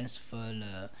to transfer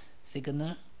the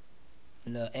signal,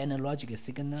 the analogic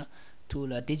signal, to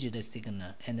the digital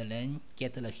signal, and then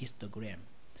get the histogram.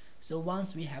 So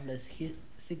once we have the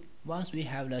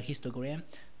histogram,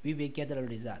 we will get the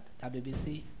result: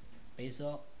 WBC,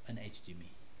 basal, and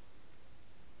HGB.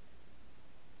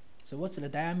 So what's the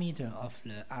diameter of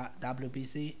the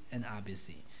WBC and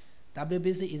RBC?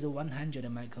 WBC is 100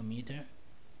 micrometer,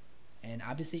 and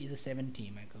RBC is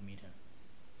 70 micrometer.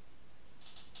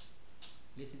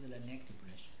 This is the negative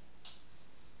pressure,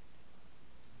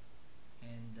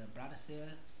 and the blood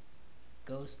cells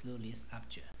goes through this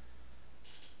aperture.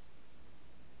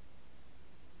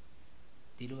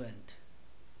 Diluent.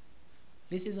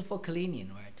 This is for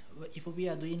cleaning, right? If we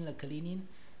are doing the cleaning,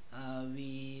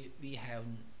 we have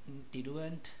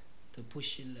diluent to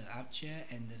push the aperture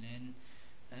and then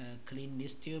clean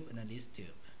this tube and this tube.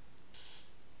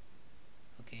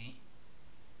 Okay,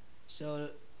 so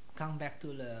come back to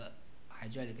the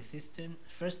hydraulic system.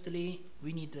 Firstly,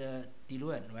 we need the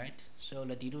diluent, right? So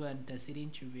the diluent, the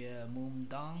syringe will move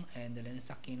down and then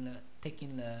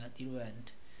taking the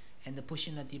diluent and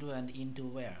pushing the diluent into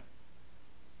where?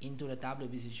 Into the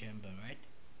WBC chamber, right?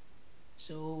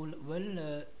 So when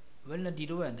the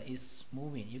diluent is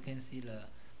moving, you can see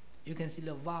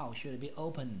the valve should be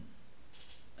open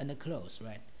and closed,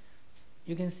 right?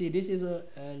 You can see this is the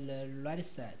right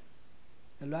side,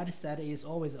 the right side is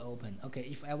always open. Okay,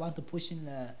 if I want to push in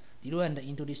the diluent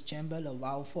into this chamber, the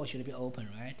valve 4 should be open,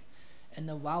 right? And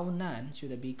the valve 9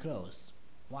 should be closed.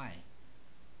 Why?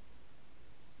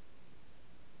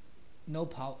 No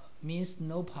power means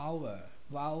no power.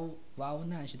 Valve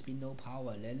 9 should be no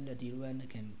power. Then the diluent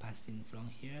can pass in from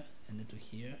here and to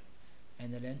here,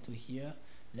 and then to here.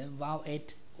 Then valve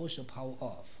 8 also power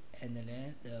off, and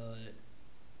then the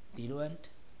diluent.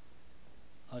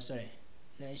 Oh, sorry.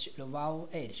 The valve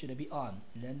 8 should be on.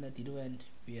 Then the diluent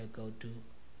will go to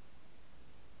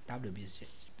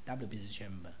WBC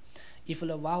chamber. If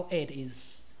the valve 8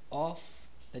 is off,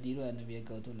 the diluent will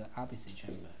go to the RBC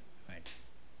chamber, right?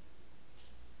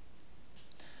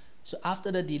 So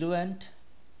after the diluent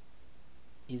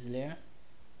is there,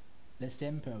 the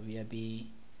sample will be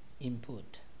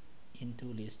input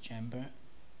into this chamber,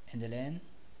 and then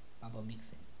bubble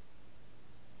mixing.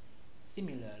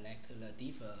 Similar like the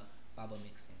differ bubble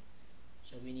mixing.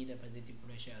 So we need a positive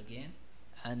pressure again,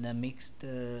 and mix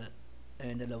the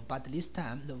but this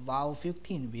time the valve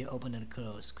 15 will open and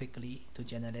close quickly to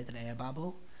generate the air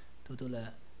bubble to do the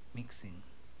mixing.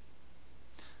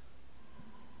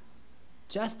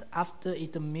 Just after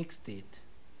it mixed it,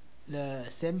 the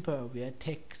sample will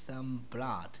take some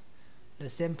blood. The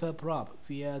sample probe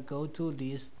will go to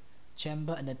this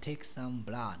chamber and take some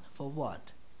blood. For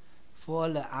what? For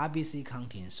the RBC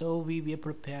counting. So we will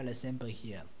prepare the sample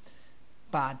here.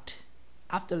 But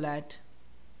after that,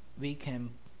 we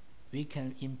can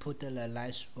input the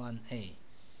last 1A.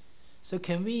 So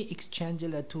can we exchange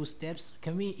the two steps?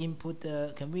 Can we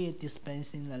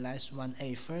dispense in the last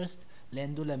 1A first,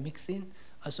 then do the mixing?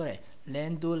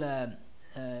 Then do the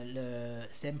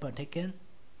sample taken?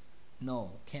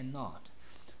 No, cannot.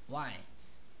 Why?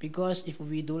 Because if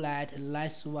we do that,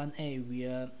 last 1A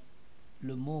will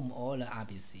remove all the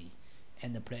RBC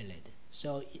and the platelet.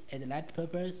 So at that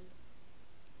purpose,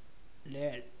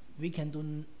 we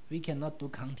cannot do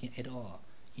counting at all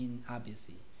in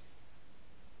RBC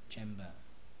chamber,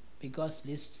 because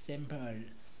this sample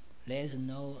there is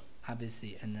no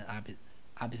RBC and the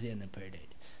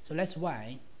platelet. So that's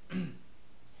why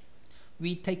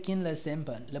we taking the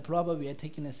sample. The problem we are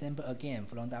taking the sample again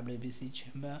from WBC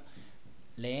chamber,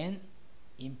 then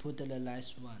input the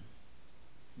last one,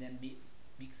 then be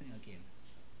mixing again.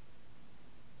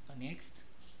 So next,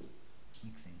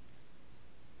 mixing.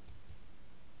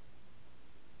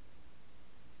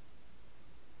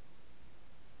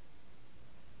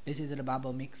 This is the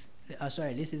bubble mix.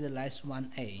 This is the last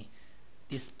 1A.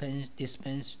 Dispense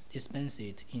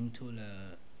it into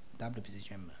the WBC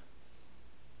chamber.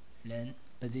 Then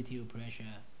positive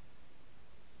pressure.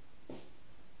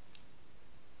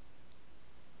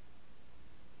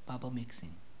 Bubble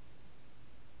mixing.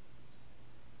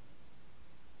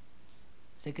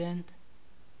 Second,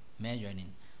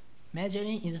 measuring.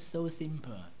 Measuring is so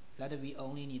simple that we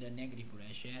only need a negative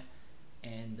pressure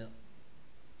and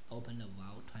open the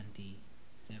valve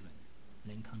 27,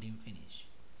 then counting finish.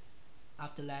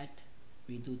 After that,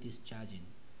 we do discharging.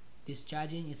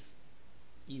 Discharging is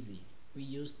easy. We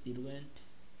use diluent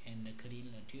and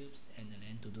clean the tubes and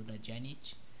then to do the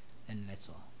drainage, and that's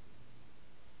all.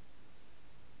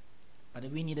 But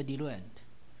we need a diluent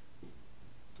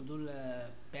to do the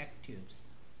back tubes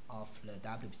of the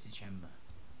WBC chamber.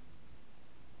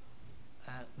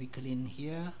 We clean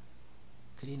here,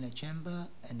 clean the chamber,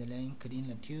 and then clean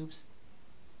the tubes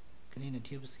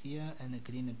here, and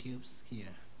clean the tubes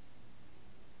here.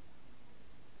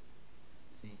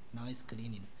 See, now it's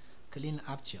cleaning. Clean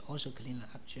the aperture, also clean the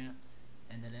aperture,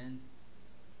 and then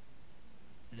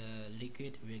the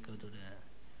liquid will go to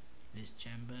this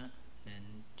chamber,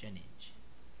 then drainage.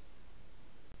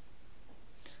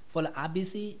 For the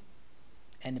RBC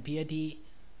and PRT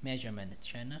measurement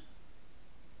channel,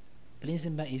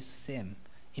 principle is same.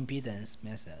 Impedance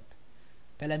method.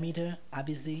 Parameter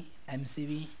RBC,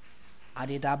 MCV,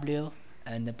 RDW,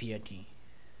 and PRT.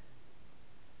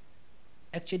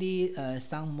 Actually,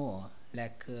 some more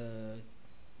like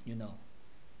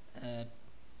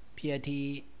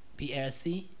PRT,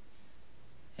 PRC,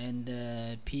 and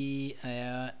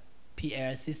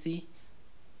PRCC,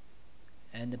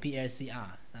 and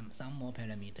PRCR. Some more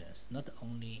parameters, not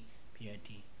only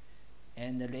PRT.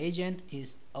 And the reagent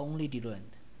is only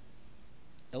diluent.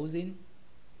 Dosing,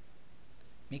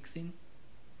 mixing,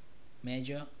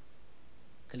 measure,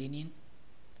 cleaning,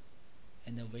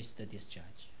 and the waste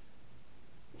discharge.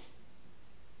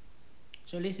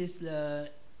 So this is the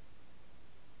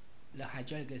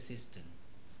hydraulic system.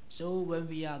 So when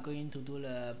we are going to do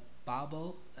the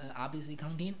bubble RBC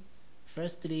counting,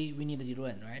 firstly we need the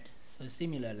diluent, right? So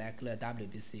similar like the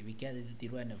WBC, we get the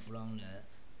diluent from the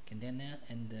container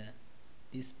and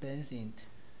dispense it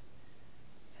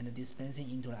and dispensing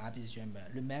into the RBC chamber.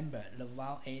 Remember, the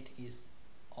valve 8 is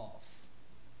off.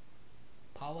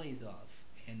 Power is off,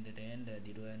 and then the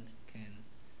diluent can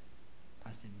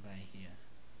passing by here.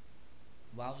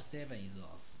 Valve 7 is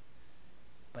off,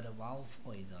 but the valve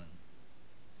 4 is on.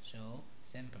 So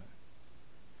sample.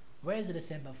 Where is the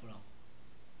sample from?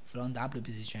 From the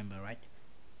WBC chamber, right?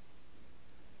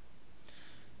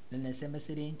 Then the sample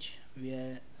syringe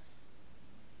will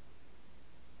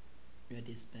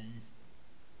dispense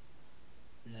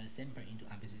the sample into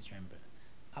RBC chamber.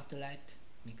 After that,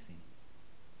 mixing.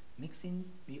 Mixing,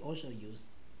 we also use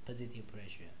positive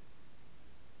pressure.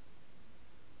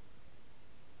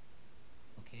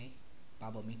 Okay,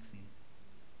 bubble mixing.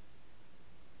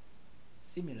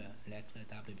 Similar like the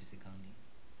WBC counting.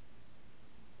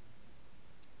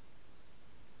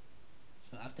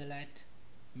 So after that,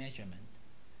 measurement.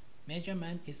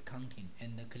 Measurement is counting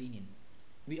and cleaning.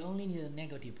 We only need a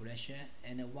negative pressure,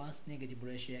 and once negative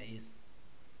pressure is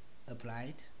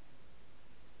applied,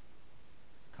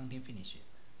 counting finish it.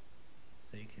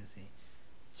 So you can see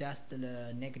just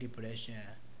the negative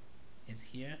pressure is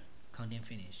here, counting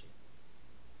finish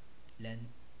it. Then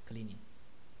cleaning.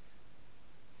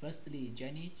 Firstly,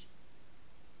 drainage.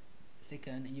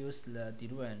 Second, use the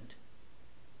diluent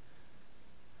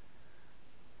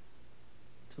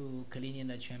to clean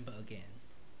the chamber again.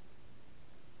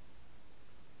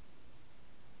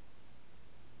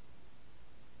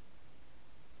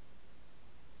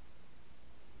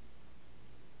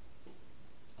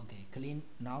 Okay,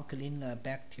 now clean the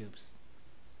back tubes.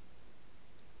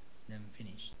 Then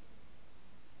finish.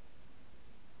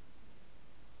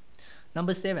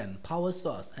 Number 7, power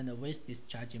source and the waste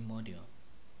discharging module.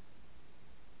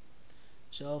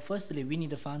 So firstly, we need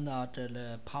to find out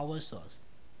the power source.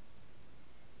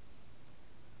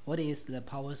 What is the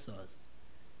power source?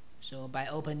 So by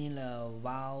opening the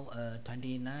valve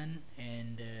 29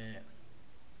 and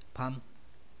pump,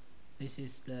 this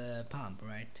is the pump,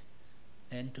 right?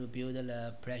 And to build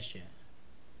the pressure.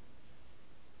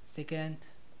 Second,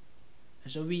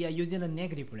 so we are using the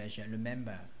negative pressure.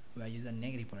 Remember, we are using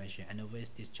negative pressure and the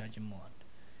waste discharging mode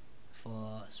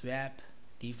for swap,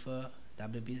 differ,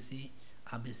 WBC,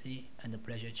 RBC, and the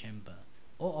pressure chamber.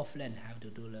 All of them have to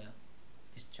do the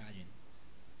discharging.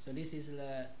 So this is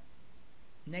the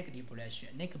negative pressure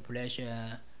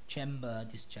chamber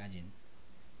discharging.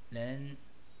 Then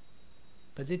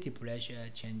positive pressure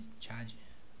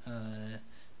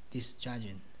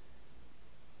discharging.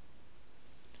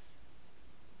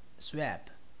 Swap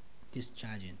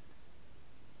discharging.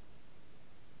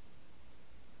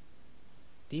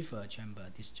 Differ chamber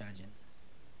discharging.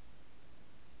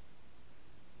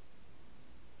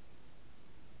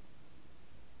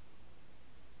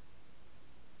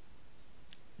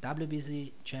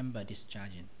 WBC chamber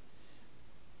discharging.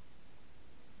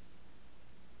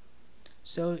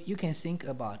 So you can think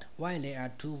about why there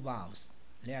are two valves.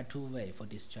 There are two ways for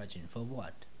discharging. For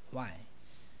what? Why?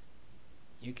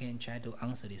 You can try to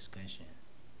answer these questions.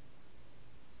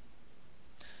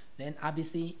 Then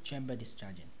RBC chamber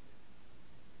discharging.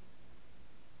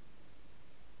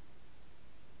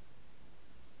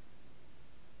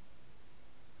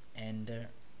 And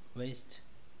waste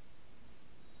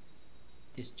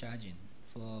discharging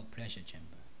for pressure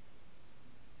chamber.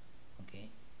 Okay.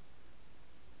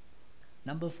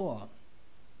 Number 4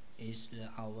 is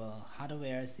our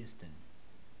hardware system.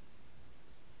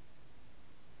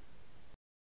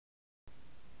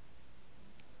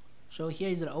 So here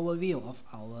is an overview of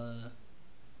our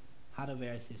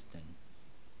hardware system.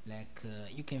 Like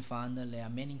you can find there are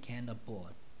many kind of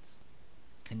boards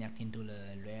connecting to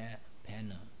the rear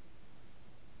panel.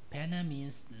 Panel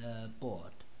means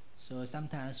board. So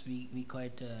sometimes we call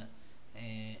it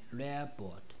a rear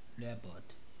board.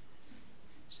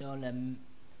 So the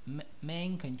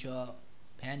main control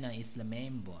panel is the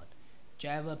main board.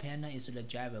 Driver panel is the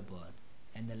driver board,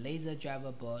 and the laser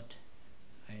driver board,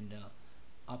 and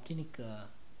optic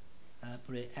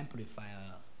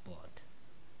amplifier board.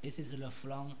 This is the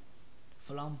front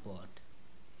board,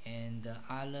 and the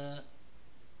other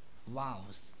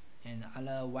valves and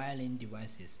other wiring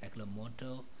devices like the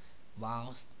motor,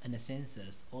 valves, and the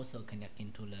sensors also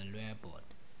connecting to the rear board.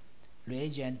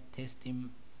 Reagent testing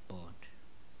board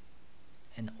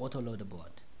and autoloader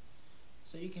board.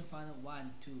 So you can find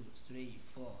 1, 2, 3,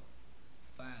 4,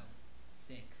 5,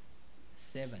 6,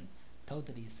 7,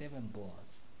 totally 7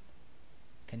 boards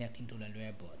connecting to the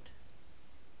rear board.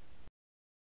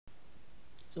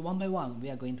 So one by one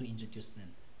we are going to introduce them.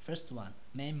 First one,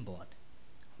 main board.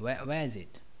 Where is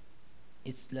it?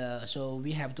 It's the, so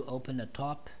we have to open the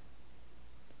top.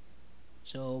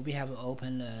 So we have to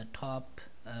open the top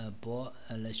board,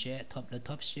 the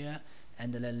top share,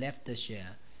 and the left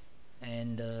shell,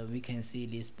 and we can see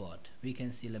this board. We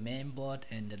can see the main board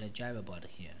and the driver board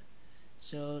here.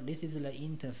 So this is the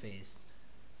interface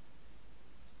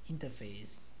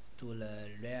to the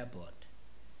rear board,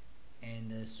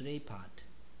 and three part: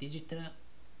 digital,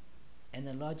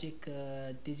 analogic,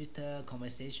 digital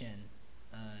conversation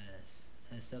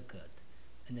circuit,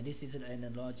 and this is an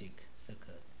analogic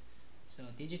circuit. So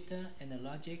digital,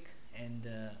 analogic, and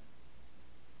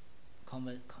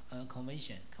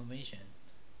convention.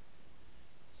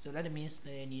 So that means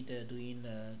they need doing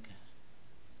the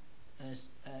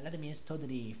that means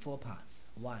totally 4 parts: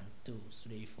 1, 2,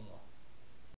 3, 4.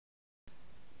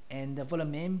 And for the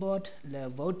main board, the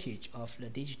voltage of the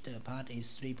digital part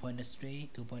is 3.3,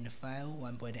 2.5,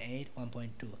 1.8,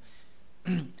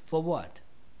 1.2. For what?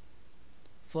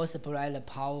 For supply the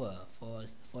power for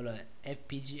the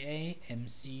FPGA,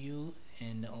 MCU,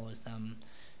 and or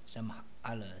some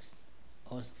others,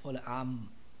 also for the ARM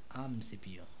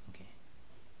CPU. Okay.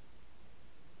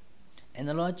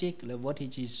 Analogic, the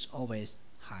voltage is always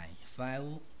high,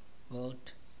 5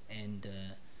 volt and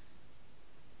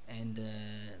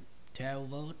 12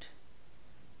 volt,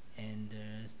 and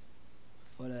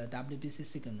for the WBC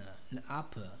signal, the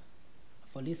upper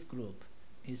for this group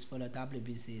is for the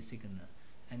WBC signal,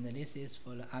 and this is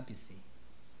for the RBC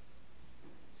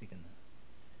signal.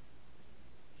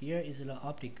 Here is the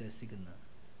optical signal,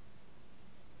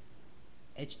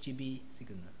 HGB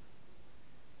signal,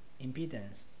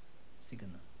 impedance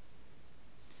signal.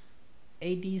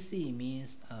 ADC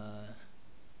means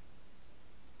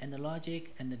analogic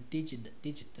and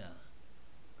digital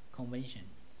convention.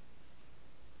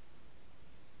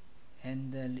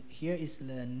 And here is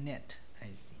the net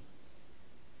IC,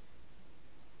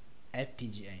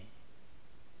 FPGA.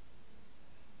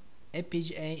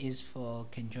 FPGA is for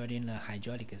controlling the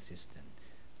hydraulic system,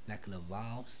 like the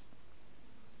valves,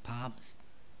 pumps,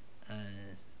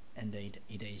 and the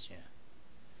eraser.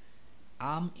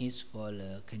 ARM is for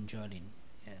the controlling,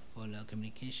 for the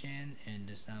communication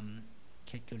and some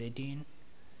calculating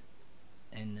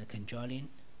and controlling.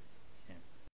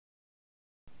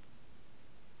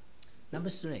 Number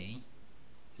 3,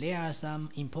 there are some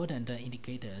important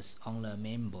indicators on the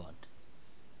main board.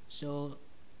 So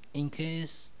in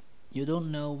case you don't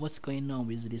know what's going on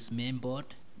with this main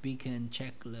board, we can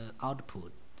check the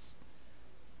outputs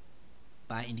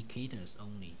by indicators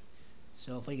only.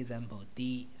 So for example,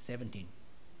 D17,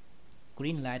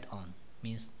 green light on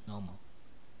means normal.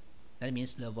 That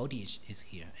means the voltage is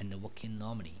here and working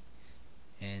normally.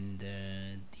 And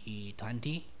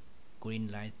D20,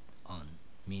 green light on,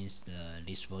 means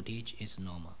this voltage is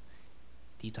normal.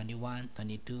 D21,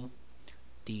 22,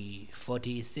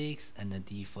 D46, and the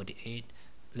D48,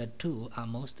 the two are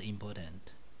most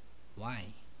important. Why?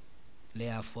 They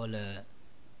are for the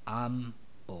ARM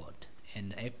board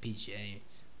and FPGA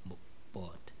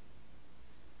board,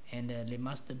 and they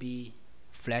must be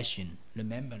flashing.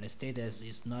 Remember, the status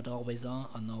is not always on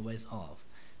or always off.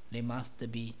 They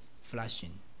must be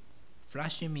flashing.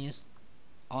 Flashing means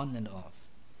on and off,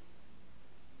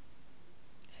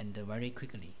 and very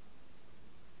quickly.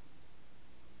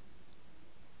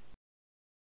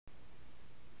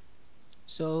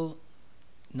 So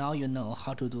now you know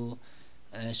how to do.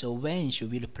 So when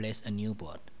should we replace a new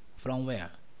board? From where?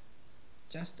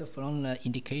 Just from the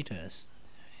indicators.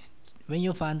 When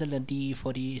you find that the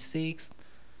D46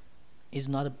 is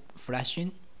not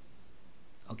flashing,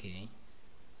 okay,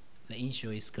 the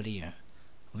issue is clear.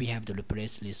 We have to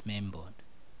replace this main board.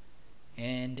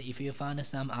 And if you find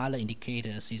some other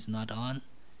indicators is not on,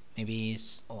 maybe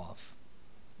it's off,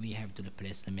 we have to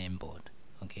replace the main board.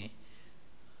 Okay.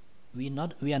 We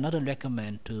are not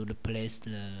recommend to replace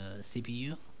the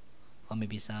CPU, or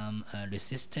maybe some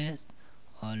resistance,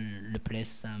 or replace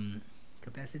some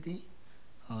capacity,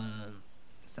 or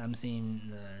something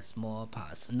small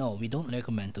parts. No, we don't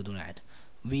recommend to do that.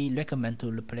 We recommend to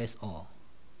replace all.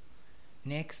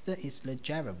 Next is the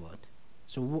driver board.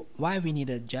 So why we need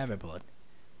a driver board?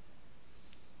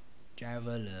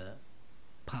 Driver the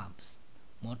pumps,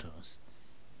 motors,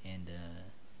 and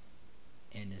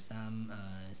some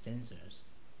sensors.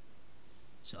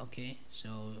 So okay,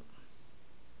 so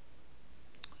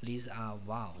these are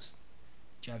valves,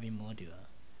 driving module,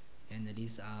 and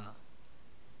this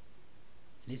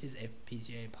is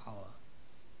FPGA power,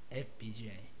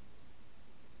 FPGA.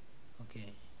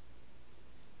 Okay,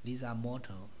 these are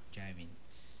motor driving.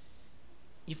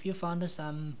 If you found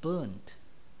some burnt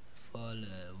for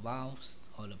the valves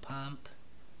or the pump,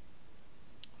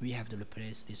 we have to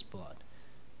replace this board.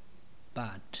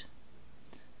 But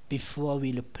before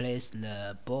we replace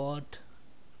the board,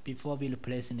 before we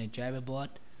replace the driver board,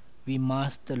 we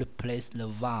must replace the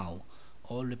valve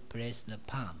or replace the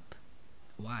pump.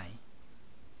 Why?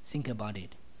 Think about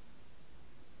it.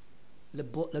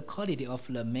 The quality of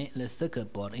the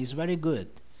circuit board is very good.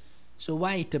 So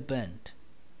why it burnt?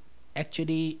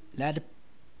 Actually, that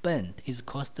burnt is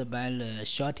caused by the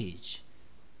shortage,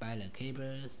 by the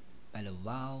cables, by the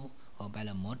valve, or by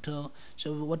the motor.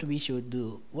 So what we should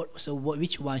do?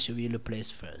 Which one should we replace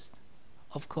first?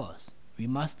 Of course, we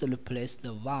must replace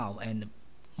the valve and the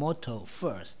motor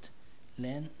first,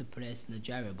 then replace the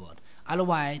driver board.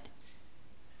 Otherwise,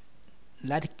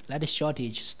 let the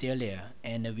shortage still there,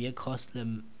 and will cause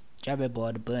the driver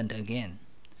board burnt again.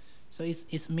 So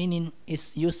it's meaning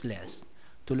it's useless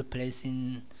to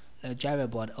replacing the driver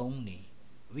board only.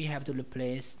 We have to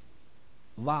replace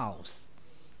valves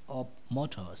or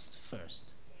motors first.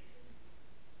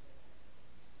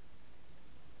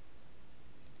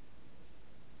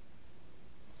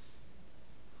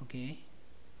 Okay.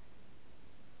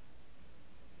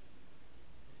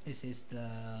 This is the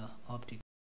optic.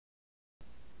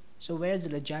 So where's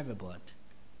the driver board?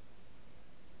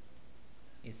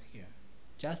 It's here,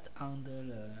 just under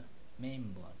the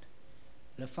main board.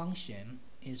 The function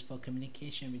is for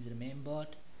communication with the main board,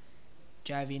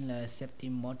 driving the safety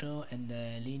motor and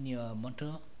the linear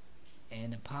motor,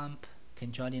 and the pump,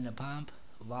 controlling the pump,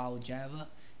 valve driver,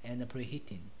 and the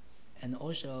preheating, and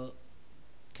also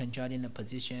controlling the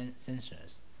position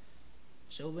sensors.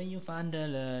 So when you find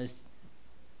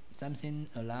something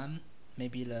alarm,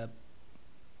 maybe the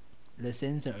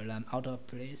sensor alarm out of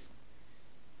place,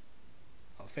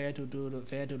 or fail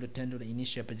to return to the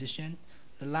initial position,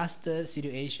 the last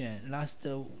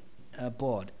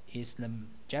board is the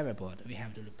driver board we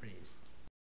have to replace.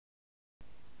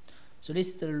 So this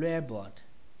is the rear board.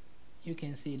 You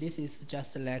can see this is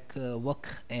just like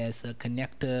work as a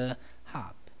connector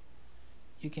hub.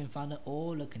 You can find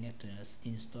all the connectors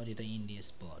installed in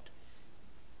this board.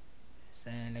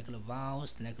 So like the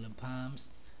valves, like the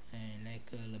pumps, and like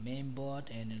the main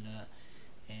board and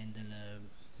the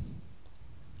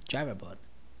driver board.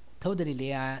 Totally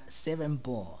there are 7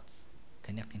 boards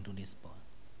connecting to this board.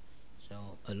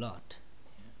 So a lot.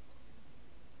 Yeah.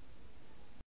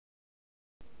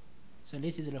 So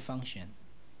this is the function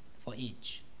for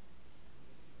each.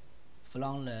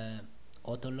 From the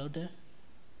autoloader,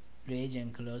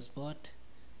 reagent close board,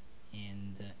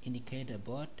 and the indicator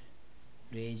board,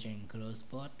 reagent close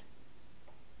board,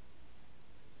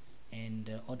 and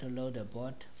the autoloader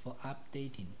board for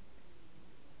updating,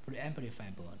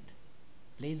 preamplifier board,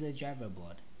 laser driver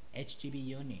board, HGB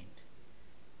unit,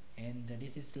 and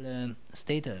this is the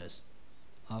status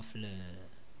of the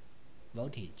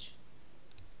voltage.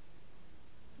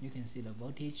 You can see the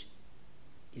voltage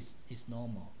is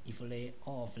normal if they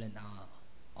all of them are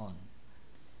on.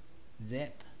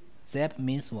 ZEP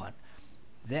means what?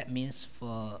 ZEP means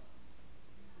for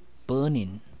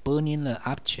burning the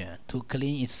aperture to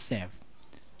clean itself.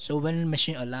 So when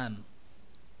machine alarm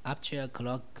aperture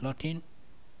clocking,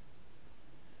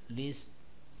 this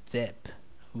ZEP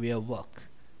will work,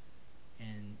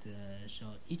 and so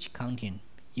each counting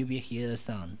you will hear a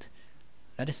sound.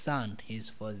 That sound is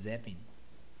for zapping.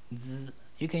 Z,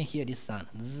 you can hear this sound.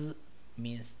 Z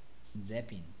means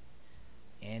zapping,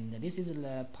 and this is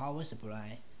the power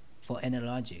supply for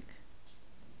analogic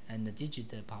and the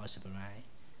digital power supply,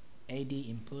 AD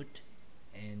input,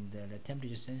 and the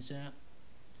temperature sensor,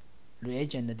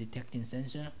 reagent detecting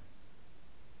sensor,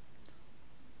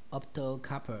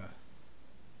 optocouplers.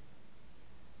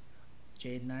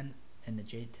 J9 and the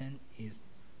J10 is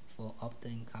for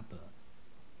optic copper,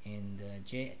 and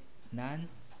J9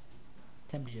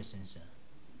 temperature sensor.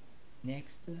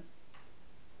 Next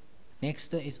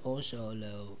is also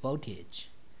the voltage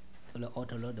to the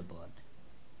autoloader board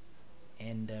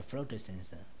and the floater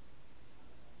sensor.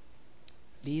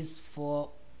 These 4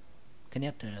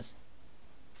 connectors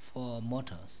for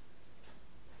motors,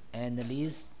 and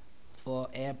these for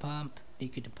air pump,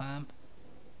 liquid pump,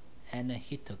 and the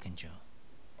heater control.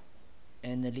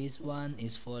 And this one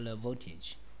is for the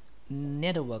voltage.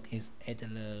 Network is at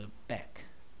the back,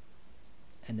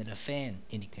 and the fan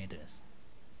indicators.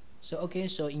 So okay,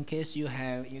 so in case you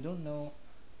don't know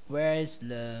where's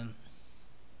the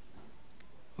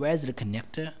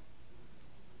connector,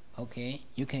 okay,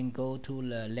 you can go to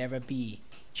the level B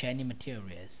training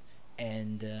materials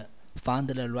and find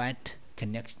the right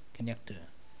connector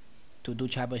to do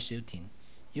troubleshooting.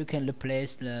 You can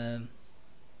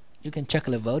check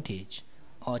the voltage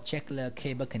or check the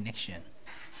cable connection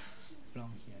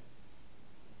from here.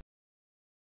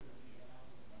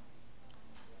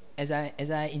 As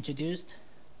I introduced,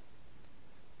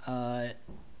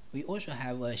 we also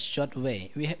have a short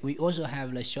way. We also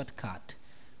have a shortcut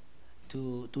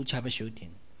to do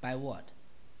troubleshooting. By what?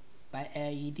 by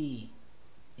LED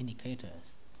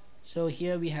indicators. So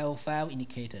here we have 5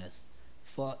 indicators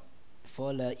for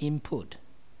the input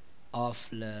of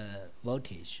the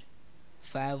voltage: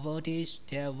 5 voltage,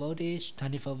 12 voltage,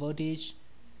 24 voltage,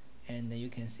 and you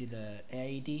can see the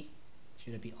LED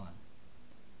should be on.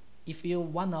 If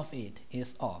one of it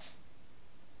is off,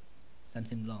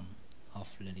 something wrong of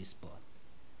this board,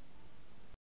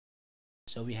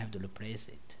 so we have to replace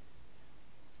it.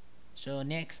 So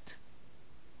next,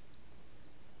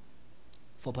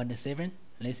 4.7,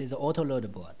 this is the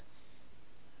autoloader board.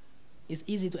 It's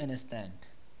easy to understand.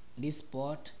 This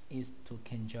board is to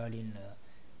controlling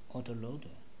the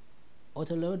autoloader.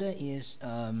 Autoloader is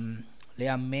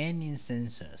there are many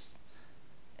sensors,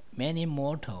 many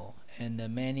motor, and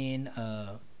many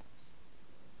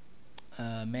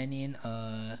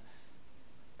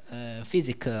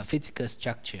physical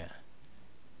structure.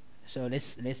 So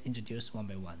let's introduce one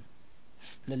by one.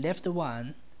 The left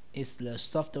one is the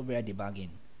software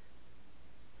debugging.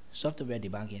 Software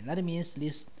debugging. That means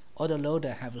this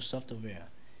autoloader have a software,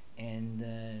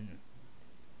 and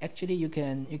actually you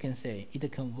can say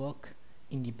it can work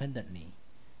independently.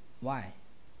 Why?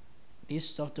 This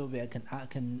software can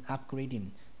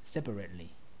upgrading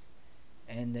separately.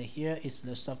 And here is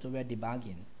the software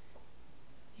debugging.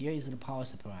 Here is the power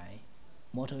supply,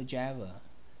 motor driver,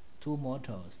 2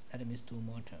 motors. That means 2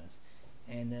 motors,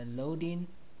 and loading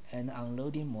and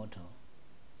unloading motor.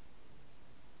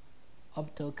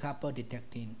 Optocouple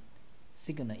detecting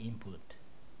signal input,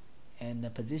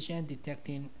 and position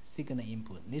detecting signal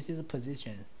input. This is a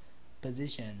position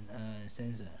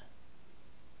sensor.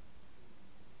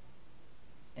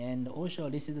 And also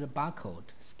this is the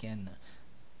barcode scanner.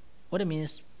 What it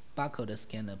means barcode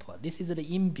scanner port? This is the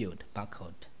inbuilt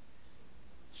barcode.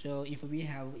 So if we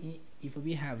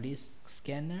have this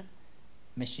scanner,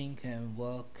 machine can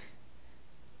work,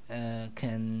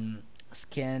 can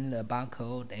scan the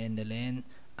barcode and then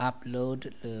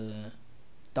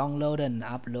download and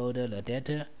upload the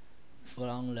data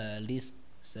from the list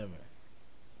server.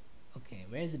 Okay,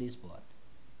 where is this board?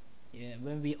 Yeah,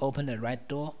 when we open the right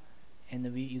door, and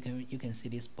you can see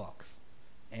this box,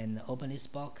 and open this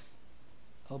box,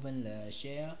 open the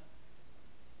share,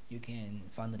 you can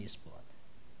find this board.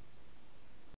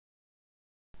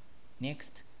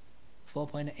 Next,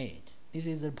 4.8. This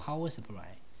is the power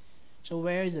supply. So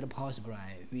where is the power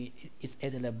supply? It's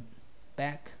at the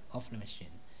back of the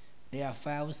machine. There are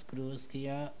 5 screws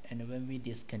here, and when we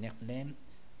disconnect them,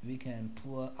 we can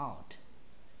pull out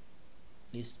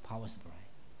this power supply.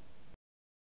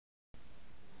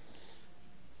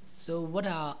 So what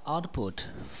are output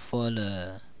for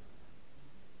the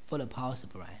power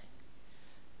supply?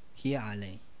 Here are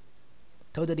they.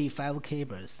 Totally 5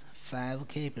 cables. 5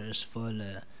 cables for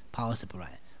the power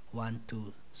supply. 1,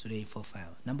 2, 3, 4, 5.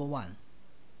 Number 1.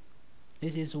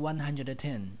 This is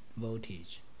 110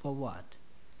 voltage. For what?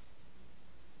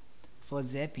 For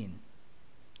zapping.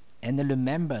 And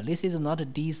remember, this is not a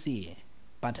DC,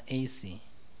 but AC.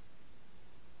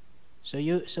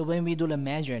 So when we do the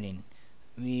measuring,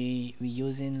 we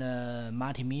using the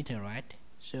multimeter, right?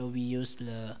 So we use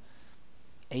the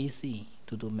AC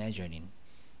to do measuring.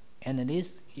 And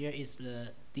this here is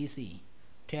the DC,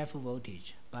 12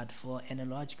 voltage, but for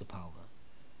analogical power.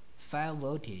 5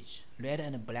 voltage, red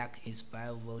and black is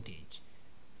 5 voltage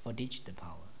for digital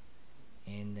power.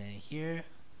 And here,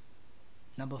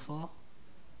 number 4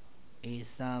 is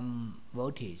some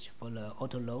voltage for the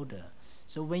autoloader.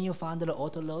 So when you find that the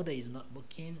autoloader is not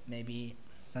working, maybe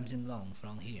something wrong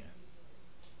from here.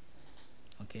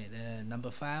 Okay, the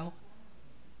number 5,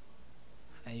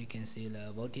 and you can see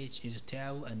the voltage is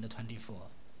 12 and 24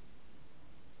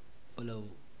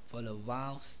 for the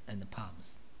valves and the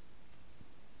pumps.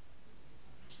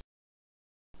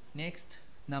 Next,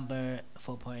 number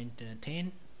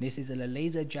 4.10. This is the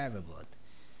laser driver board.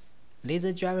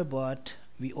 Laser driver board,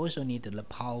 we also need the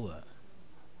power.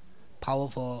 Power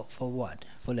for what?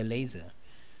 For the laser.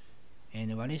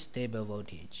 And very stable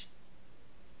voltage.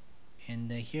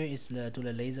 And here is to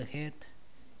the laser head,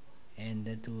 and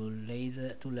to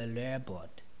the layer board.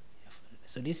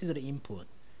 So this is the input,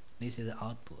 this is the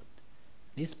output.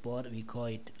 This board we call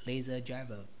it laser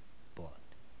driver board.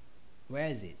 Where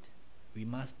is it? We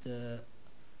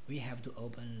have to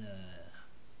open the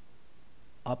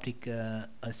optical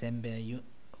assembly,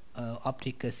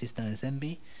 optical system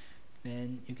assembly.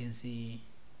 Then you can see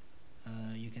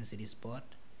this board,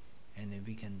 and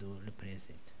we can replace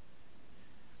it.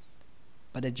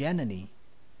 But generally,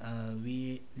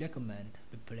 we recommend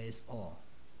replace all.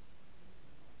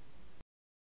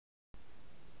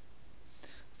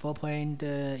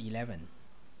 4.11.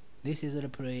 This is the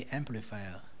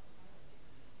preamplifier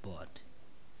board.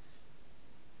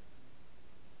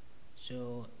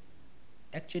 So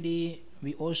actually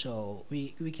we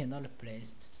cannot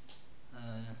place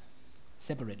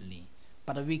separately,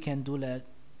 but we can do the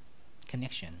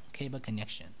connection, cable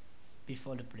connection,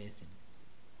 before the placing.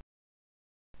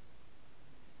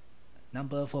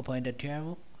 Number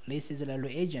 4.12, this is the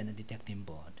reagent detecting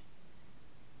board.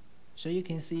 So you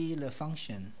can see the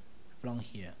function from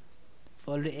here.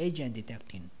 For reagent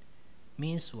detecting,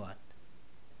 means what?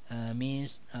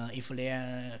 Means if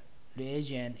their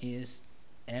reagent is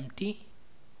empty,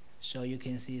 so you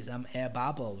can see some air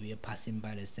bubble will passing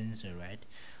by the sensor, right?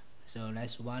 So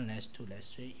that's 1, that's 2, that's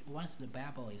 3. Once the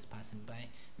bubble is passing by,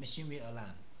 machine will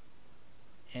alarm.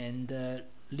 And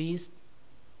least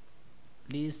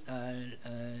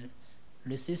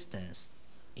resistance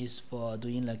is for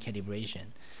doing the calibration.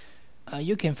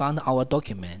 You can find our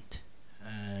document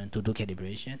to do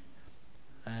calibration.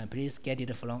 Please get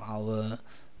it from our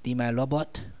DMI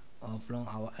robot or from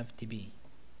our FTB.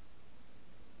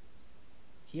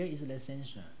 Here is the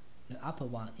sensor. The upper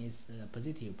one is the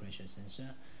positive pressure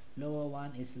sensor, lower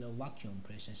one is the vacuum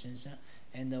pressure sensor,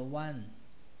 and the one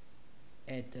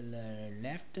at the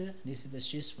left, this is the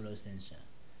shear flow sensor.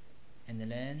 And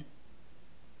then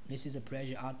this is the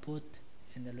pressure output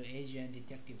and the reagent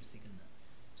detective signal.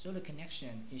 So the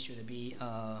connection it should be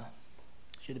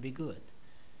good.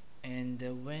 And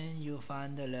when you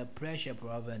find the pressure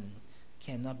problem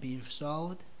cannot be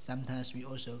solved, sometimes we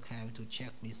also have to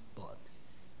check this board.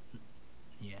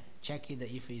 Yeah, check it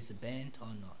if it's bent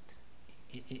or not.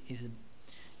 It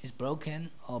is broken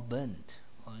or burnt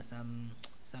or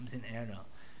something error.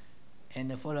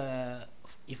 And for the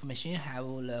if machine have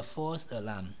the false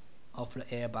alarm of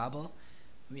the air bubble,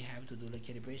 we have to do the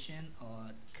calibration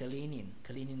or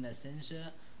cleaning the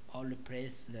sensor, or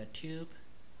replace the tube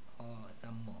or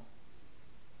some more.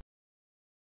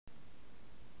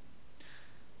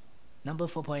 Number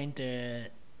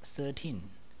 4.13,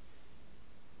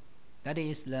 that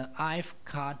is the IF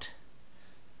card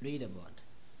reader board.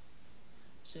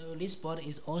 So this board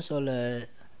is also the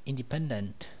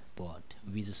independent board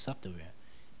with software,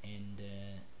 and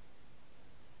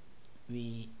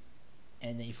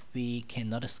if we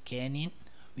cannot scan it,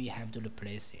 we have to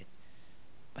replace it.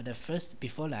 But first,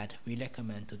 before that, we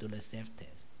recommend to do the self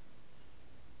test.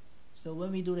 So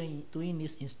when we doing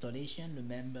this installation,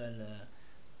 remember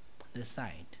the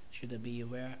site should be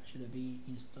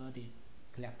installed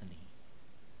correctly.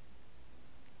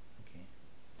 Okay.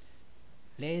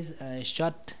 There's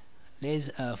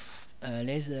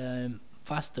a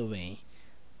faster way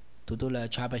to do the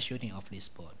troubleshooting of this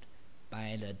board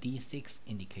by the D6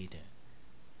 indicator.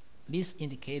 This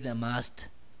indicator must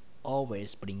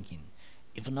always blinking.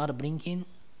 If not blinking,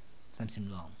 something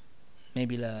wrong.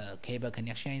 Maybe the cable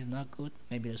connection is not good,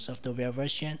 maybe the software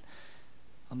version,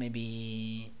 or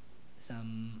maybe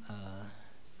something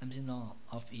wrong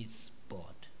of its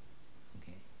board.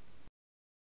 Okay.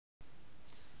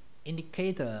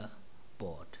 Indicator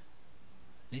board.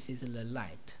 This is the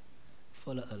light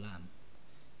for the alarm,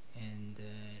 and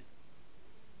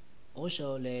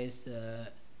also there's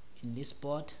in this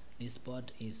board is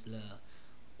the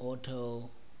auto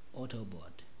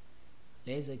board.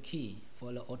 There's a key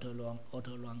for the auto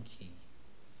run key,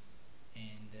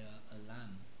 and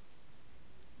alarm.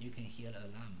 You can hear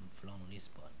alarm from this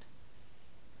board.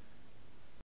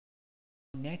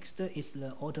 Next is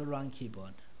the auto run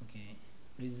keyboard. Okay,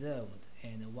 reserved,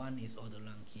 and one is auto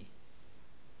run key.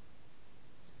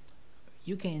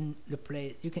 You can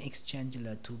exchange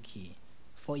the two key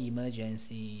for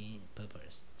emergency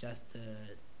purpose. Just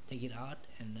take it out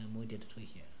and move it to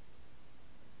here.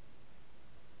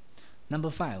 Number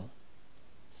 5,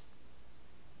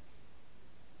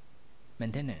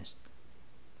 maintenance.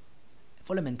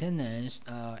 For the maintenance,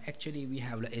 actually we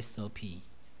have the SOP,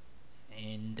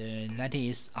 and that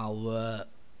is our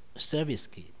service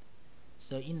kit.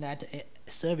 So in that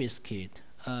service kit,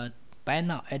 by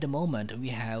now at the moment we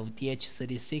have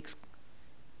DH76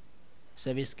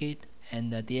 service kit,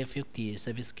 and the DH50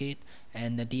 service kit,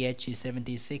 and the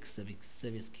DH76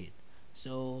 service kit.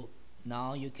 So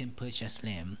now you can purchase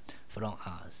them from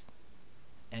us,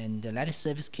 and the latest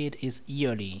service kit is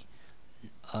yearly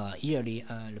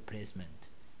replacement.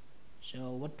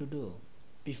 So what to do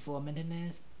before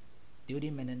maintenance,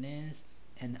 during maintenance,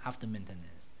 and after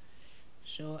maintenance?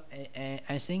 So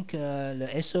I think the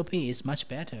SOP is much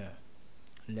better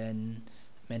than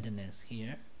maintenance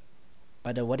here,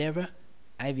 but whatever,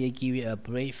 I will give you a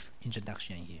brief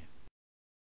introduction here.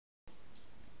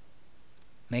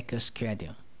 Make a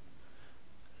schedule.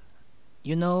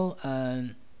 You know,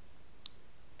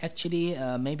 actually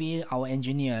maybe our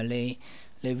engineer they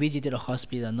visit the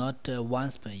hospital not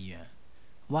once per year.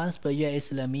 Once per year is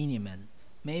the minimum,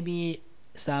 Maybe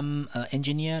some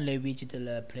engineer they visit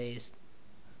the place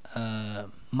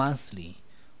monthly,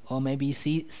 or maybe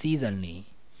seasonally,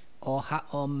 or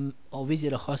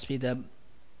visit the hospital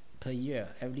per year,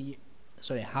 every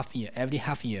half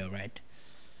year, right?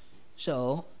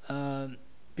 So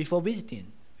before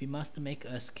visiting, we must make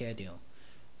a schedule.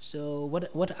 So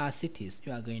what are cities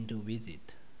you are going to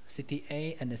visit? City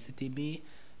A and the city B,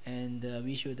 and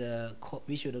we should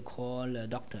call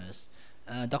doctors.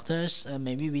 Doctors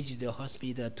maybe visit the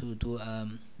hospital to do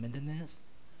maintenance.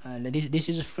 This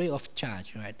is free of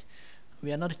charge, right?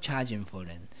 We are not charging for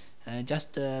them.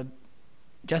 Just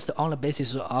on the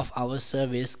basis of our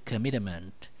service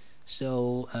commitment.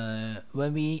 So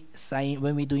when we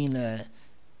doing a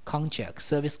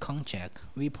service contract,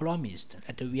 we promised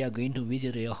that we are going to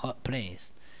visit your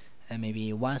place,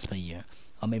 maybe once per year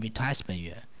or maybe twice per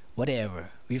year,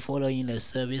 whatever. We follow in the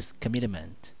service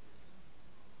commitment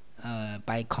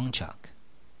by contract.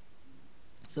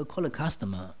 So call the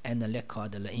customer and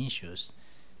record the issues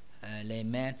they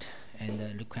met and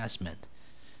the requirement.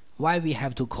 Why we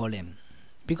have to call them?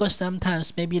 Because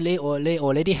sometimes maybe they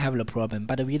already have the problem,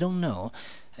 but we don't know,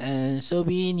 and so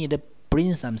we need to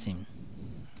bring something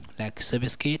like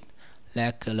service kit,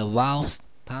 like the valves,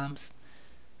 pumps,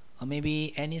 or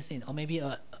maybe anything, or maybe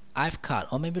a IF card,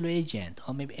 or maybe reagent,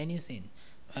 or maybe anything.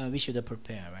 We should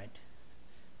prepare, right?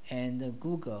 And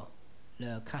Google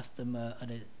the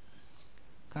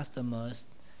customers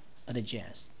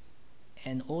address,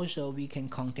 and also we can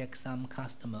contact some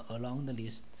customer along the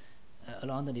list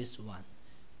one.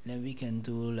 Then we can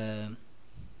do the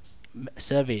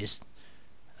service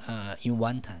in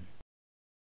one time.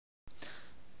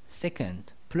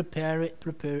 Second,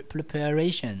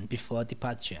 preparation before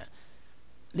departure.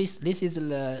 This is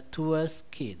the tools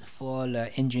kit for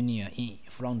the engineer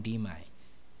from DMI.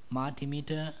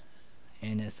 Multimeter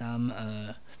and some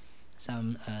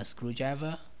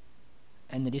screwdriver,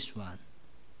 and this one.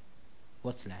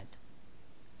 What's that?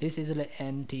 This is the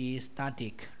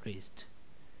anti-static wrist,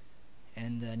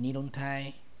 and the needle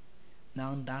tie,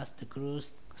 non-dust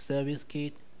cruise, service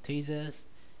kit, tweezers,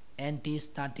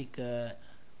 anti-static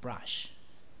brush.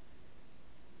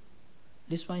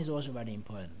 This one is also very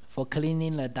important for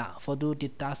cleaning the dust, for do the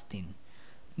dusting.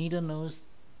 Needle nose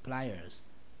pliers,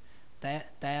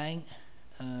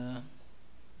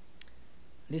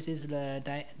 this is the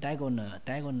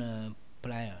diagonal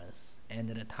pliers and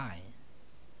the tie.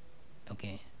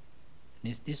 Okay,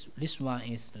 this one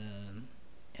is the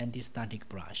anti-static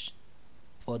brush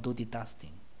for do the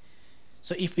dusting.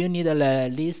 So if you need a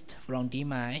list from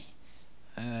DMI,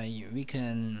 we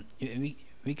can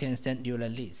send you the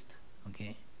list.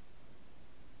 Okay,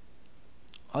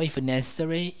 or if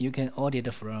necessary, you can order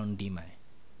it from DMI.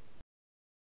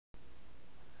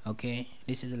 Okay,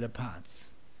 this is the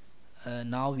parts.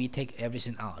 Now we take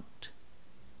everything out.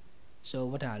 So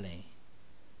what are they?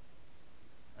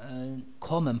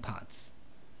 Common parts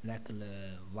like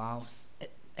the valves.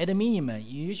 At the minimum,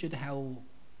 you should have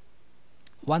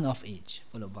one of each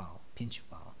for the valve, pinch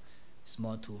valve,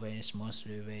 small two-way, small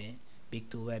three-way, big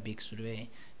two-way, big three-way.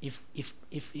 If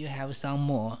you have some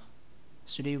more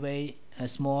three-way,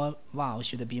 small valve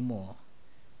should be more.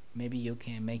 Maybe you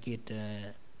can make it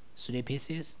 3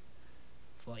 pieces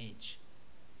for each.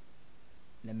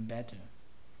 Then better.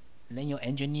 Then your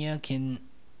engineer can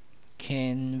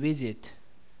visit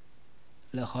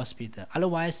the hospital.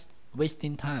 Otherwise,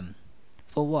 wasting time.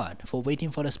 For what? For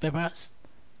waiting for the spare parts,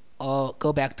 or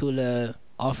go back to the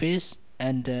office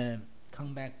and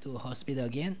come back to hospital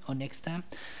again, or next time.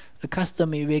 The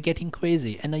customer will getting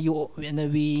crazy, and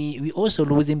we also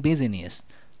losing business.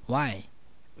 Why?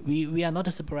 We are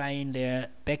not supplying their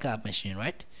backup machine,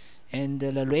 right? And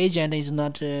the reagent is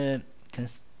not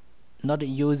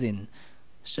using,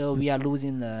 so we are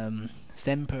losing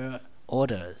sample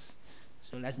orders.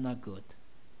 So that's not good.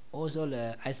 Also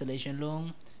the isolation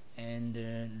room and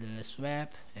the swab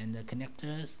and the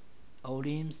connectors,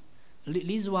 O-rings,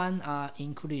 these ones are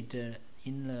included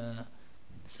in the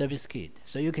service kit,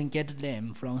 so you can get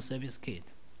them from service kit.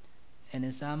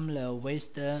 And some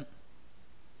waste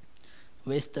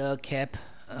cap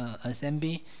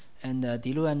assembly and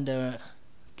diluent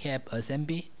cap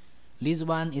assembly. This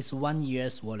one is 1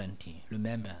 year's warranty,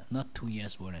 remember, not 2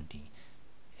 years warranty.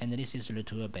 And this is the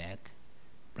tool bag,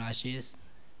 brushes.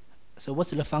 So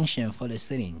what's the function for the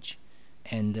syringe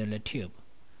and the tube?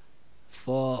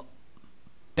 For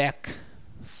back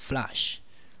flush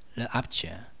the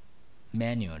aperture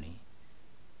manually,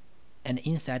 and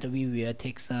inside we will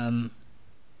take some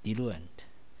diluent.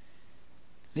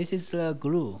 This is the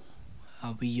glue.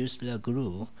 We use the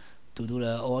glue to do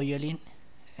the oiling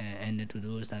and to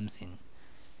do something.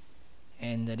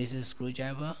 and this is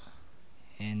screwdriver,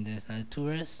 and there's a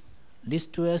tools. These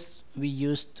tools we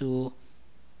use to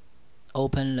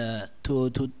open the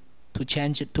to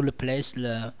change to replace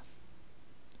the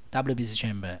WBC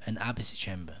chamber and RBC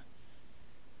chamber.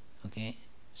 Okay,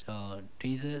 so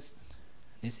tweezers,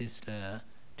 this is the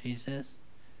tweezers,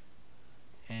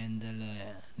 and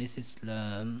this is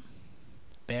the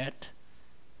belt,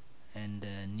 and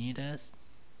the needles,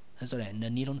 sorry, the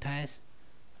needle ties.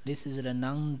 This is the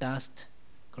non-dust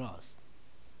cloth.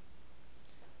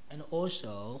 And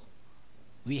also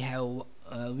we have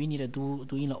we need to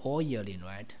doing the oiling,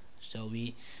 right? So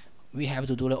we have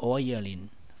to do the oiling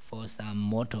for some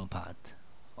motor part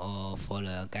or for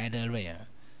the guide rail,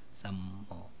 some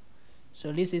more.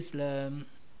 So this is the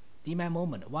demand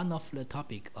moment. One of the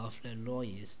topic of the law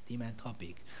is demand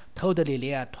topic. Totally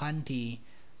there are 20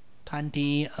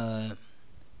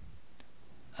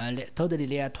 totally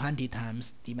there are 20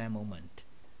 times demand moment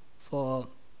for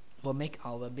make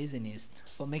our business,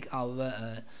 for make our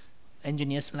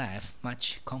engineer's life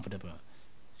much comfortable.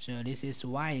 So this is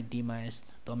why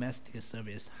domestic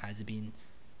service has been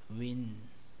win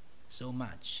so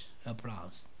much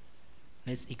applause.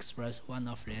 Let's express one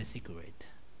of their secret.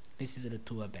 This is the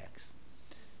tool bags.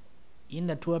 In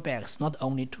the tool bags, not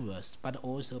only tools but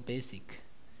also basic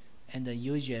and the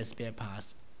usual spare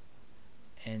parts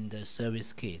and the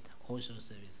service kit, also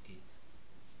service kit.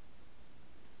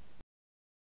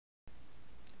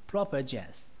 Proper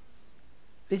jest.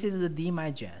 This is the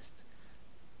DMI jest.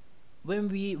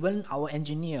 When our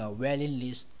engineer wearing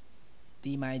this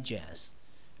DMI jest,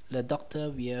 the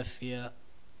doctor will feel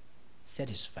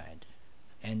satisfied,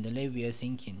 and they will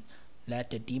thinking that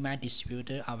the DMI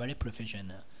distributor are very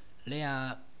professional. They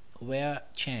are well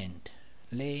trained.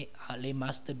 They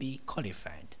must be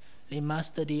qualified. They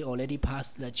must already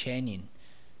passed the training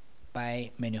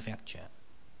by manufacturer.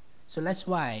 So that's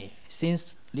why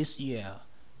since this year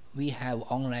we have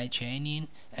online training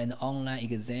and online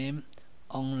exam,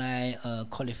 online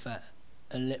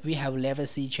we have level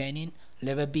C training,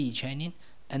 level B training,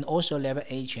 and also level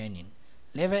A training.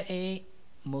 Level A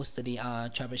mostly are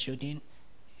troubleshooting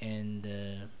and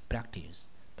practice,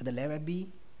 but the level B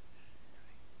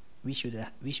we should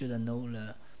know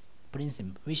the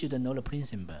principle. We should know the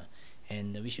principle,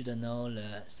 and we should know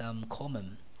some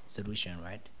common solution,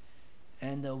 right?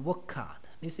 And the work card.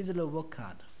 This is the work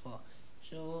card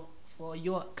for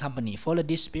your company, for the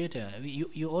distributor.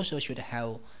 You also should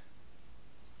have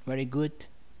very good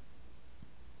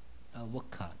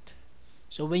work card.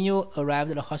 So when you arrive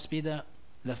at the hospital,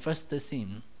 the first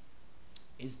thing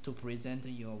is to present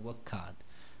your work card.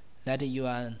 That you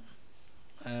are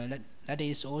that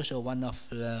is also one of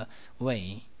the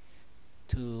way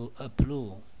to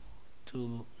approve,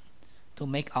 to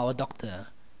make our doctor,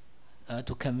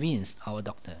 to convince our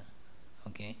doctor.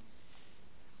 Okay.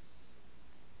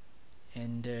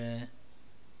 And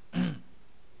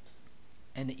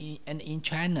and in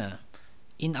China,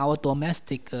 in our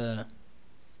domestic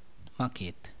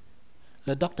market,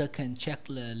 the doctor can check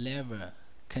the level,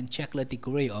 can check the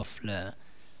degree of the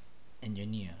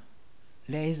engineer.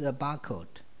 There is a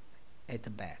barcode at the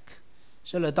back,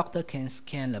 so the doctor can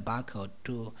scan the barcode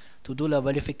to do the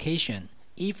verification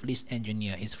if this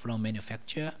engineer is from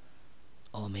manufacturer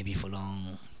or maybe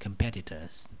from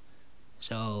competitors.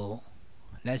 So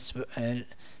let's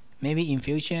maybe in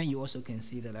future you also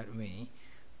consider that way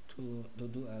to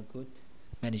do a good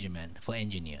management for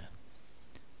engineer.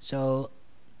 So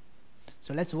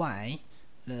that's why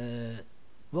the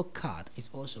work card is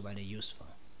also very useful.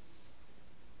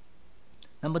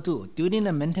 Number 2, during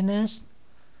the maintenance,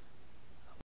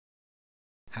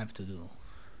 have to do.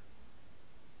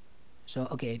 So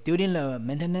okay, during the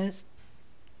maintenance,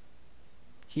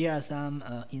 here are some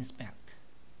inspect.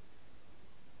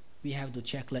 We have to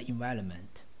check the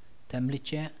environment,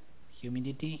 temperature,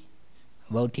 humidity,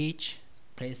 voltage,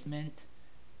 placement,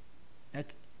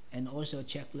 and also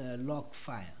check the log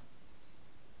file.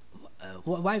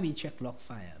 Why we check log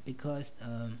file? Because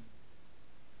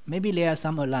maybe there are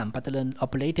some alarm, but the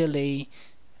operator they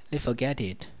forget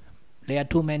it. There are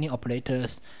too many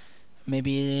operators.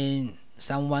 Maybe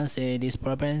someone say this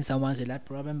problem, someone say that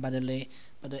problem, but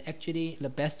actually the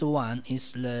best one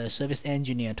is the service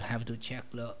engineer to have to check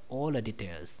all the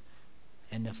details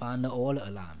and find all the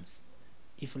alarms.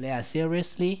 If they are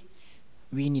seriously,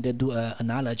 we need to do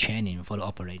another training for the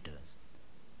operators.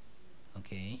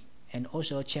 Okay, and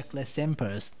also check the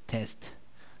samples test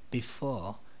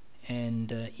before,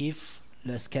 and if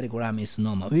the scattergram is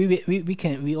normal,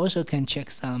 we also can check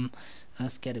some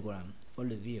scattergram for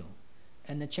review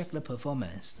and check the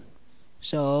performance.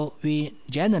 So we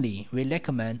generally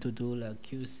recommend to do the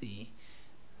QC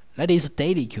That is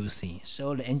daily QC.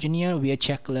 So the engineer will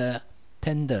check the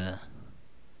tender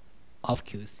of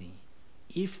QC.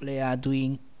 If they are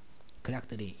doing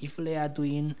correctly, if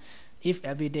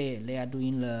every day they are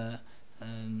doing the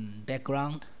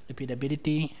background,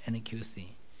 repeatability, and QC.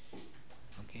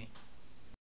 Okay.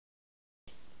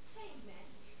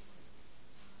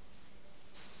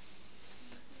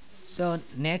 So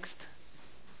next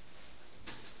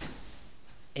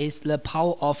is the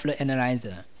power of the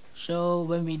analyzer. So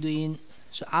when we doing,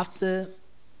 so after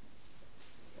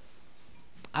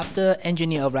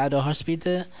engineer arrive at the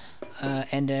hospital,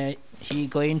 and he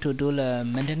going to do the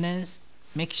maintenance,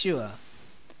 make sure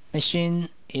machine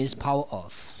is power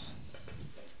off,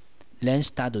 then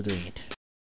start to do it.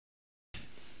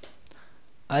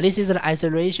 This is the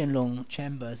isolation room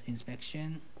chambers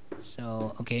inspection.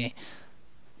 So okay,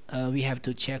 we have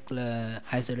to check the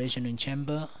isolation room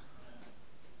chamber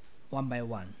one by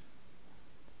one.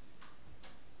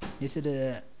 This is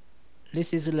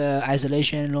the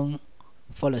isolation room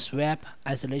for the swab,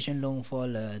 isolation room for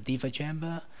the DFA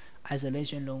chamber,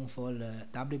 isolation room for the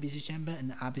WBC chamber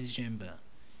and the RBC chamber.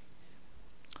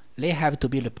 They have to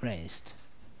be replaced,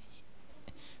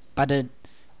 but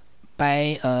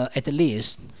by at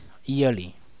least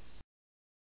yearly.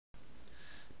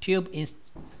 Tube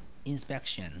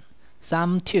inspection.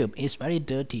 Some tube is very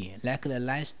dirty, like the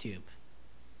light tube,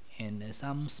 and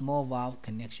some small valve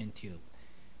connection tube,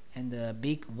 and the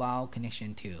big valve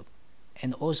connection tube,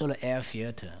 and also the air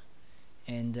filter,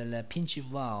 and the pinch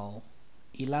valve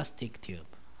elastic tube,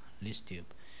 this tube,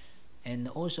 and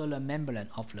also the membrane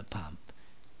of the pump.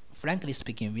 Frankly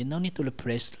speaking, we don't need to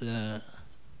replace the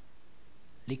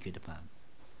liquid pump.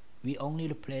 We only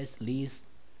replace these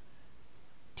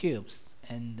tubes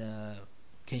and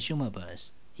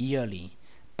consumables yearly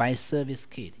by service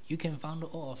kit. You can find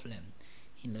all of them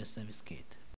in the service kit.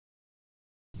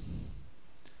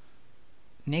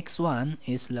 Next one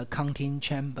is the counting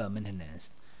chamber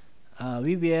maintenance.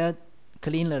 We will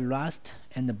clean the rust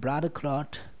and the blood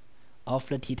clot of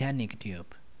the titanic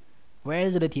tube. Where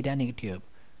is the titanic tube?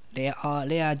 They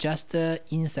are just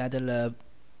inside the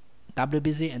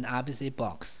WBC and RBC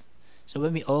box. So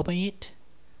when we open it,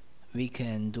 we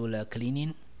can do the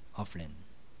cleaning of them.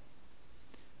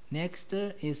 Next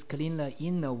is clean the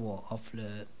inner wall of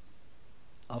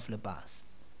the bath,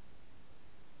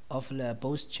 of the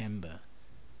both chamber.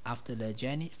 After the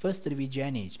drainage, first we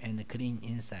drainage and clean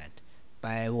inside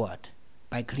by what?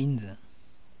 By cleanser.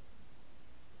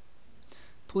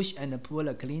 Push and pull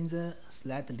the cleanser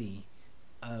slightly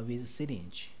with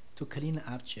syringe to clean the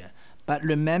aperture. But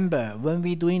remember, when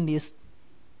we doing these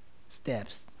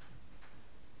steps,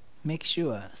 make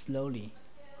sure slowly.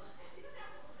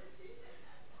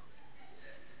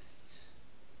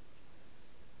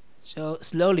 So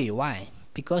slowly, why?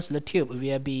 Because the tube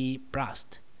will be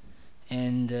burst,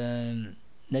 and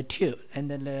the tube and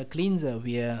the cleanser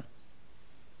will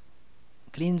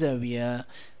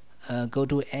go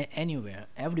to anywhere,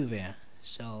 everywhere.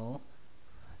 So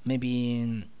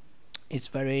maybe it's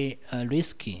very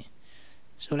risky.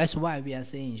 So that's why we are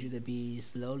saying it should be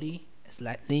slowly,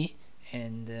 slightly,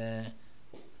 and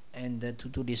to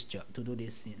do this job, to do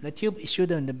this thing. The tube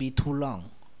shouldn't be too long.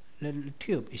 The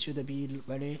tube should be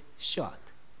very short,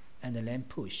 and then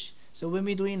push. So when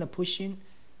we're doing the pushing,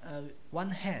 one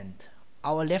hand,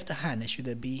 our left hand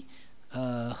should be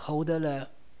hold the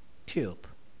tube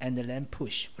and then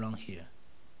push from here.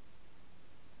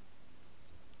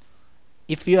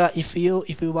 If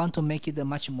you want to make it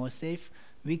much more safe,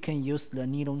 we can use the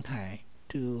nylon tie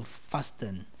to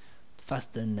fasten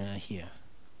here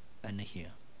and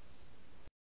here.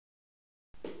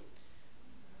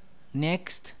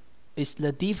 Next is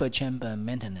the DFA chamber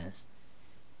maintenance.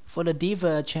 For the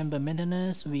DFA chamber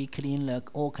maintenance, we clean the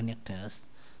all connectors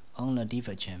on the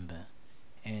DFA chamber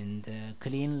and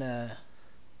clean the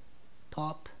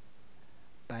top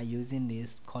by using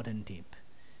this cotton tip.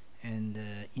 And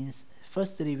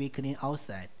firstly we clean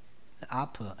outside, the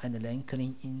upper, and then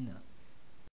clean inner.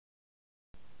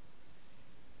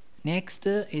 Next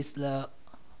is the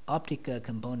optical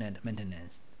component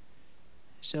maintenance.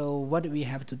 So what we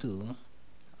have to do,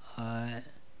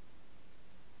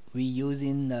 we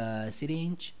using the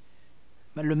syringe,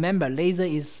 but remember laser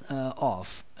is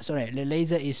off. Sorry, the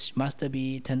laser must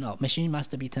be turned off. Machine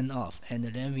must be turned off, and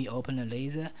then we open the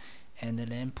laser, and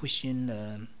then pushing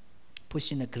the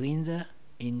cleanser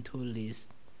into this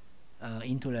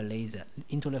into the laser,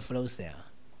 into the flow cell.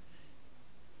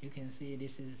 You can see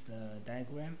this is the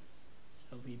diagram.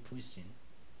 So we pushing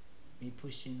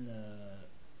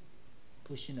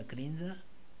the cleanser,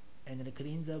 and the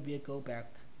cleanser will go back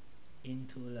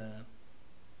into the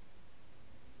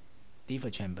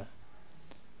DFA chamber.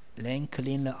 Then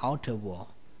clean the outer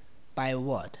wall. By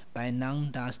what? By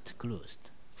non-dust glues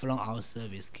from our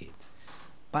service kit,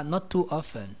 but not too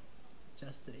often,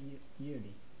 just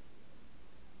yearly.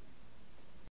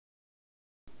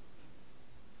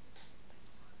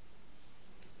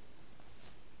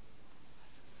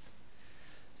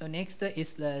 So next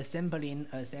is the sampling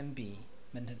assembly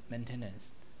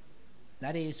maintenance.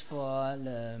 That is for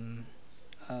the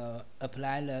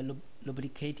apply the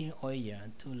lubricating oil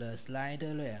to the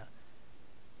slider layer.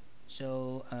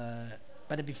 So,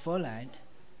 but before that,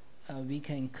 we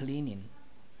can cleaning.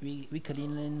 We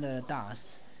clean the dust,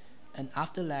 and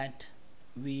after that,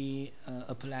 we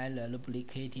apply the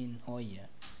lubricating oil.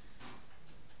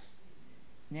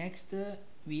 Next,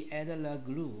 we add the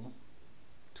glue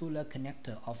to the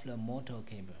connector of the motor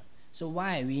cable. So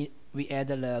why we add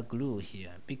the glue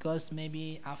here? Because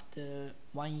maybe after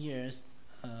 1 year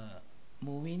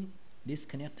moving, this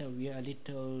connector will a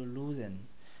little loosen.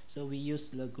 So we use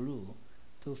the glue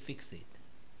to fix it.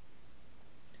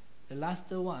 The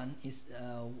last one is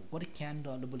what kind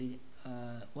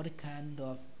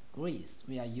of grease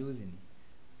we are using.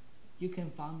 You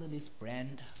can find this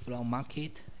brand from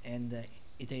market, and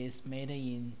it is made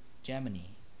in Germany.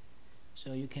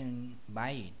 So you can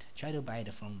buy it. Try to buy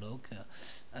it from local.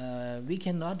 We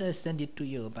cannot send it to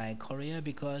you by courier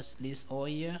because this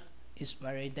oil is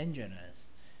very dangerous,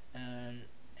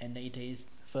 and it is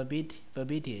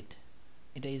forbidden.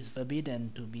 It is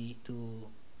forbidden to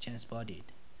transport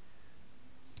it.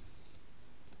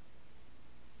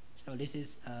 So this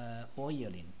is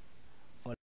oiling.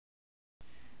 For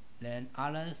then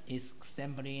others is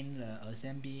sampling the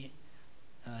assembly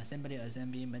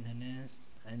maintenance,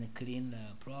 and clean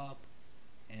the prop,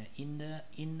 inner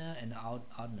and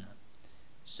outer.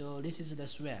 So this is the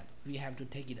strap. We have to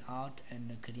take it out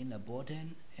and clean the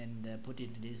button and put it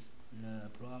in this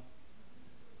prop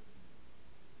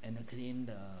and clean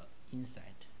the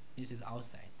inside. This is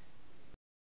outside.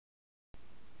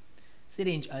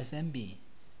 Syringe assembly.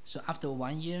 So after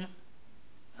 1 year,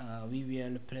 we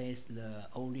will replace the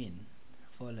O-ring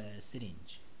for the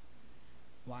syringe.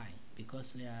 Why?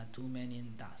 Because there are too many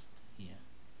dust here.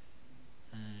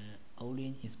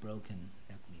 O-ring is broken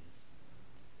like this.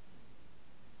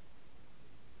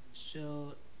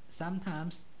 So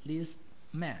sometimes this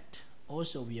mat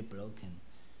also will be broken.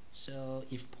 So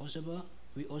if possible,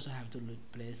 we also have to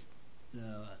replace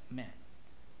the mat.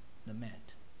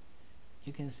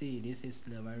 You can see this is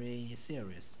very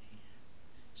serious.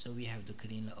 So we have to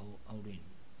clean the O-ring.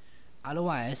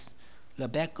 Otherwise, the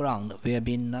background will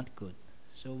be not good.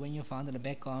 So when you find the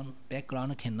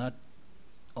background cannot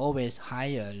always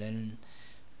higher than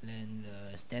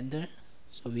the standard.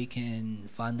 So we can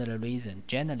find the reason.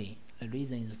 Generally, the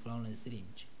reason is from the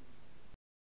syringe.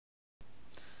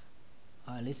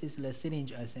 This is the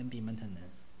syringe assembly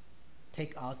maintenance.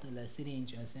 Take out the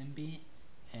syringe assembly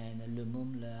and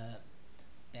remove the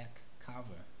back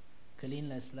cover. Clean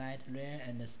the slide rail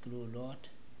and the screw rod,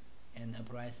 and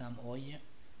apply some oil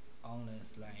on the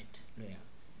slide rail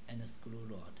and the screw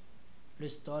rod.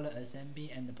 Restore the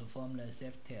assembly and perform the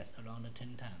safe test around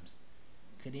 10 times.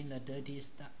 Clean the dirty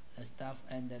stuff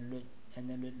and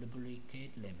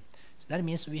lubricate them. So that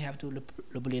means we have to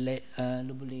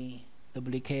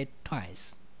lubricate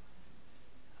twice.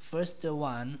 First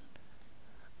one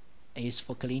is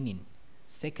for cleaning.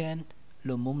 Second,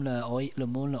 remove the oil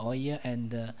and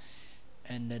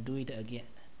do it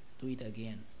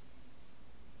again.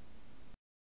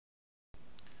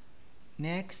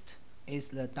 Next is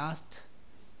the dust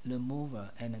removal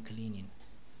and cleaning.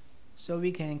 So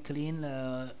we can clean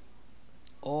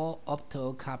all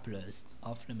opto couplers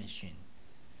of the machine.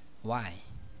 Why?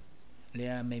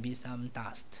 There may be some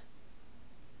dust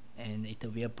and it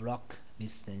will block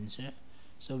this sensor.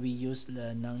 So we use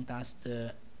the non-dust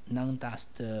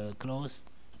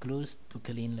glues to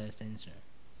clean the sensor,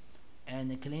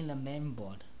 and clean the main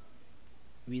board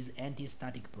with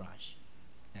anti-static brush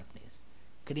like this.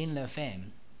 Clean the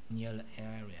fan near the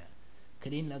area.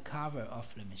 Clean the cover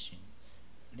of the machine.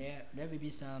 There will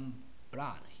be some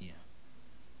blood here.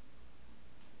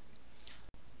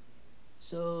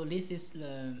 So this is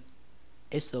the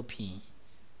SOP.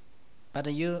 But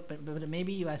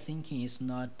maybe you are thinking it's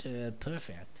not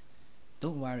perfect.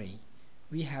 Don't worry.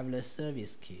 We have the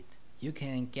service kit. You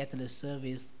can get the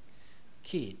service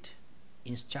kit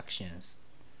instructions.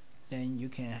 Then you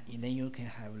can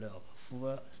have the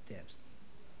full steps.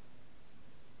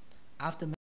 After,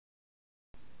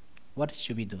 what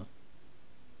should we do?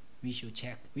 We should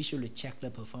check the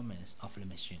performance of the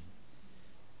machine,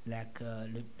 like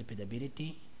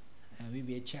repeatability. We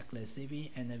will check the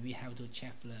CV, and we have to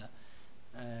check the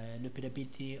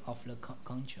repeatability of the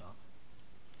control.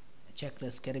 check the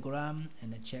scattergram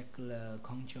and check the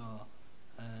control,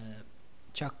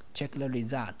 check the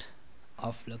result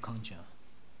of the control.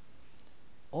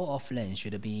 All of them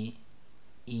should be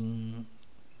in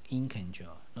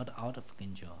control, not out of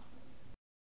control.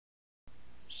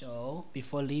 So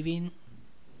before leaving,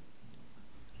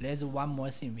 there's one more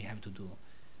thing we have to do.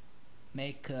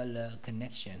 Make the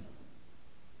connection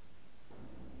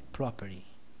properly.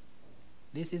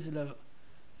 This is the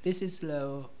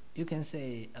you can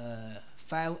say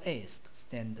 5A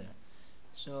standard.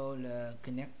 So the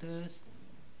connectors,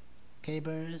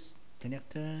 cables,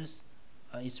 connectors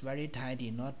is very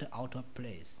tidy, not out of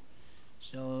place.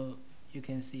 So you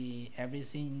can see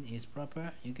everything is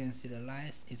proper. You can see the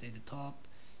lights is at the top,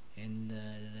 and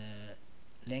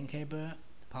the LAN cable,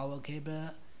 power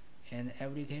cable, and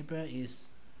every cable is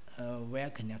well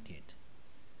connected.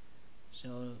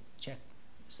 So check.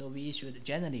 So we should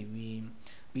generally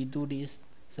we do this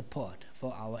support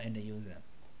for our end user.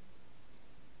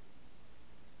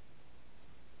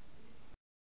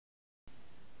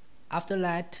 After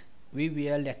that, we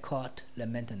will record the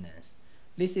maintenance.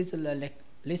 This is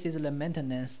the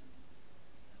maintenance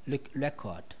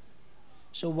record.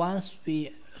 So once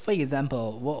we, for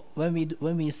example,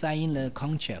 when we sign the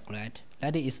contract, right?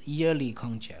 That is yearly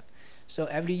contract. So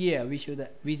every year we should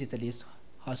visit this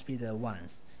hospital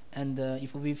once. And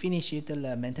if we finish it,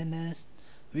 the maintenance,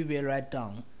 we will write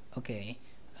down, okay,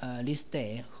 this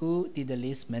day who did the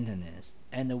least maintenance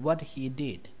and what he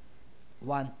did.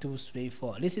 1, 2, 3,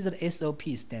 4. This is the SOP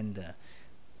standard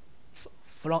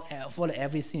for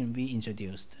everything we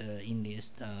introduced in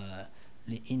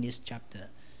this chapter.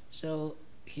 So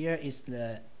here is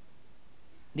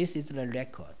this is the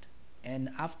record, and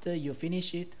after you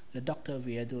finish it, the doctor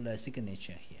will do the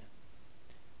signature here.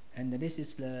 And this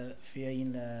is the fill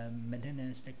in the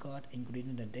maintenance record,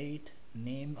 including the date,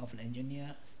 name of the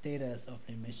engineer, status of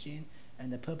the machine,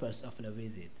 and the purpose of the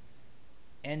visit.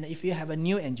 And if you have a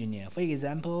new engineer, for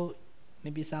example,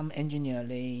 maybe some engineer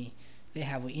they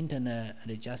have internal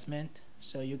adjustment,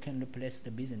 so you can replace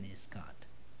the business card.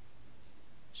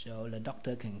 So the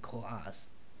doctor can call us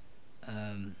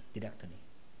directly.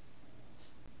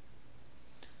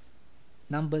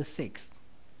 Number 6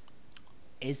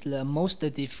 is the most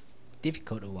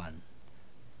difficult one,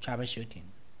 troubleshooting.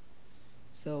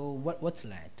 So what's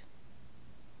that?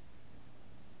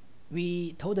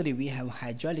 We have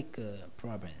hydraulic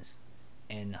problems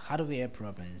and hardware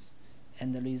problems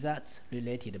and the results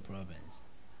related problems.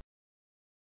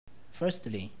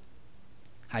 Firstly,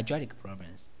 hydraulic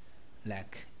problems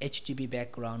like HGB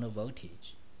background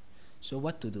voltage. So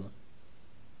what to do?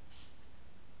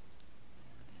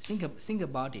 Think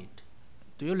about it.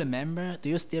 Do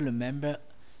you still remember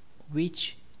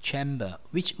which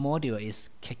module is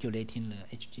calculating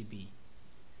the HGB?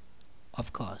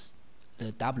 Of course,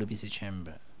 the WBC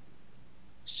chamber.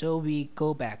 So we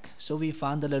go back. So we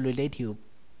found the relative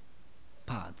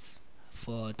parts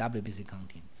for WBC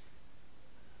counting.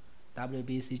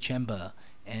 WBC chamber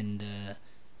and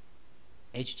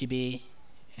HGB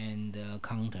and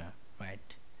counter,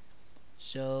 right?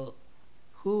 So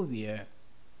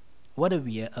what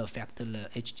will affect the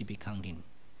HGB counting?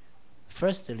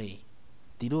 Firstly,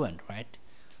 diluent, right?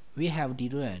 We have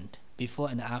diluent before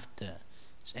and after,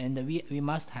 and we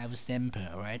must have sample,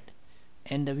 right?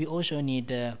 And we also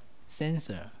need a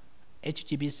sensor,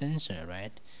 HGB sensor,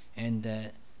 right? And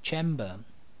the chamber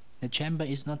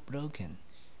is not broken.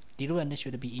 Diluent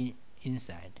should be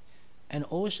inside, and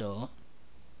also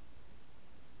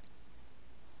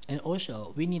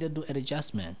we need to do an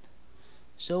adjustment.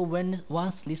 So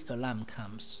once this alarm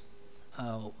comes,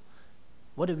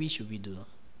 what should we do?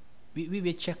 We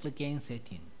will check the gain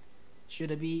setting.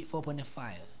 Should it be 4.5,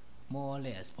 more or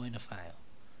less 0.5?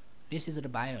 This is the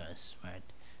BIOS, right?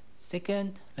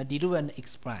 Second, the diluent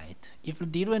expired. If the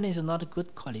diluent is not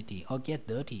good quality or get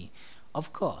dirty,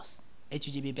 of course,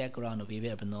 HGB background will be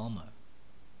abnormal.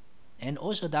 And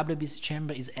also WBC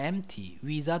chamber is empty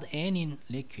without any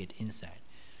liquid inside.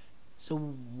 So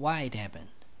why it happened?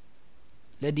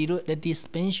 The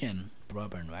dispension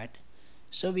problem, right?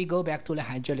 So we go back to the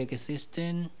hydraulic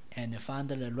system and find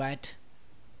the right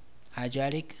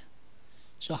hydraulic.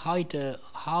 So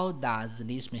how does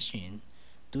this machine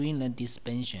doing the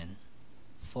dispension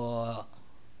for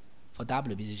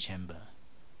WBC chamber?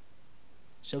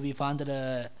 So we found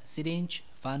the syringe,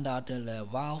 found out the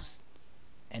valves,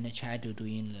 and try to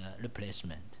doing the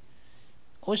replacement.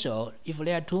 Also, if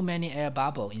there are too many air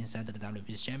bubbles inside the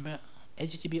WBC chamber,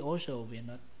 HGB also will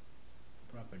not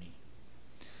properly,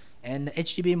 and the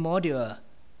HGB module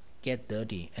get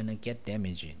dirty and get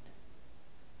damaged.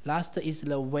 Last is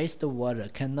the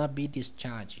wastewater cannot be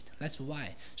discharged. That's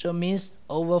why. So it means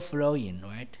overflowing,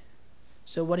 right?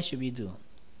 So what should we do?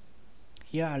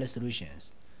 Here are the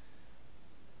solutions.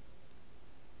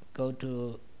 Go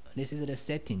to, this is the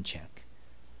setting check.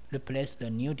 Replace the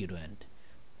new diluent.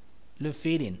 The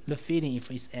filling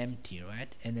if it's empty, right?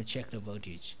 And then check the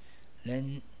voltage.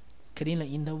 Then clean the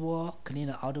inner wall, clean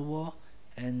the outer wall,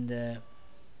 and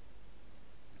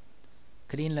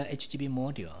clean the HGB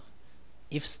module.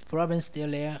 If the problem is still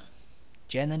there,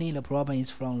 generally the problem is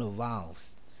from the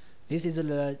valves. This is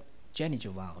the drainage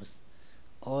valves,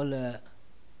 or the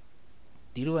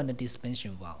diluent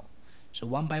dispensation valve. So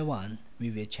one by one,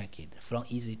 we will check it from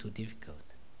easy to difficult.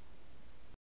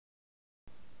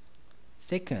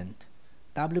 Second,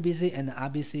 WBC and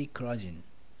RBC corrosion.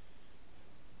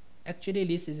 Actually,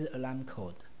 this is alarm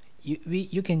code.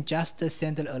 You can just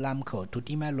send the alarm code to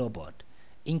DMAT robot,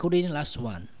 including the last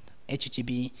one,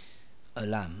 HGB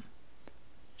alarm.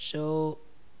 So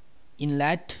in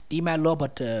that DMAT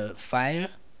robot file,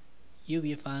 you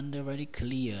will find a very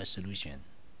clear solution.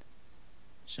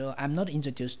 So I'm not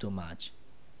introduced too much.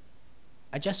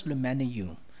 I just remind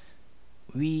you,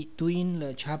 we doing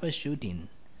the troubleshooting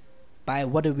by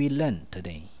what we learned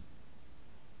today.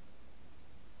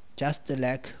 Just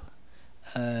like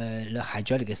the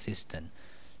hydraulic system.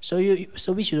 So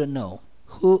we should know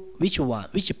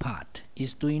which part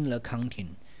is doing the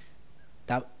counting.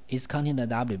 That is counting the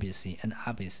WBC and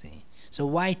RBC. So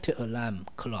white alarm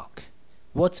clock.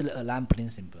 What's the alarm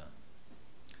principle?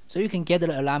 So you can get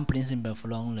the alarm principle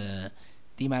from the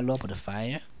DMAT robot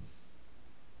file.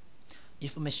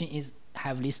 If a machine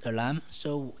have this alarm,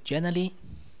 so generally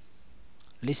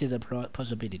this is a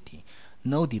possibility.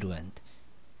 No diluent,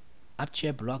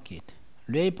 aperture block it,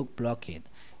 railbook block it,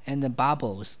 and the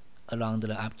bubbles around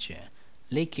the aperture.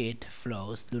 Liquid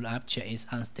flows through the aperture is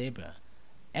unstable.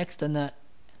 External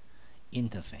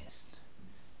interface.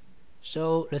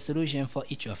 So the solution for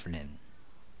each of them.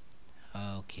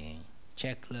 Okay,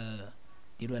 check the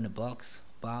diluent box,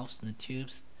 valves, the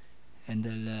tubes, and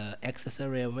the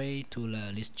accessory way to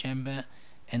the this chamber,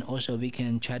 and also we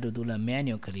can try to do the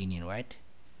manual cleaning, right?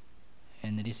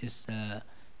 And this is the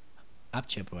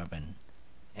aperture problem.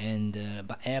 And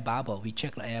air bubble, we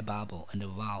check the air bubble and the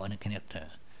valve and the connector.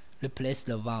 Replace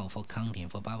the valve for counting,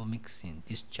 for bubble mixing,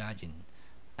 discharging,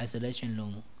 isolation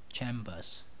room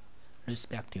chambers,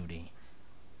 respectively.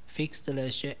 Fix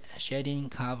the shading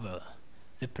cover,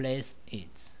 replace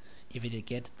it if it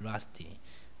gets rusty.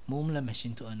 Move the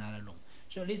machine to another room.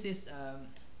 So this is,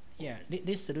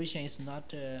 this solution is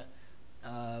not,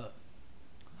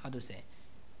 how to say,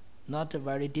 not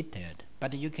very detailed,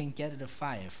 but you can get the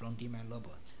file from DMAT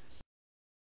robot.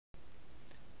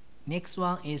 Next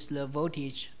one is the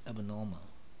voltage abnormal.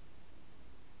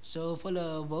 So for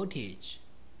the voltage,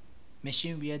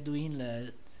 machine we are doing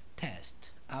the test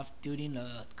after during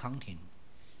the counting.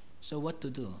 So what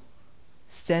to do?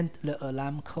 Send the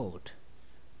alarm code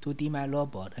to DMAT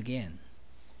robot again.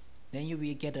 Then you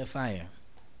will get a fire.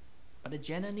 But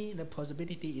generally the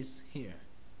possibility is here.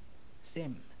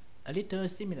 Same, a little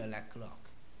similar like clock.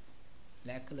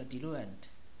 Like the diluent.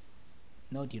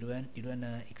 No diluent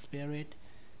expired,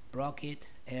 block it,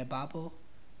 air bubble,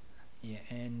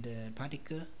 and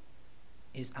particle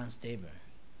is unstable.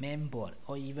 Mainboard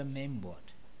or even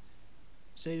mainboard.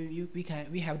 So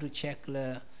we have to check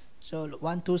the, so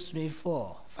 1, 2, 3,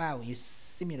 4, 5 is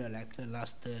similar like the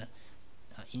last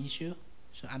issue.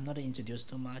 So I'm not introduced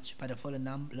too much, but for the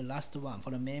last one, for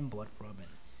the mainboard problem,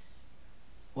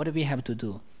 what do we have to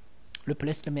do?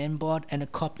 Replace the mainboard and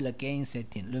copy the gain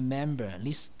setting. Remember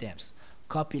these steps.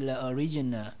 Copy the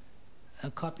original,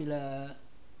 copy the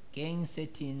gain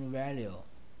setting value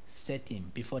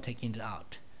before taking it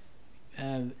out.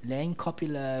 Then copy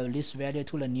this value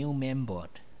to the new mainboard.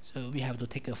 So we have to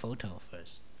take a photo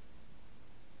first.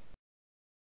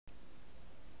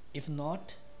 If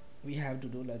not, we have to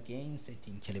do the gain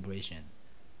setting calibration.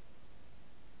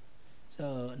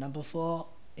 So number 4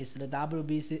 is the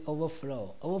WBC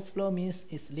overflow. Overflow means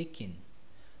it's leaking.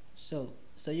 So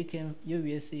you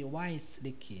will see why it's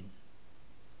leaking.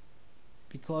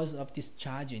 Because of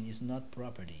discharging is not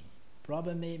properly.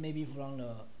 Problem may be from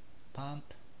the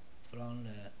pump, from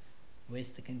the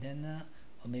waste container,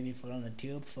 or maybe from the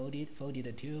tube,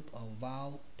 folded tube, or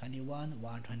valve 21,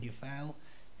 valve 25,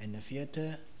 and the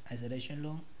filter, isolation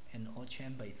room, and all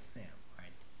chamber itself,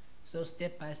 right? So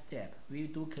step by step, we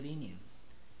do cleaning.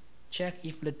 Check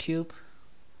if the tube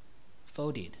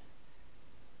folded.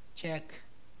 Check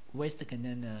waste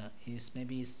container is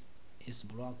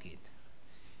blocked.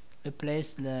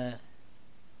 Replace the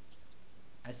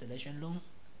isolation room,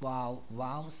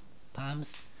 valves,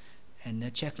 pumps,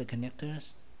 and check the connectors.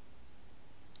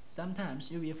 Sometimes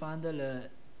you will find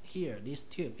here this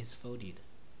tube is folded,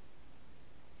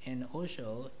 and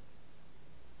also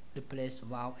replace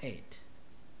valve 8.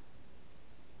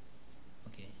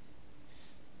 Okay,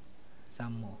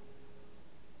 some more.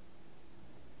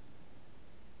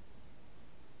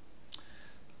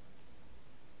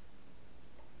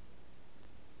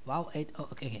 Valve 8. Oh,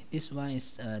 okay, this one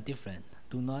is different.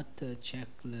 Do not check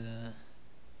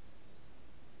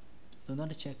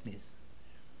this.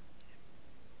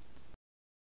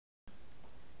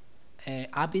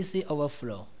 RBC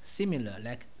overflow, similar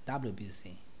like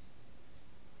WBC.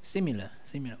 Similar.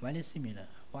 Why is similar?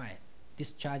 Why?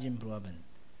 Discharging problem.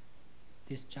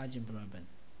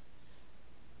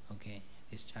 Okay,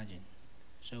 discharging.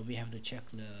 So we have to check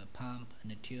the pump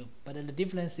and the tube. But the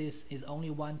difference is only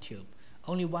one tube,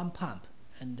 only one pump,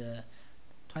 and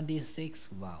 26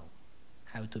 valve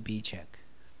have to be checked.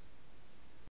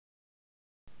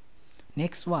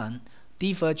 Next one,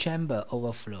 defer chamber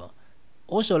overflow.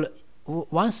 Also,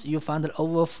 once you find the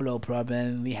overflow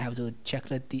problem, we have to check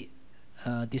the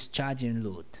discharging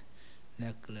route,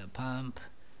 like the pump,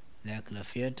 like the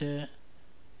filter,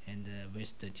 and the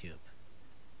waste tube.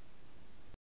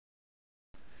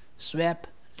 Swap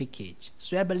leakage.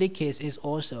 Swap leakage is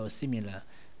also similar.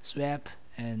 Swap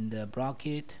and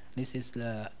bracket. This is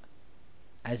the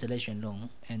isolation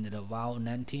room, and the valve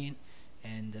 19,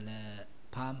 and the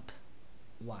pump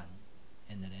 1,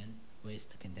 and then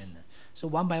waste container. So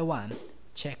one by one,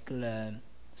 check the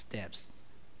steps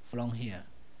from here,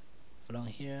 from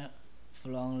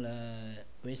the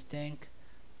waste tank,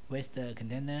 waste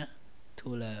container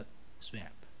to the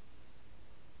swap.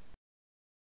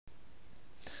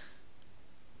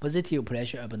 Positive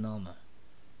pressure abnormal.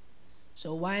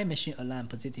 So why machine alarm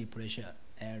positive pressure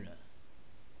error?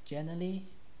 Generally,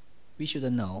 we should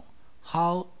know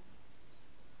how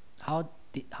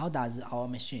does our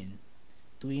machine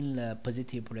doing the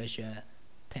positive pressure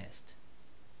test.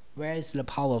 Where is the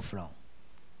power from?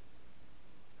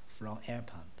 From air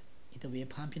pump. It will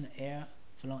pumping air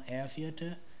from air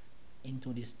filter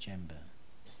into this chamber.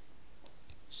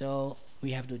 So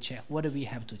we have to check. What do we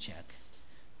have to check?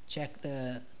 Check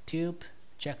the tube,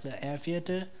 check the air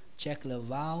filter, check the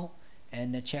valve,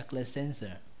 and check the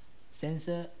sensor.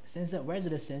 Sensor. Where is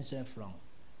the sensor from?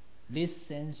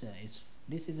 This is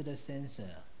the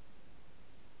sensor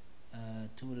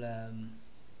to the.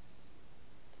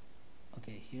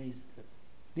 Okay,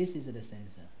 this is the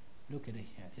sensor. Look at it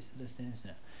here. This is the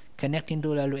sensor connecting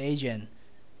to the reagent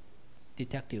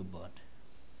detective board.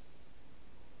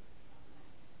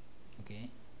 Okay.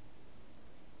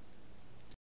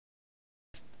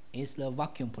 Is the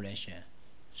vacuum pressure.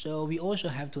 So we also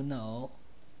have to know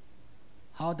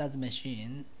how does the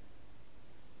machine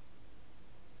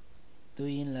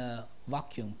doing the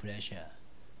vacuum pressure.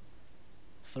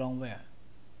 From where?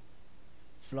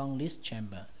 From this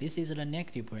chamber. This is the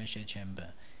negative pressure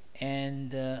chamber.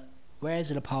 And where is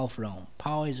the power from?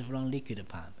 Power is from liquid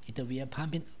pump. It will be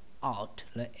pumping out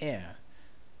the air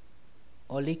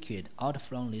or liquid out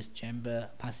from this chamber,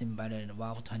 passing by the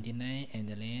valve 29 and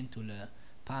then to the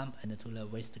pump and to the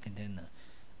waste container.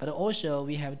 But also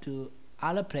we have to,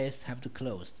 other places have to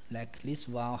close, like this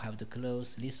valve have to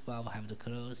close, this valve have to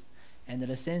close, and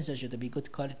the sensor should be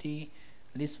good quality.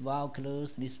 This valve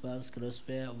close, this valve close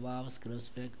where, valves close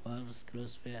where, valves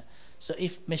close where. So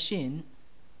if machine,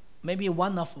 maybe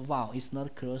one of valve is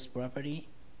not closed properly,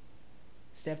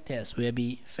 step test will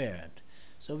be failed.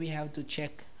 So we have to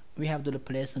check, we have to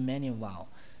replace many valve.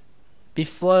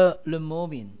 Before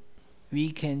removing,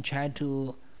 we can try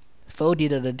to fold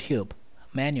the tube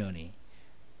manually.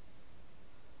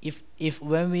 If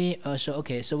when we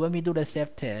so when we do the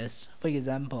self test, for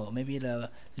example, maybe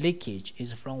the leakage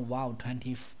is from valve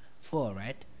 24,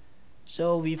 right?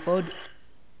 So we folded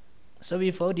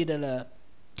the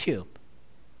tube,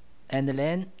 and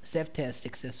then self test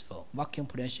successful. Vacuum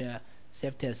pressure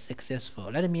self test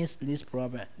successful. That means this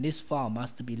valve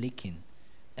must be leaking,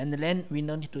 and then we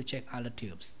don't need to check other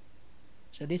tubes.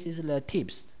 So this is the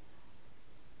tips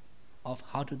of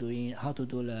how to do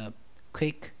the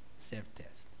quick self test.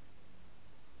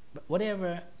 But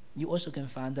whatever, you also can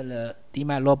find the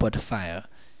DMI robot file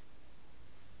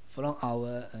from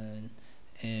our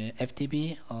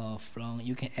FTP, or from,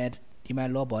 you can add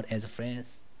DMI robot as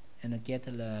friends and get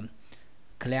the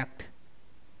collect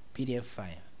PDF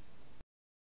file.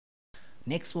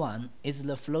 Next one is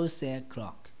the flow cell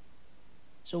clock.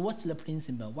 So what's the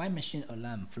principle? Why machine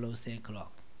alarm flow cell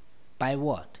clock? By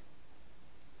what?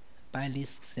 By this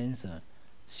sensor,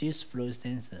 shear flow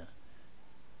sensor.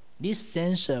 This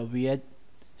sensor we are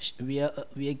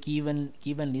given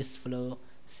this flow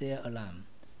cell alarm.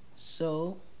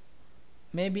 So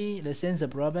maybe the sensor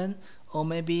problem, or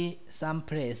maybe some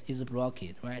place is blocked,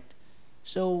 right?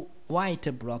 So why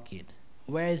to block it?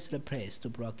 Where is the place to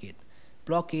block it?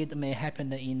 Block it may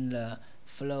happen in the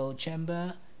flow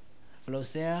chamber, flow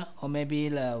cell, or maybe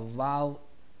the valve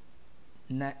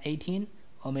 18,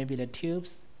 or maybe the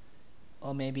tubes,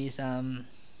 or maybe some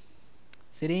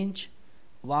syringe,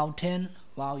 valve 10,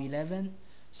 valve 11.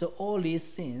 So all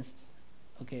these things,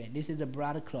 okay, this is the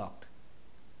blood clot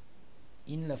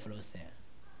in the flow cell.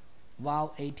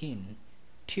 Valve 18,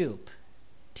 tube,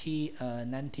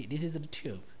 T90, this is the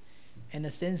tube, and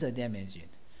the sensor damaged.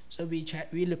 So we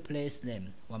replace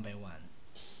them one by one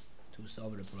to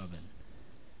solve the problem.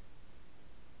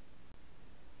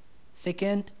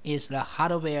 Second is the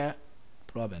hardware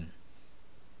problem.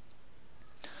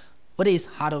 What is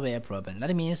hardware problem?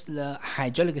 That means the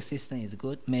hydraulic system is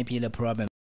good, maybe the problem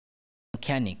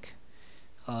mechanic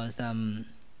or some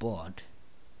board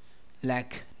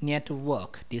like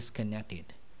network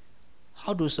disconnected.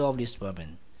 How to solve this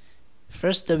problem?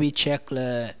 First, we check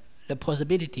the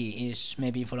possibility is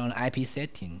maybe from IP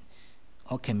setting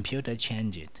or computer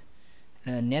changed.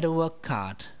 The network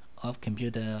card of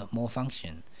computer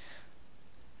malfunction.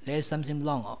 There is something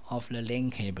wrong of the LAN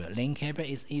cable. LAN cable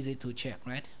is easy to check,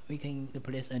 right? We can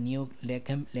replace a new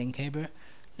LAN cable,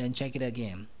 then check it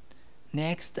again.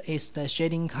 Next is the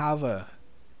shading cover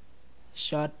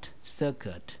short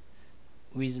circuit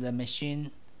with the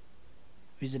machine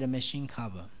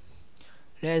cover.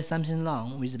 There is something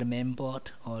wrong with the main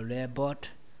board or rear board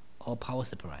or power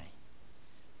supply.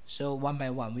 So one by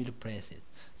one we replace it.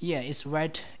 Yeah, it's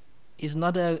right. It's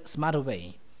not a smart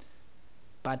way,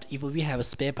 but if we have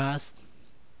spare parts,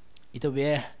 it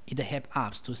help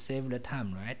us to save the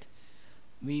time, right?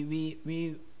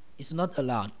 It's not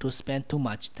allowed to spend too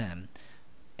much time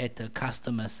at the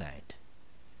customer side.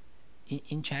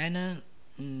 In China,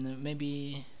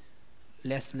 maybe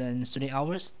less than 3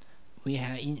 hours.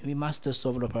 We must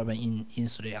solve the problem in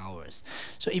 3 hours.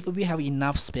 So if we have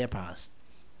enough spare parts,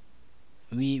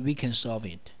 we can solve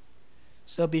it.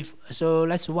 So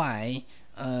that's why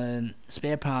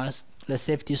spare parts, the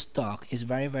safety stock is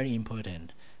very, very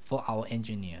important for our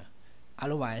engineer.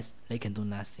 Otherwise, they can do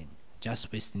nothing,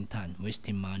 just wasting time,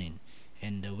 wasting money,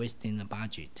 and wasting the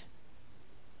budget.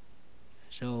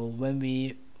 So when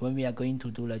we are going to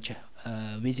do the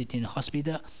visiting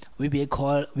hospital, we will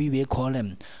call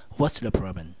them. What's the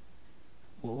problem?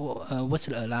 What's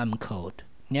the alarm code?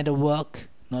 Network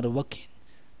not working.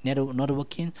 Not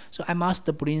working. So I must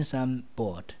bring some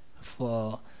board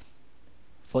for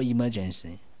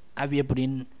emergency. I will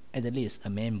bring at least a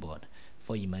main board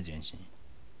for emergency.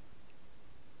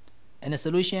 And the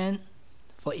solution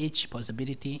for each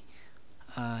possibility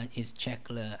is check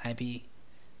the IP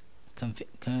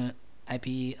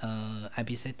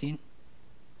setting,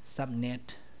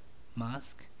 subnet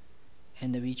mask,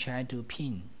 and we try to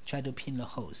pin the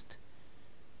host.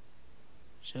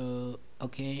 So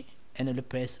okay, and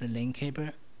replace the LAN cable.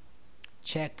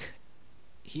 Check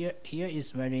here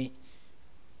is very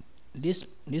this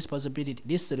possibility,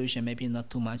 this solution maybe not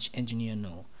too much engineer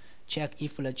know. Check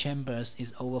if the chambers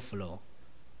is overflow.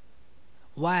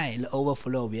 Why the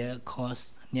overflow will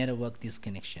cause network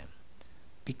disconnection?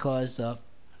 Because of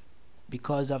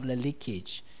the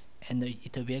leakage, and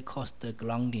it will cause the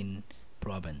grounding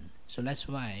problem. So that's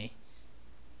why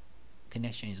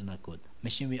connection is not good.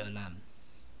 Machine will alarm.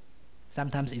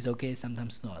 Sometimes it's okay,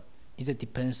 sometimes not. It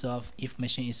depends of if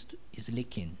machine is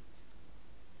leaking.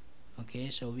 Okay,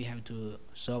 so we have to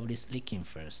solve this leaking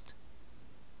first.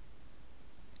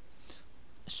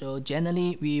 So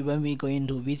generally, when we go in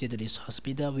to visit this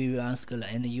hospital, we will ask the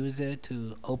end user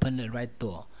to open the right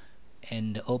door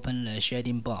and open the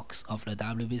shading box of the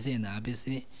WBC and the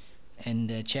RBC,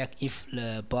 and check if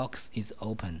the box is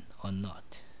open or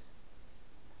not.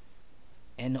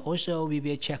 And also we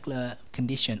will check the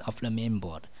condition of the main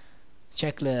board.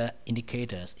 Check the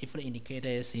indicators, if the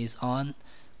indicators is on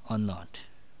or not.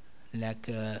 Like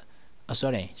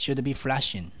should be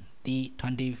flashing.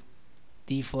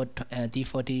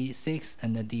 D46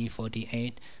 and the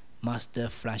D48 must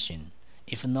flashing.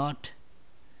 If not,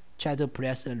 try to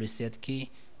press the reset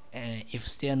key. If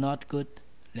still not good,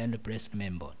 then replace the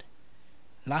main board.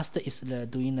 Last is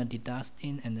doing the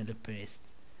dedusting and replace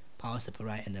power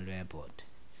supply and the rear board.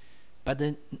 But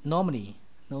normally,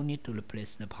 no need to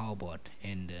replace the power board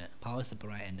and power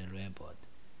supply and the rear board.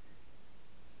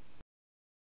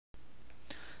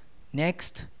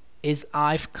 Next is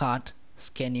IF card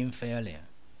scanning failure.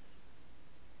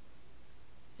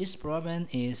 This problem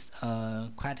is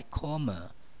quite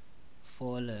common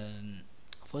for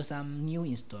some new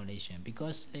installation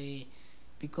because they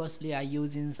are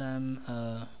using some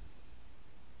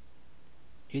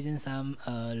using some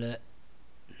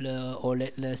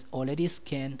already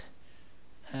scanned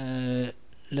the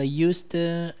used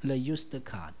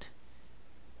card.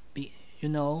 You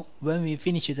know, when we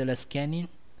finish the scanning,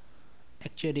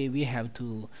 actually we have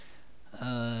to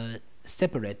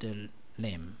separate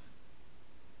them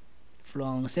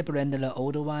from separate the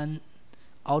old one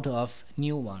out of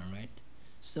new one, right?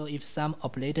 So if some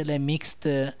operator they mix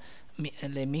the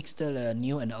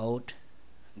new and old,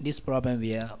 this problem will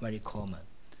be very common.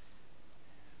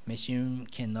 Machine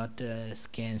cannot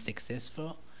scan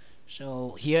successful.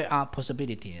 So here are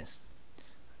possibilities.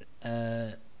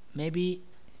 Maybe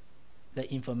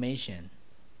the information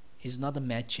is not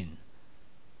matching.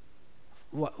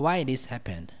 Why this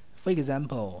happened? For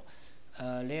example,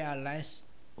 there are last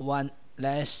 3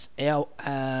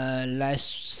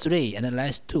 and the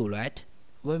last 2, right?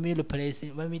 When we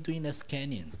doing the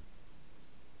scanning,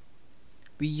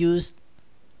 we use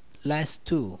last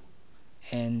 2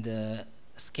 and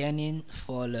scanning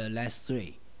for the last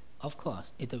 3. Of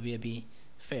course, it will be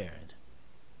fair.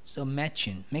 So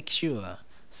matching, make sure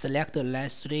select the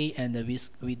last 3 and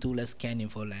we do the scanning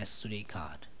for last 3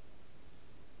 card.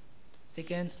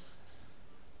 Second,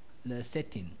 the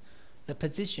setting, the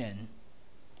position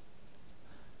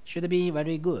should be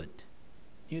very good.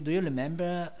 Do you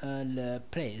remember the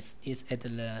place is at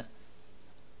the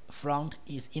front,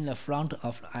 is in the front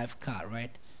of IF card,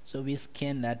 right? So we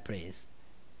scan that place,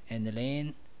 and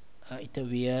then it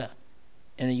will,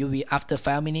 and you will after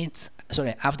 5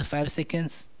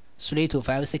 seconds, 3 to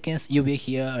 5 seconds, you will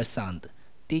hear a sound.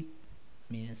 This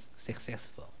means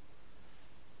successful.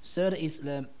 Third is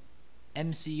the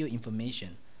MCU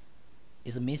information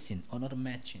is missing or not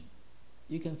matching.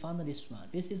 You can find this one.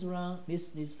 This is wrong.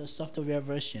 This is the software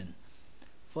version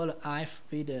for the IF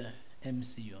reader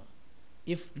MCU.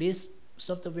 If this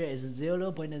software is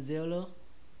 0.0,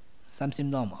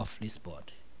 something wrong of this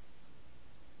board.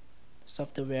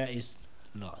 Software is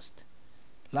lost.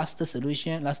 Last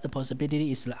solution, last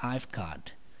possibility is the IF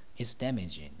card is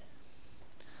damaging.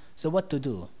 So what to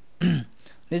do?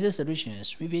 This is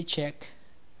solutions. We will check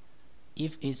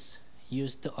if it's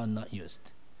used or not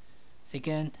used.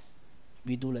 Second,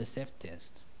 we do the self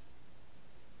test.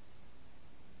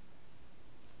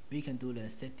 We can do the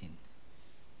setting.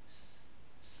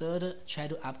 Third, try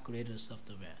to upgrade the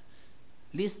software.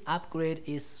 This upgrade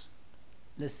is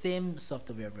the same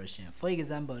software version. For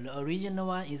example, the original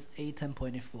one is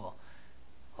 10.4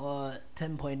 or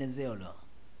 10.0.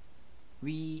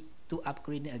 We do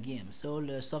upgrading again. So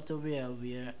the software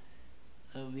we are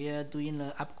doing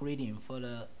the upgrading for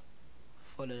the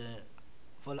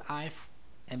IF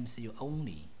MCU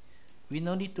only. We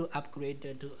no need to upgrade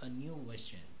to a new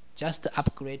version. Just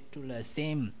upgrade to the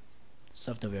same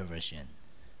software version.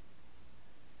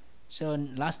 So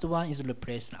last one is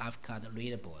replace the IF card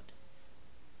reader board.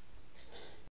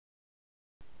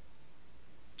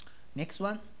 Next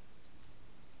one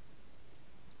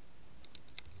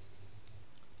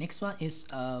is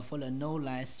for the no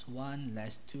last 1,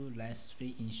 last 2, last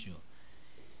 3 issue.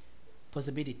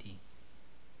 Possibility.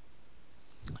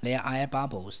 There are air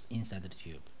bubbles inside the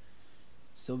tube.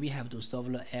 So we have to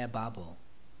solve the air bubble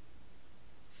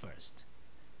first.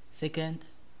 Second,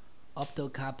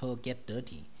 optocouple get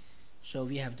dirty. So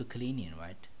we have to clean it,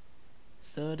 right?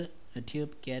 Third, the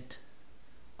tube get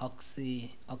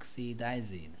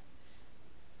oxidized.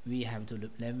 We have to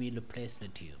replace the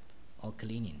tube or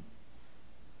cleaning.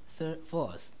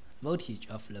 Fourth, voltage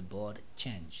of the board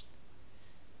changed.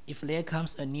 If there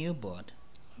comes a new board,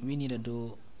 we need to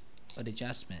do an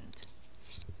adjustment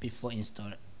before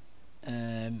install.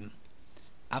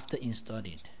 After install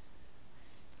it.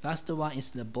 Last one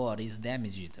is the board is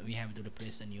damaged. We have to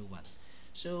replace a new one.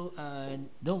 So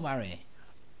don't worry.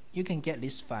 You can get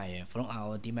this file from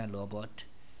our demand robot.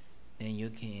 Then you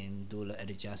can do the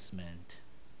adjustment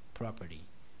properly.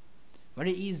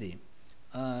 Very easy.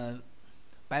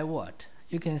 By what?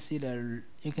 You can see the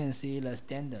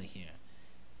standard here.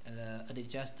 The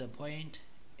adjuster point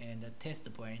and the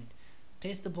test point.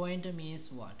 Test point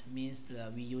means what? Means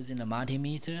we using a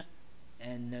multimeter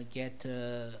and get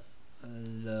the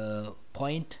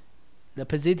point, the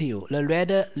positive, the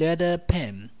red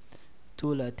pen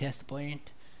to the test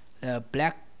point, the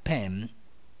black pen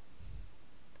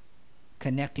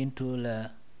connecting to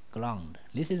the ground.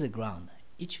 This is the ground.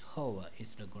 Each hole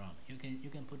is the ground. You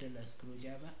can put the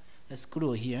screwdriver, the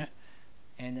screw here,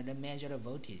 and the measure the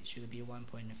voltage should be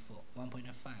 1.5.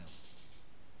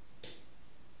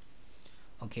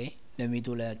 Okay, let me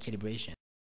do the calibration.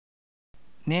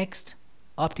 Next,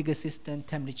 optical system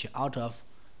temperature out of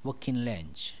working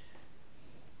range.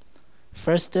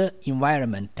 First,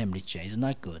 environment temperature is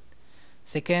not good.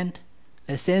 Second,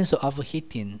 the sensor of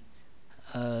heating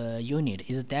unit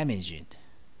is damaged.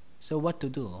 So what to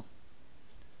do?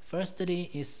 Firstly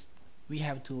is we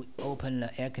have to open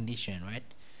the air conditioner, right,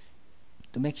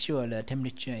 to make sure the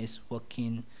temperature is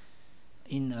working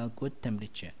in a good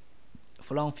temperature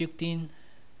from 15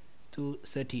 to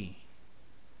 30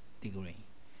 degree.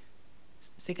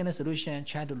 Second solution,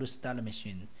 try to restart the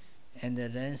machine. And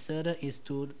then third is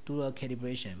to do a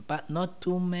calibration, but not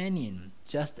too many,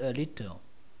 just a little.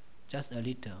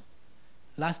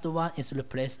 Last one is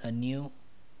replace a new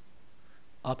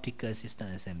optical system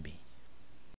assembly.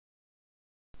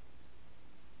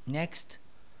 Next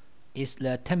is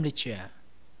the temperature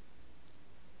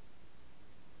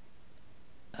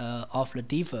of the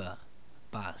differ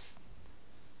bus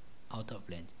out of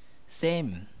range.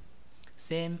 Same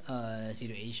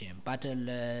situation, but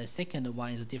the second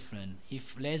one is different.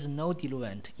 If there's no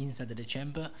diluent inside the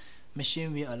chamber,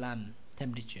 machine will alarm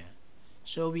temperature.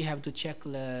 So we have to check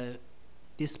the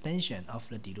dispensation of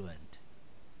the diluent.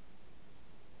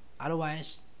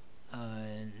 Otherwise,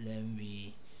 then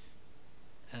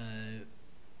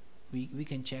we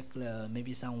can check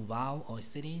maybe some valve or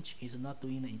syringe is not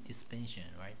doing a dispensation,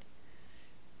 right?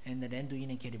 And then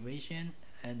doing a calibration,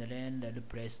 and then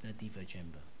replace the differ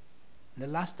chamber. The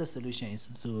last solution is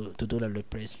to do the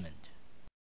replacement.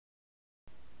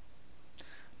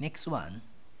 Next one,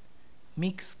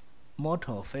 mix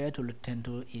motor fail to return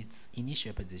to its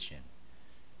initial position.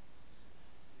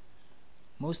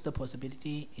 Most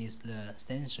possibility is the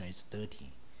sensor is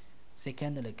dirty.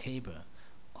 Second, the cable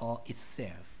or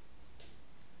itself.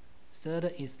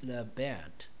 Third is the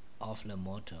belt of the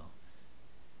motor.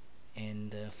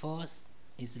 And fourth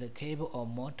is the cable or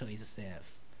motor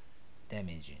itself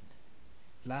damaged.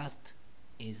 Last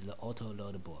is the auto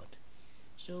load board.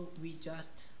 So we just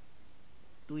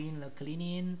doing the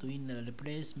cleaning, doing the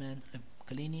replacement,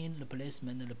 cleaning,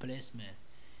 replacement,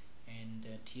 and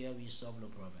here we solve the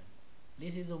problem.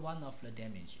 This is one of the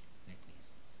damage like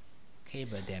this.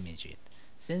 Cable damaged.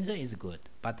 Sensor is good,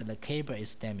 but the cable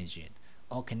is damaged,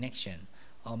 or connection,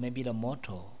 or maybe the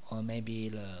motor, or maybe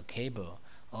the cable,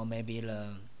 or maybe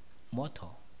the motor,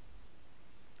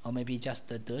 or maybe just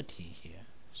the dirty here.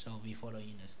 So we follow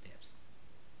in the steps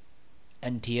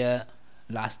until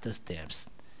last steps,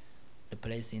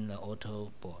 replacing the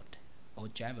auto board or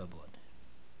driver board.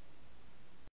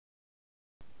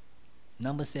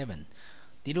 Number 7,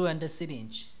 diluent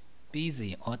syringe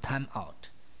busy or time out.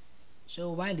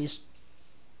 So why this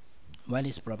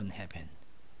problem happened?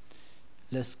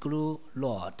 The screw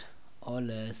rod or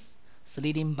the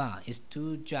sliding bar is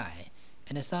too dry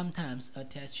and sometimes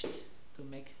attached to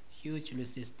make huge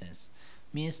resistance.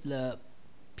 Means the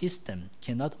piston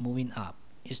cannot moving up.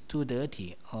 It's too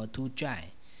dirty or too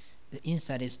dry. The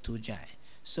inside is too dry.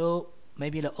 So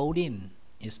maybe the O-ring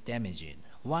is damaged.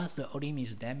 Once the O-ring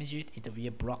is damaged, it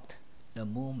will block the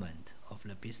movement of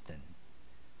the piston.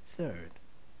 Third,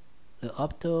 the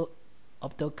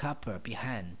opto copper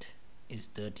behind is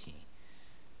dirty.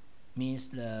 Means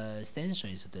the sensor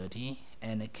is dirty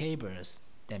and the cables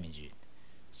damaged.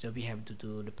 So we have to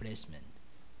do replacement.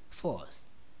 Fourth,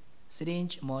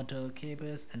 syringe, motor,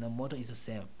 cables, and the motor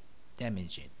itself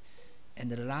damaged. And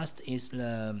the last is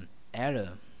the error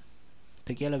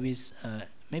together with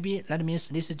maybe that means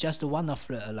this is just one of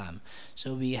the alarm.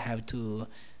 So we have to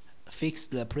fix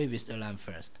the previous alarm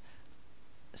first.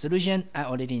 Solution I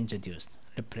already introduced,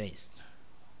 replaced,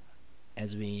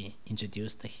 as we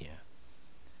introduced here.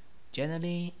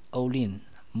 Generally, O-ring,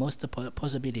 most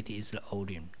possibility is the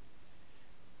O-ring.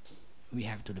 We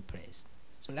have to replace.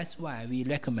 So that's why we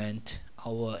recommend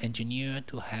our engineer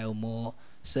to have more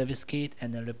service kit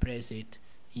and then replace it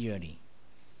yearly.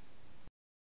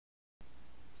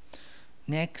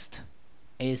 Next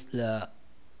is the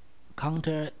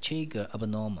counter trigger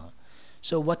abnormal.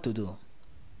 So what to do?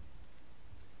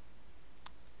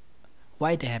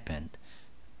 Why it happened?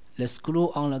 The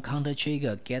screw on the counter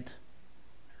trigger get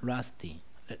rusty.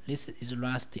 This is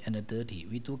rusty and dirty.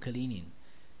 We do cleaning,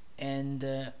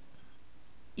 and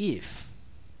if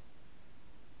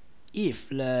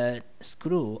the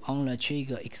screw on the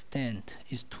trigger extent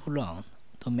is too long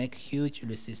to make huge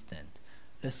resistance,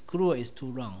 the screw is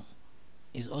too long,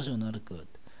 is also not good.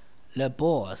 The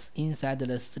balls inside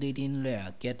the sliding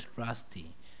layer get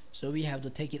rusty, so we have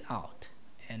to take it out,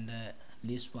 and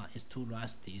this one is too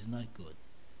rusty, is not good.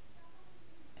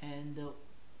 And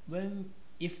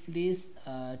if this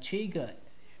trigger,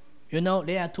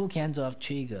 there are two kinds of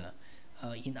trigger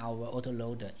in our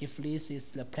autoloader. If this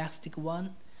is the plastic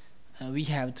one, we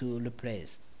have to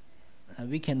replace.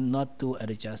 We cannot do an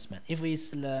adjustment. If it's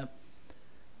the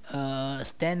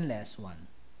stainless one,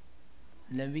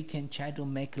 then we can try to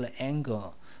make the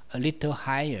angle a little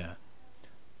higher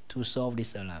to solve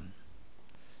this alarm.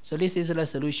 So this is the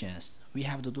solutions. We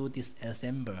have to do this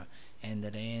assemble and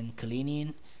then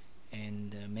cleaning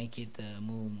and make it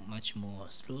move much more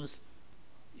smooth.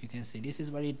 You can see this is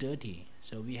very dirty,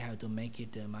 so we have to make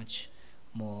it much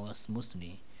more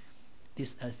smoothly.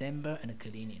 Disassemble and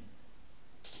cleaning.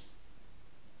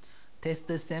 Test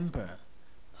the sample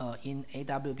in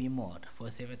AWB mode for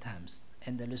several times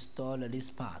and then restore the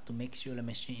list part to make sure the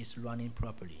machine is running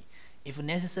properly. If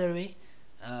necessary,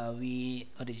 we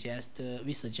suggest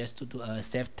to do a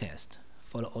self-test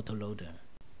for the autoloader.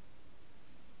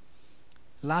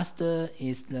 Last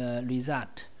is the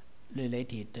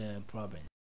result-related problems.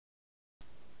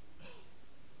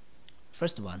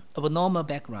 First one, abnormal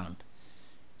background.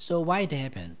 So why it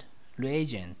happened?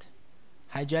 Reagent,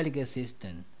 hydraulic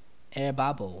system, air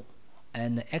bubble,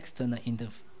 and external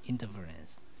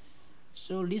interference.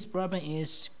 So this problem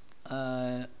is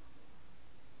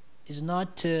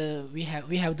not we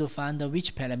have to find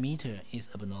which parameter is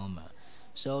abnormal.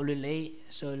 So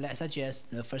let's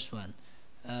suggest the first one.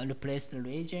 Replace the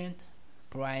reagent,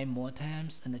 prime more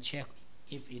times, and check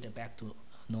if it is back to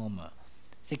normal.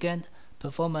 Second,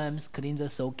 performance cleanser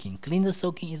soaking. Cleanser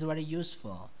soaking is very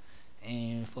useful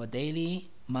and for daily,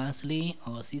 monthly,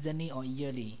 or seasonally, or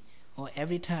yearly, or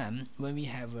every time when we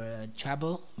have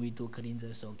trouble, we do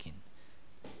cleanser soaking.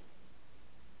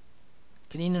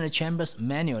 Cleaning the chambers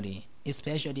manually,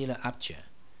 especially the aperture.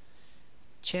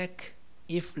 Check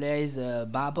if there is a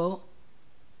bubble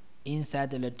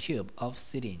inside the tube of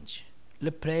syringe.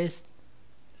 Replace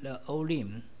the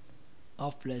O-rim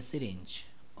of the syringe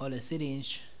or the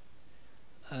syringe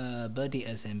body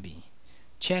assembly.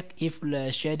 Check if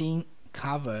the shading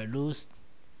cover loose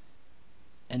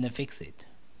and fix it.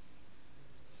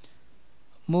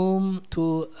 Move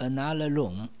to another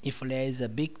room if there is a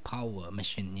big power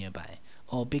machine nearby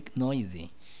or big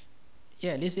noisy.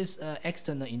 Yeah, this is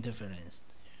external interference.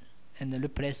 And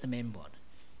replace the mainboard.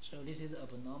 So this is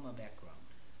abnormal background.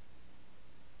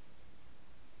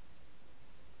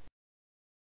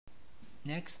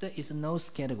 Next is no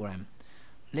scattergram.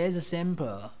 Let the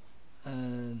sample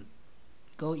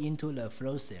go into the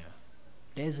flow cell.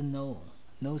 There's no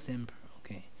sample.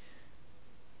 Okay.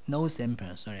 No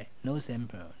sample. Sorry. No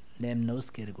sample. Then no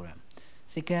scattergram.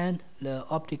 Second, the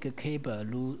optical cable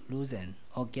loosen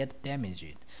or get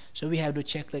damaged. So we have to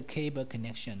check the cable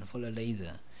connection for the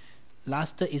laser.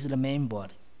 Last is the mainboard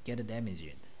get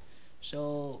damaged.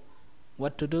 So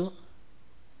what to do?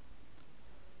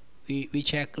 We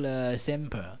check the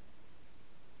sample.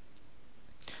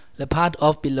 The part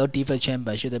of below differ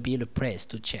chamber should be replaced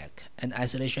to check. And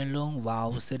isolation room,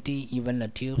 valve, 30, even the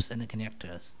tubes and the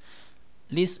connectors.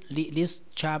 This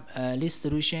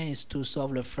solution is to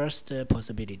solve the first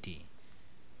possibility.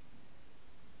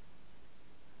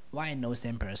 Why no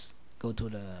samples go to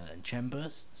the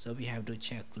chambers? So we have to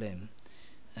check them.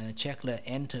 Check the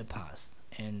enter path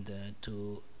and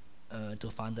to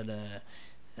find the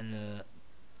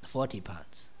faulty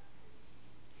parts.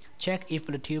 Check if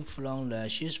the tube from the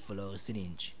sheet flow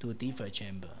syringe to differ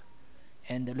chamber,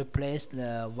 and replace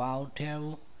the valve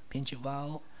 12, pinch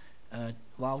valve,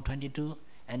 valve 22,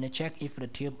 and check if the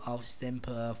tube of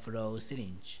sample flow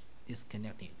syringe is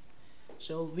connected.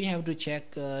 So we have to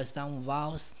check some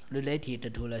valves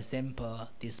related to the sample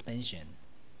dispensation,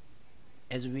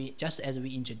 as we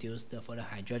introduced for the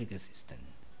hydraulic system.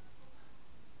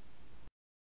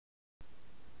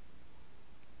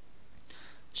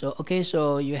 So okay,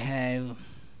 so you have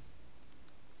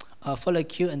for the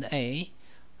Q&A.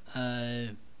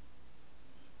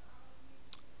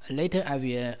 Later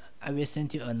I will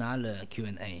send you another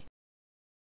Q&A.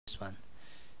 This one.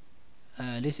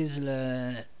 This is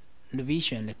the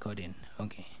revision recording.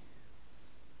 Okay.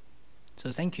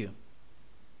 So thank you.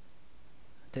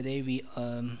 Today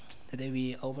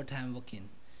we overtime working.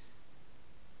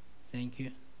 Thank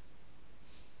you.